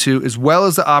tiers 1 and 2, as well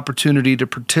as the opportunity to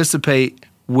participate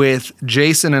with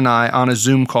Jason and I on a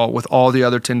Zoom call with all the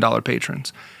other $10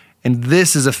 patrons. And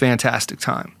this is a fantastic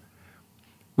time.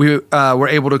 We were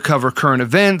able to cover current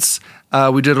events.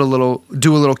 We did do a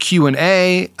little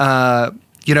Q&A.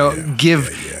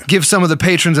 Give some of the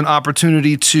patrons an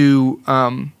opportunity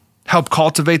to help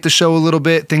cultivate the show a little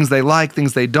bit. Things they like,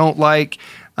 things they don't like,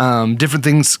 different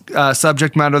things,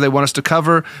 subject matter they want us to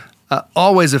cover.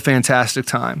 Always a fantastic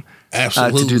time.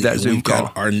 Absolutely. To do that Zoom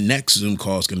call. Our next Zoom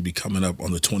call is going to be coming up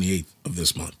on the 28th of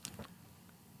this month.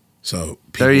 So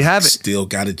people there you have it. Still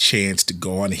got a chance to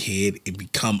go on ahead and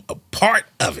become a part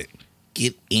of it.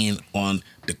 Get in on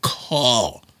the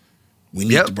call. We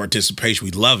need the participation.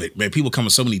 We love it, man. People come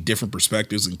with so many different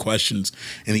perspectives and questions,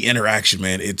 and the interaction,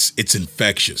 man, it's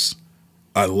infectious.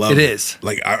 I love it. It is.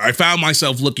 Like I found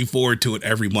myself looking forward to it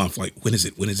every month. Like, when is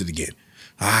it? When is it again?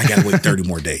 I got to wait 30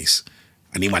 more days.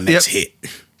 I need my next hit.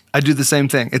 I do the same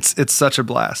thing. It's such a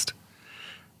blast.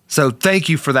 So thank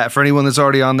you for that. For anyone that's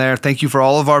already on there, thank you for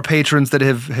all of our patrons that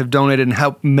have donated and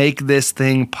helped make this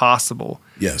thing possible.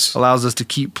 Yes. Allows us to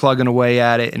keep plugging away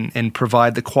at it and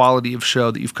provide the quality of show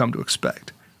that you've come to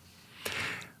expect.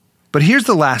 But here's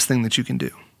the last thing that you can do.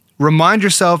 Remind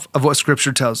yourself of what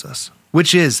Scripture tells us,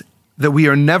 which is that we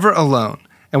are never alone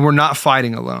and we're not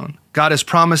fighting alone. God has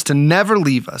promised to never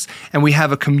leave us, and we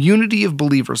have a community of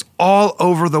believers all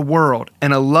over the world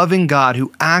and a loving God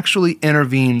who actually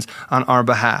intervenes on our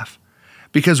behalf.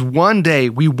 Because one day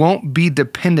we won't be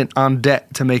dependent on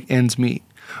debt to make ends meet.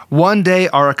 One day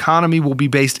our economy will be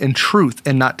based in truth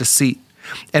and not deceit.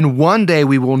 And one day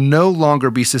we will no longer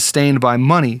be sustained by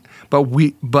money, but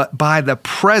by the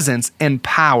presence and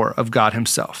power of God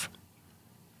Himself.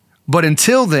 But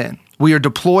until then, we are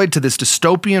deployed to this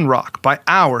dystopian rock by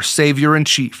our Savior in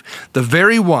Chief, the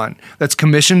very one that's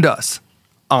commissioned us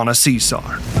on a seesaw.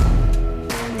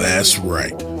 That's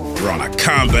right. We're on a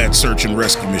combat search and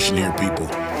rescue mission here, people.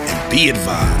 And be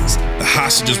advised, the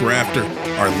hostages we're after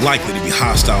are likely to be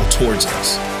hostile towards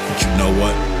us. But you know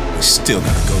what? We still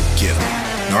gotta go get them.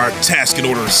 Now, our task and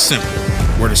order is simple.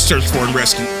 We're to search for and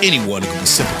rescue anyone who can be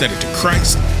sympathetic to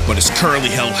Christ, but is currently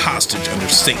held hostage under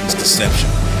Satan's deception.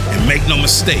 And make no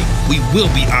mistake, we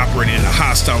will be operating in a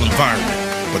hostile environment,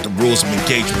 but the rules of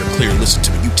engagement are clear. Listen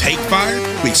to me. You take fire,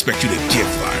 we expect you to give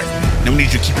fire. Now we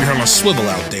need you to keep your head on a swivel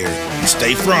out there. You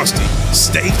stay frosty,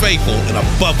 stay faithful, and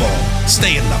above all,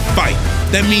 stay in the fight.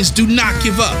 That means do not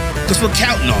give up, because we're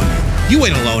counting on you. You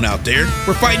ain't alone out there.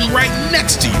 We're fighting right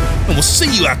next to you, and we'll see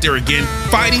you out there again,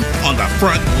 fighting on the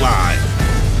front line.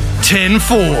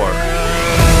 10-4.